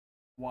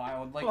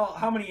wild. Like, well,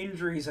 how many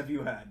injuries have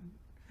you had?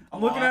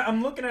 I'm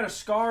looking at a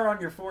scar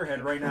on your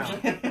forehead right now.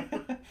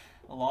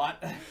 A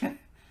lot.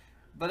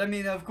 But I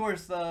mean, of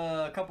course,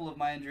 a couple of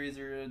my injuries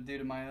are due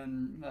to my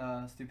own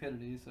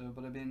stupidity. So,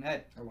 but I mean,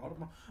 hey, a lot of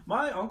them.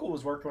 My uncle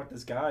was working with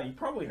this guy. You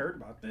probably heard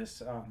about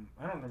this.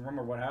 I don't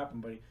remember what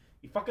happened, but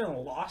he fucking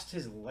lost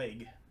his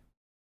leg.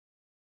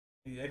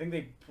 I think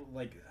they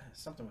like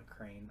something with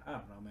crane. I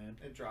don't know, man.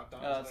 It dropped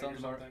on his leg or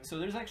something. So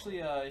there's actually,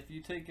 if you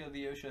take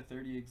the OSHA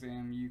 30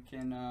 exam, you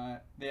can.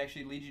 They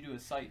actually lead you to a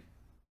site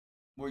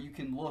where you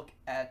can look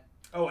at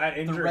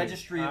injuries. The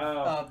registry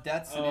of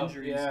deaths and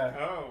injuries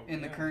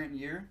in the current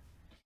year.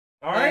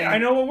 All right, I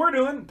know what we're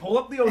doing. Pull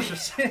up the OSHA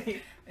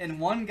site. And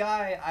one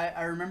guy,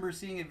 I remember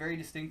seeing it very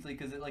distinctly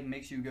because it like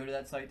makes you go to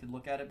that site to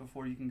look at it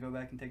before you can go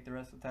back and take the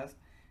rest of the test.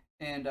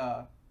 And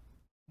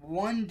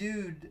one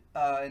dude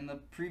in the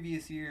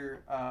previous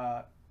year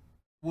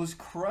was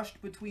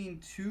crushed between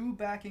two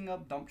backing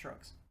up dump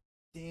trucks.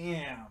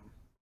 Damn.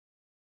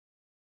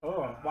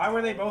 Oh, why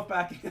were they both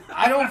backing up?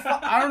 I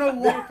don't know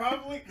what.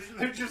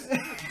 They're just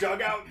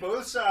dug out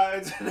both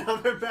sides, and now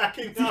they're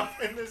backing up,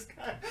 and this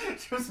guy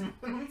just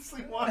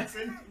mindlessly walks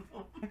into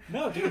them.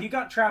 No, dude, he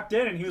got trapped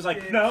in, and he was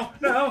like, no,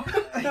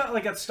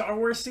 like that Star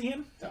Wars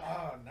scene.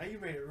 Oh, now you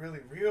made it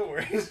really real,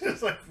 where he's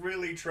just like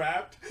really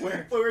trapped.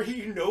 Where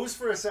he knows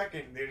for a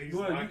second that he's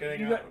not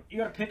getting out. You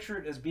got to picture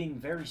it as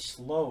being very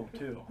slow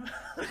too.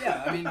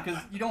 Yeah, I mean, because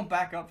you don't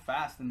back up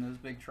fast in those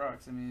big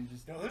trucks. I mean,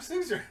 just no, those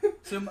things are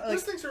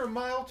those things are a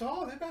mile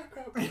tall. They back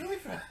up really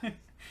fast.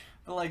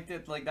 But like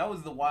that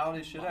was the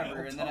wildest shit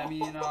ever. And then I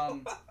mean,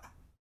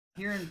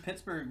 here in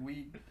Pittsburgh,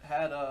 we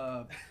had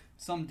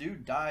some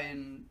dude die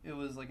and it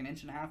was like an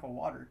inch and a half of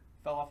water.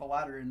 Fell off a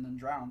ladder and then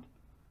drowned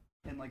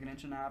in like an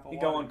inch and a half of He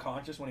water. go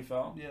unconscious when he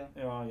fell? Yeah.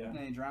 Oh, yeah. And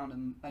then he drowned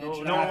in an No- inch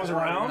and no a one half was of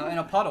water around? in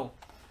a puddle.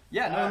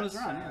 Yeah, no one was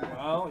That's around. Yeah. sad.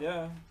 Well,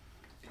 yeah.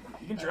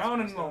 You can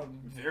drown in a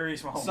very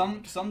small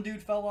Some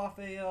dude fell off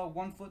a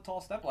 1 foot tall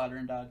step ladder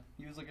and died.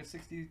 He was like a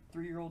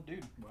 63-year-old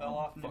dude. Fell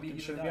off and fucking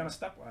immediately shouldn't died. be on a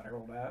stepladder,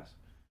 old ass.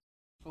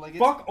 Like,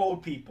 Fuck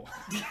old people.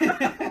 Eat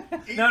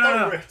No, the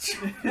no. rich.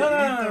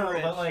 No,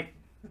 rich. but like,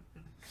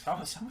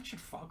 someone should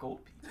fuck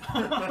old people.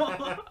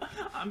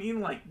 I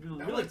mean, like,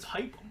 really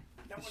type them.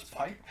 That one's Just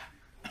pipe.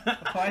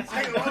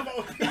 I love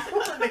old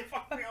people and they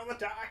fuck me all the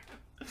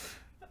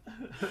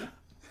time.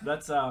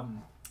 That's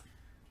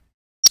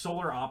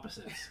Solar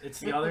Opposites. It's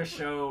the other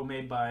show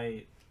made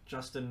by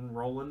Justin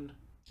Roiland,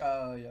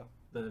 Yeah.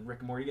 the Rick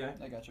and Morty guy.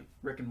 I got you.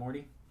 Rick and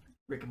Morty.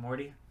 Rick and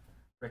Morty.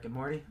 Rick and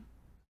Morty.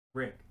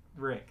 Rick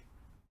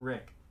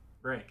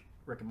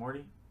and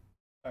Morty.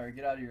 Alright,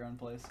 get out of your own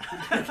place.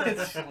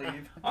 Just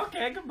leave.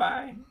 Okay,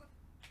 goodbye.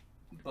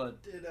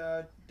 But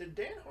Did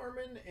Dan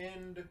Harmon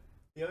and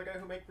the other guy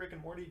who make Rick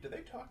and Morty, do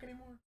they talk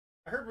anymore?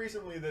 I heard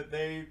recently that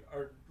they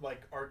are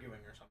like arguing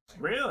or something.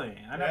 Really?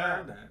 I never Yeah.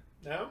 heard that.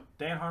 No?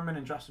 Dan Harmon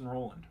and Justin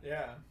Roiland.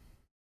 Yeah.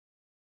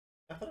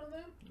 Nothing on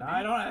that? No,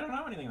 I don't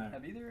know anything there.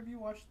 have either of you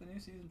watched the new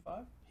season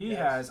 5? He Yes.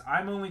 has.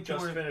 I'm only two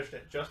Just or, finished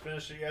it. Just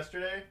finished it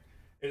yesterday.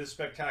 It is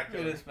spectacular.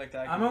 It is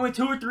spectacular. I'm only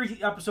 2 or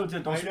 3 episodes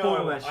in. Don't I know,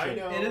 spoil that I shit.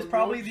 know. It is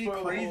probably Don't the spoil the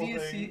whole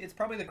craziest. thing. It's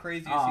probably the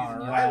craziest All season.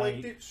 right. Yet. I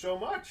liked it so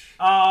much.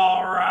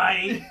 All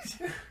right.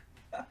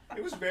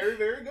 It was very,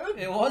 very good.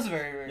 It was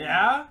very, very.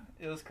 Yeah?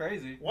 Good. It was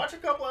crazy. Watch a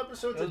couple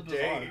episodes It a was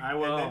day, bizarre. I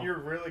will. and then you're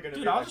really gonna.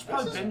 Dude, be I'll like, just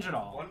probably this is binge it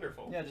all.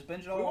 Wonderful. Yeah, just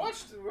binge it all. We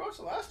watched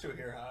the last 2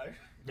 here, High.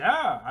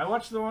 Yeah, I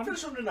watched the one.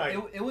 Finish them tonight.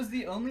 It was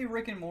the only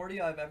Rick and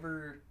Morty I've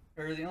ever,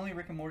 or the only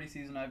Rick and Morty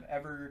season I've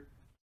ever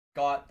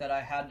got that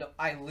I had to.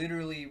 I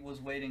literally was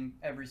waiting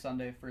every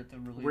Sunday for it to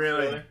release.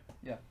 Really?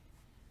 Yeah.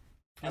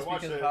 I Just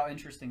watched because of it. how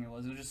interesting it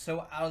was. It was just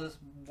so out of this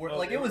world. Oh,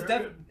 Like they it was were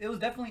very good. it was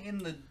definitely in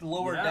the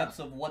lower Yeah. depths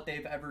of what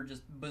they've ever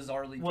just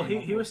bizarrely. Well, came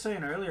up he with. was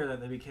saying earlier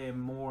that they became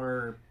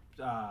more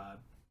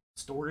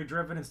story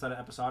driven instead of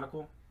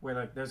episodical, where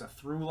like there's a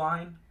through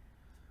line,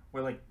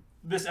 where like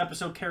this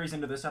episode carries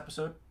into this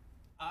episode.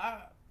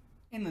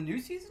 In the new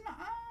season,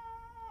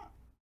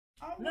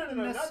 I No, wouldn't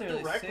not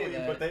necessarily directly, say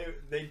that.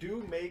 but they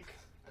do make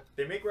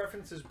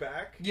references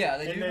back. Yeah,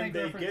 they and do then make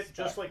they references get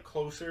just back. like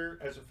closer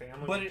as a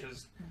family, But which it-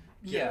 is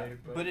Yeah, gay,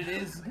 but it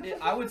is.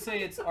 I would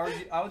say it's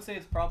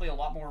probably a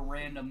lot more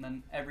random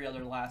than every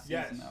other last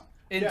Yes. season,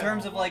 though. In Yeah.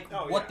 terms of like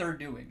Oh, what yeah. they're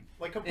doing,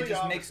 like it complete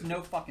just opposite. makes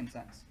no fucking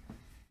sense.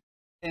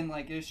 And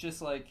like it's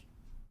just like,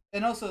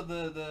 and also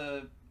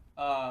the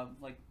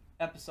like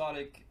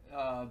episodic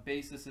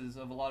bases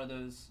of a lot of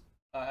those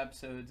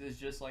episodes is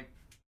just like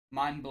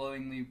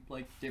mind-blowingly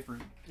like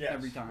different Yes,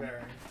 every time.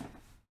 very.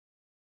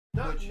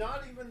 Not Which-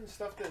 not even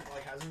stuff that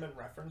like hasn't been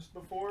referenced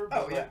before. But,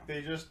 Oh, yeah. like,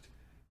 they just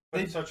put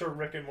They- such a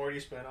Rick and Morty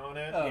spin on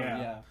it. Oh Yeah.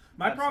 yeah.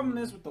 My problem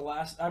Absolutely. is with the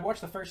last. I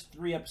watched the first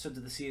 3 episodes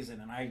of the season,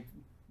 and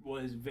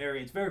it's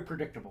very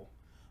predictable.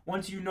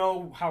 Once you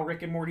know how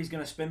Rick and Morty's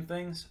gonna spin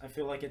things, I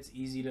feel like it's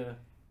easy to.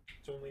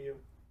 It's only you.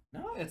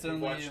 No, It's You've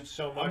only watched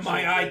so much. my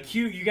of it,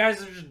 IQ. You guys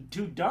are just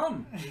too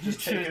dumb. You're just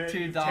Too- taking it, too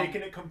you've dumb.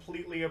 taken it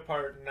completely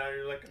apart, and now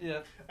you're like,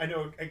 yeah. I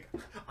know,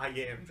 I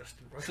am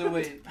Justin Roiland. So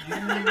wait,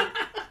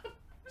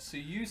 so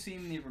you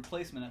seen the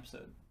replacement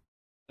episode?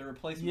 The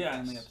replacement Yes.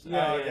 family episode.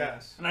 Yeah, Oh, yeah.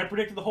 yes. And I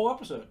predicted the whole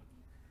episode.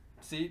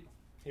 See,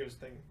 He was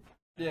thinking.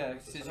 yeah,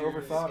 This is because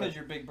overthought it.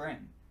 you're big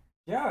brain.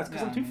 Yeah, it's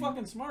because Yeah, I'm too I mean-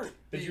 fucking smart.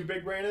 Did you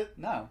big brain it?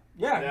 No,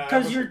 Yeah, Yeah, I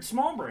because was- you're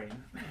small brain.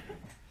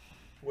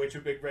 Way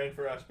too big brain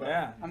for us, but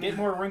Yeah, I mean- get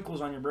more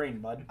wrinkles on your brain,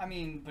 bud. I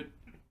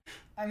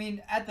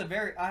mean, at the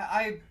very,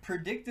 I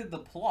predicted the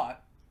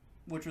plot,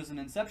 which was an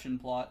Inception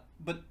plot,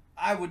 but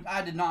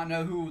I did not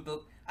know who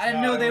the, I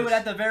didn't No, know it they was- would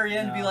at the very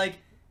end be No. like,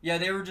 yeah,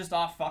 they were just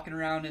off fucking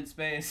around in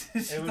space. it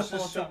was the whole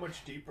just so time.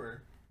 much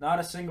deeper. Not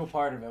a single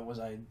part of it was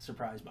I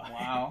surprised by.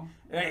 Wow.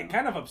 It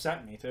kind of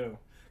upset me too,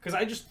 because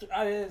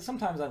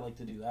sometimes I like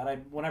to do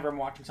that. Whenever I'm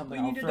watching something,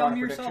 You I'll need to throw out a dumb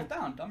prediction. yourself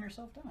down. Dumb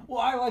yourself down. Well,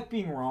 I like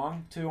being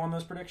wrong too on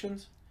those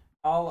predictions.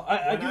 I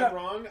When do I'm that.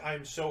 wrong,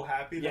 I'm so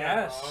happy that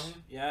Yes, I'm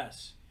wrong.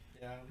 yes.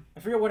 Yeah, I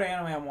forget what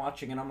anime I'm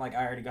watching, and I'm like,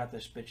 I already got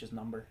this bitch's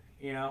number.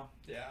 You know,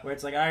 yeah. where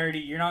it's like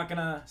you're not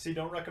gonna. See,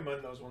 don't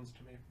recommend those ones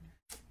to me.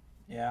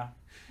 Yeah,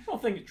 I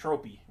don't think it's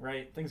tropey,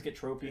 right? Things get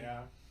tropey.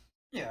 Yeah,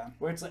 Yeah.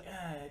 Where it's like,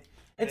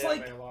 it's They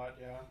like, anime a lot.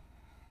 Yeah,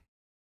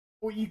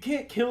 well, you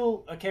can't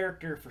kill a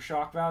character for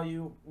shock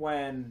value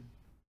when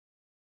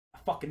I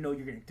fucking know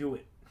you're gonna do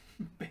it,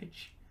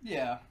 bitch.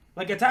 Yeah.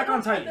 Like Attack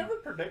on I Titan. never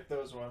predict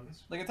those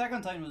ones. Like Attack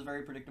on Titan was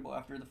very predictable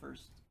after the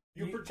first.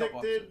 You couple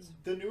predicted episodes.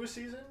 the newest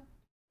season,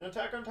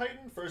 Attack on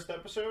Titan, first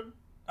episode.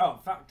 Oh,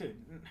 fuck, dude.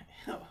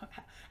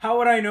 How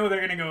would I know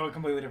they're gonna go a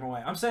completely different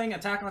way? I'm saying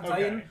Attack on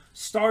Titan Okay.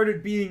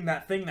 started being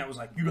that thing that was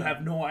like, you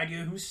have no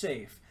idea who's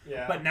safe.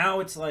 Yeah, But now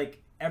it's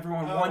like,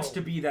 everyone wants Oh.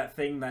 to be that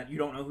thing that you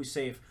don't know who's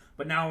safe.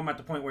 But now I'm at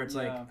the point where it's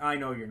Yeah. like, I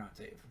know you're not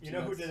safe. you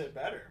know who did it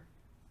better?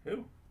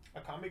 Who?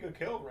 Akami got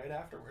killed right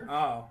afterward.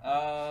 Oh.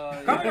 Uh,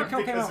 Akami yeah. got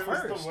killed came Because out it was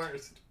first. the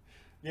worst.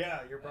 Yeah,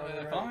 you're probably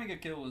right. Akame ga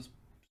Kill was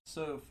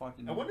so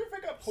fucking. I wonder if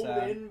it got pulled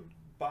sad. in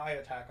by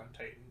Attack on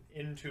Titan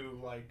into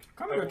like.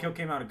 Akame ga Kill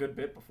came out a good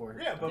bit before.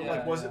 Yeah, but Yeah,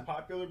 like, was yeah. it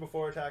popular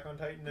before Attack on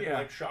Titan and Yeah.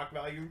 like shock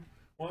value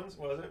ones?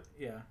 Was it?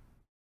 Yeah.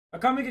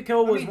 Akame ga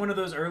Kill was mean- one of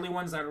those early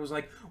ones that was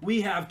like,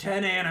 we have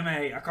 10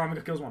 anime. Akame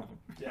ga Kill's one of them.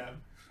 Yeah.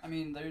 I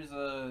mean, there's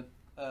the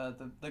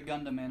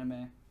Gundam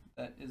anime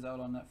that is out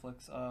on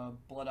Netflix,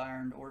 Blood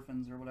Ironed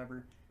Orphans or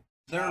whatever.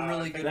 They're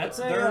really good. That's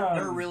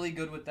They're really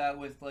good with that,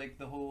 with like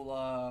the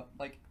whole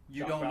like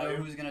you Shock don't know value.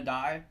 who's gonna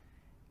die,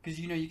 because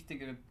you can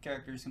think a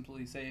character is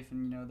completely safe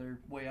and they're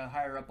way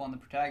higher up on the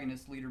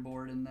protagonist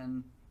leaderboard and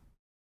then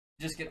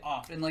just get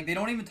off and like they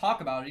don't even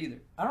talk about it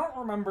either. I don't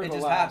remember It the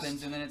just last.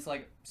 happens and then it's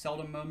like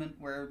seldom moment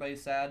where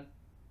everybody's sad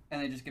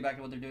and they just get back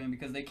to what they're doing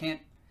because they can't.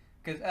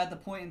 Because at the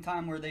point in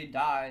time where they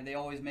die, they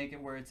always make it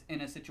where it's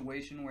in a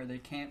situation where they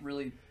can't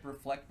really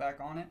reflect back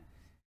on it.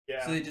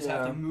 Yeah. So they just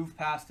have Yeah. to move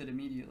past it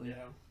immediately.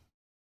 Yeah.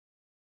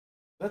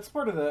 That's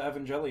part of the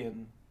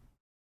Evangelion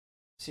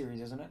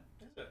series, isn't it?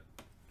 Is it?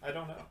 I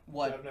don't know.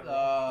 What? I've never-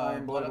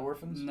 Iron-Blooded what-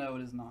 Orphans? No,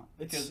 it is not.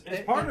 It's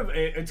 'Cause part of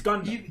it. It's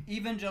Gundam.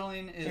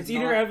 Evangelion is It's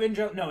not, either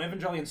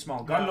Evangelion's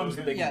small. No, Gundam's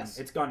the big yes.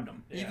 one. It's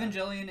Gundam. Yeah.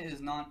 Evangelion is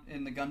not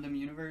in the Gundam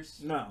universe.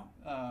 No.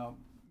 Uh,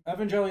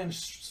 Evangelion's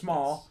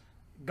small.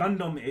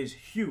 Gundam is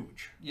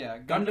huge. yeah,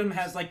 Gundam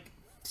has like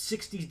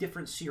 60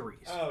 different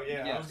series. Oh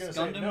yeah, I Yes, was gonna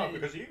say Gundam no is-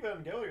 because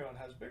Evangelion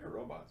has bigger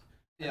robots.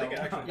 I Yeah, think it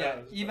actually yeah.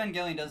 does, but-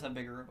 Evangelion does have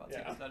bigger robots.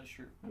 Yeah. Yes, that is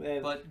true. They-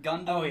 But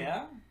Gundam. oh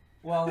yeah.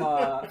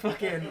 Well,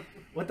 fucking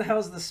what the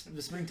hell's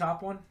the spring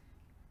top one?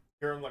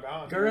 Gurren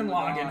Lagann. Gurren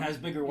Lagann has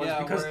bigger ones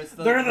Yeah, because where it's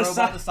they're the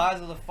robot the size.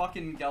 size of the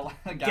fucking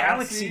galaxy.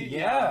 Galaxy,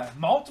 yeah.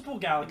 Multiple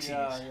galaxies.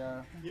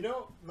 Yeah. You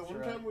know, the That's one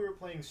right. time we were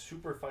playing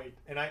Super Fight,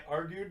 and I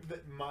argued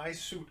that my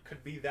suit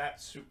could be that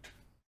suit,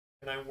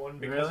 and I won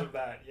because Really? of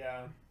that.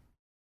 Yeah.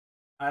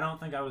 I don't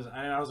think I was.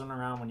 I wasn't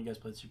around when you guys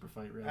played Super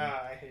Fight, really.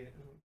 I hate it.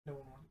 No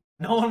one wanted.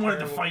 No one wanted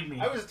to Terrible. fight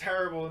me. I was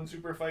terrible in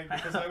Super Fight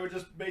because I would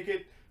just make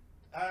it.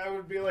 I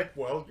would be like,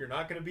 well, you're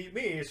not going to beat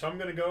me, so I'm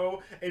going to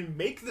go and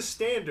make the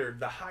standard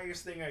the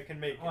highest thing I can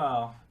make it.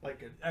 Well,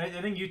 Like, I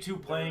think you two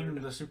playing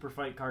Nerd. the Super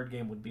Fight card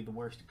game would be the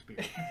worst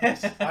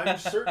experience. I'm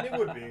certain it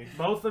would be.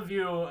 Both of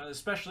you,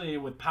 especially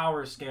with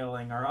power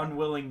scaling, are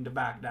unwilling to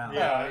back down.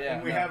 Yeah, yeah,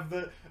 and we no. have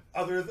the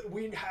other.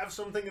 We have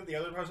something that the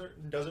other person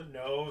doesn't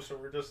know, so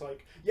we're just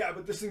like, yeah,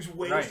 but this thing's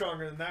way Right.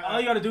 stronger than that. All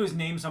you got to do is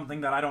name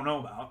something that I don't know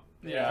about.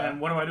 Yeah. And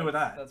what do I do with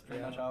that? That's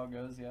pretty Yeah. much how it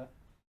goes. Yeah.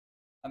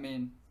 I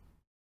mean,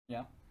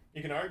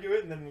 You can argue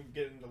it and then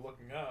get into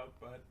looking up,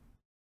 but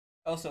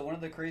also one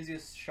of the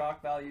craziest shock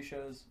value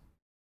shows.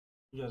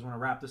 You guys want to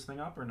wrap this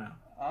thing up or no?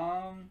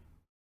 Um.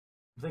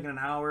 I'm thinking an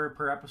hour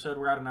per episode.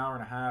 We're at an hour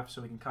and a half,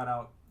 so we can cut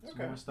out some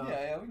Okay. more stuff.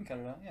 Yeah, we can cut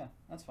it out. Yeah,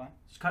 that's fine.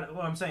 Just cut it.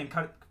 Well, I'm saying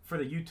cut it for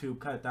the YouTube.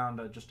 Cut it down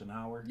to just an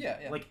hour. Yeah.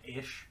 Like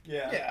ish.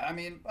 yeah. Yeah, I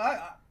mean,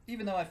 I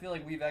even though I feel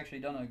like we've actually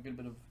done a good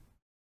bit of.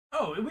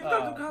 Oh, we've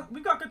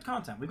got good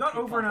content. We've got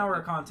good over an hour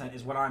of content. content,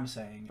 is what I'm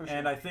saying. For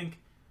And sure. I think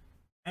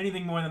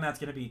anything more than that's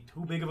going to be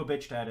too big of a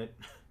bitch to edit.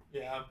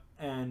 Yeah.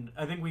 And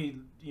I think we,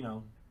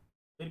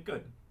 did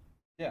good.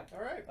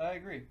 All right. I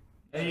agree.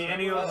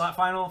 Any Uh,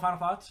 final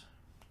thoughts?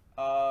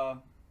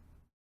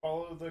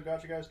 Follow the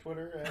Gotcha Guys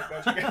Twitter at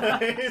Gotcha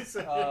Guys.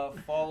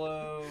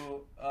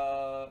 Follow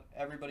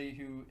everybody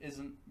who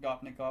isn't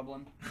Gopnik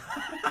Goblin.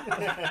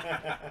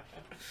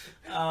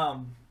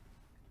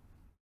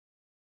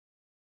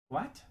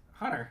 What?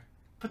 Hunter,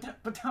 put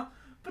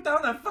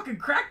down that fucking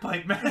crack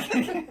pipe, man.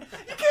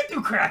 You can't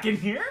do crack in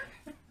here.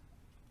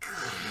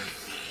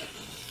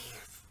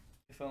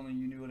 If only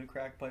you knew what a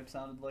crack pipe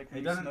sounded like when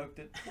It you doesn't- smoked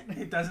it.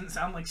 It doesn't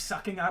sound like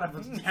sucking out of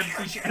an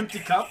empty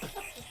cup.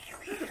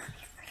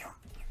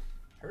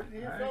 Heard it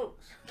here, All right.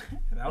 folks.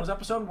 That was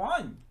episode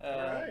 1.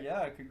 Alright.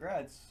 Yeah,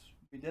 congrats.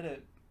 We did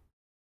it.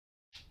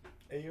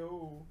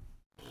 Ayo.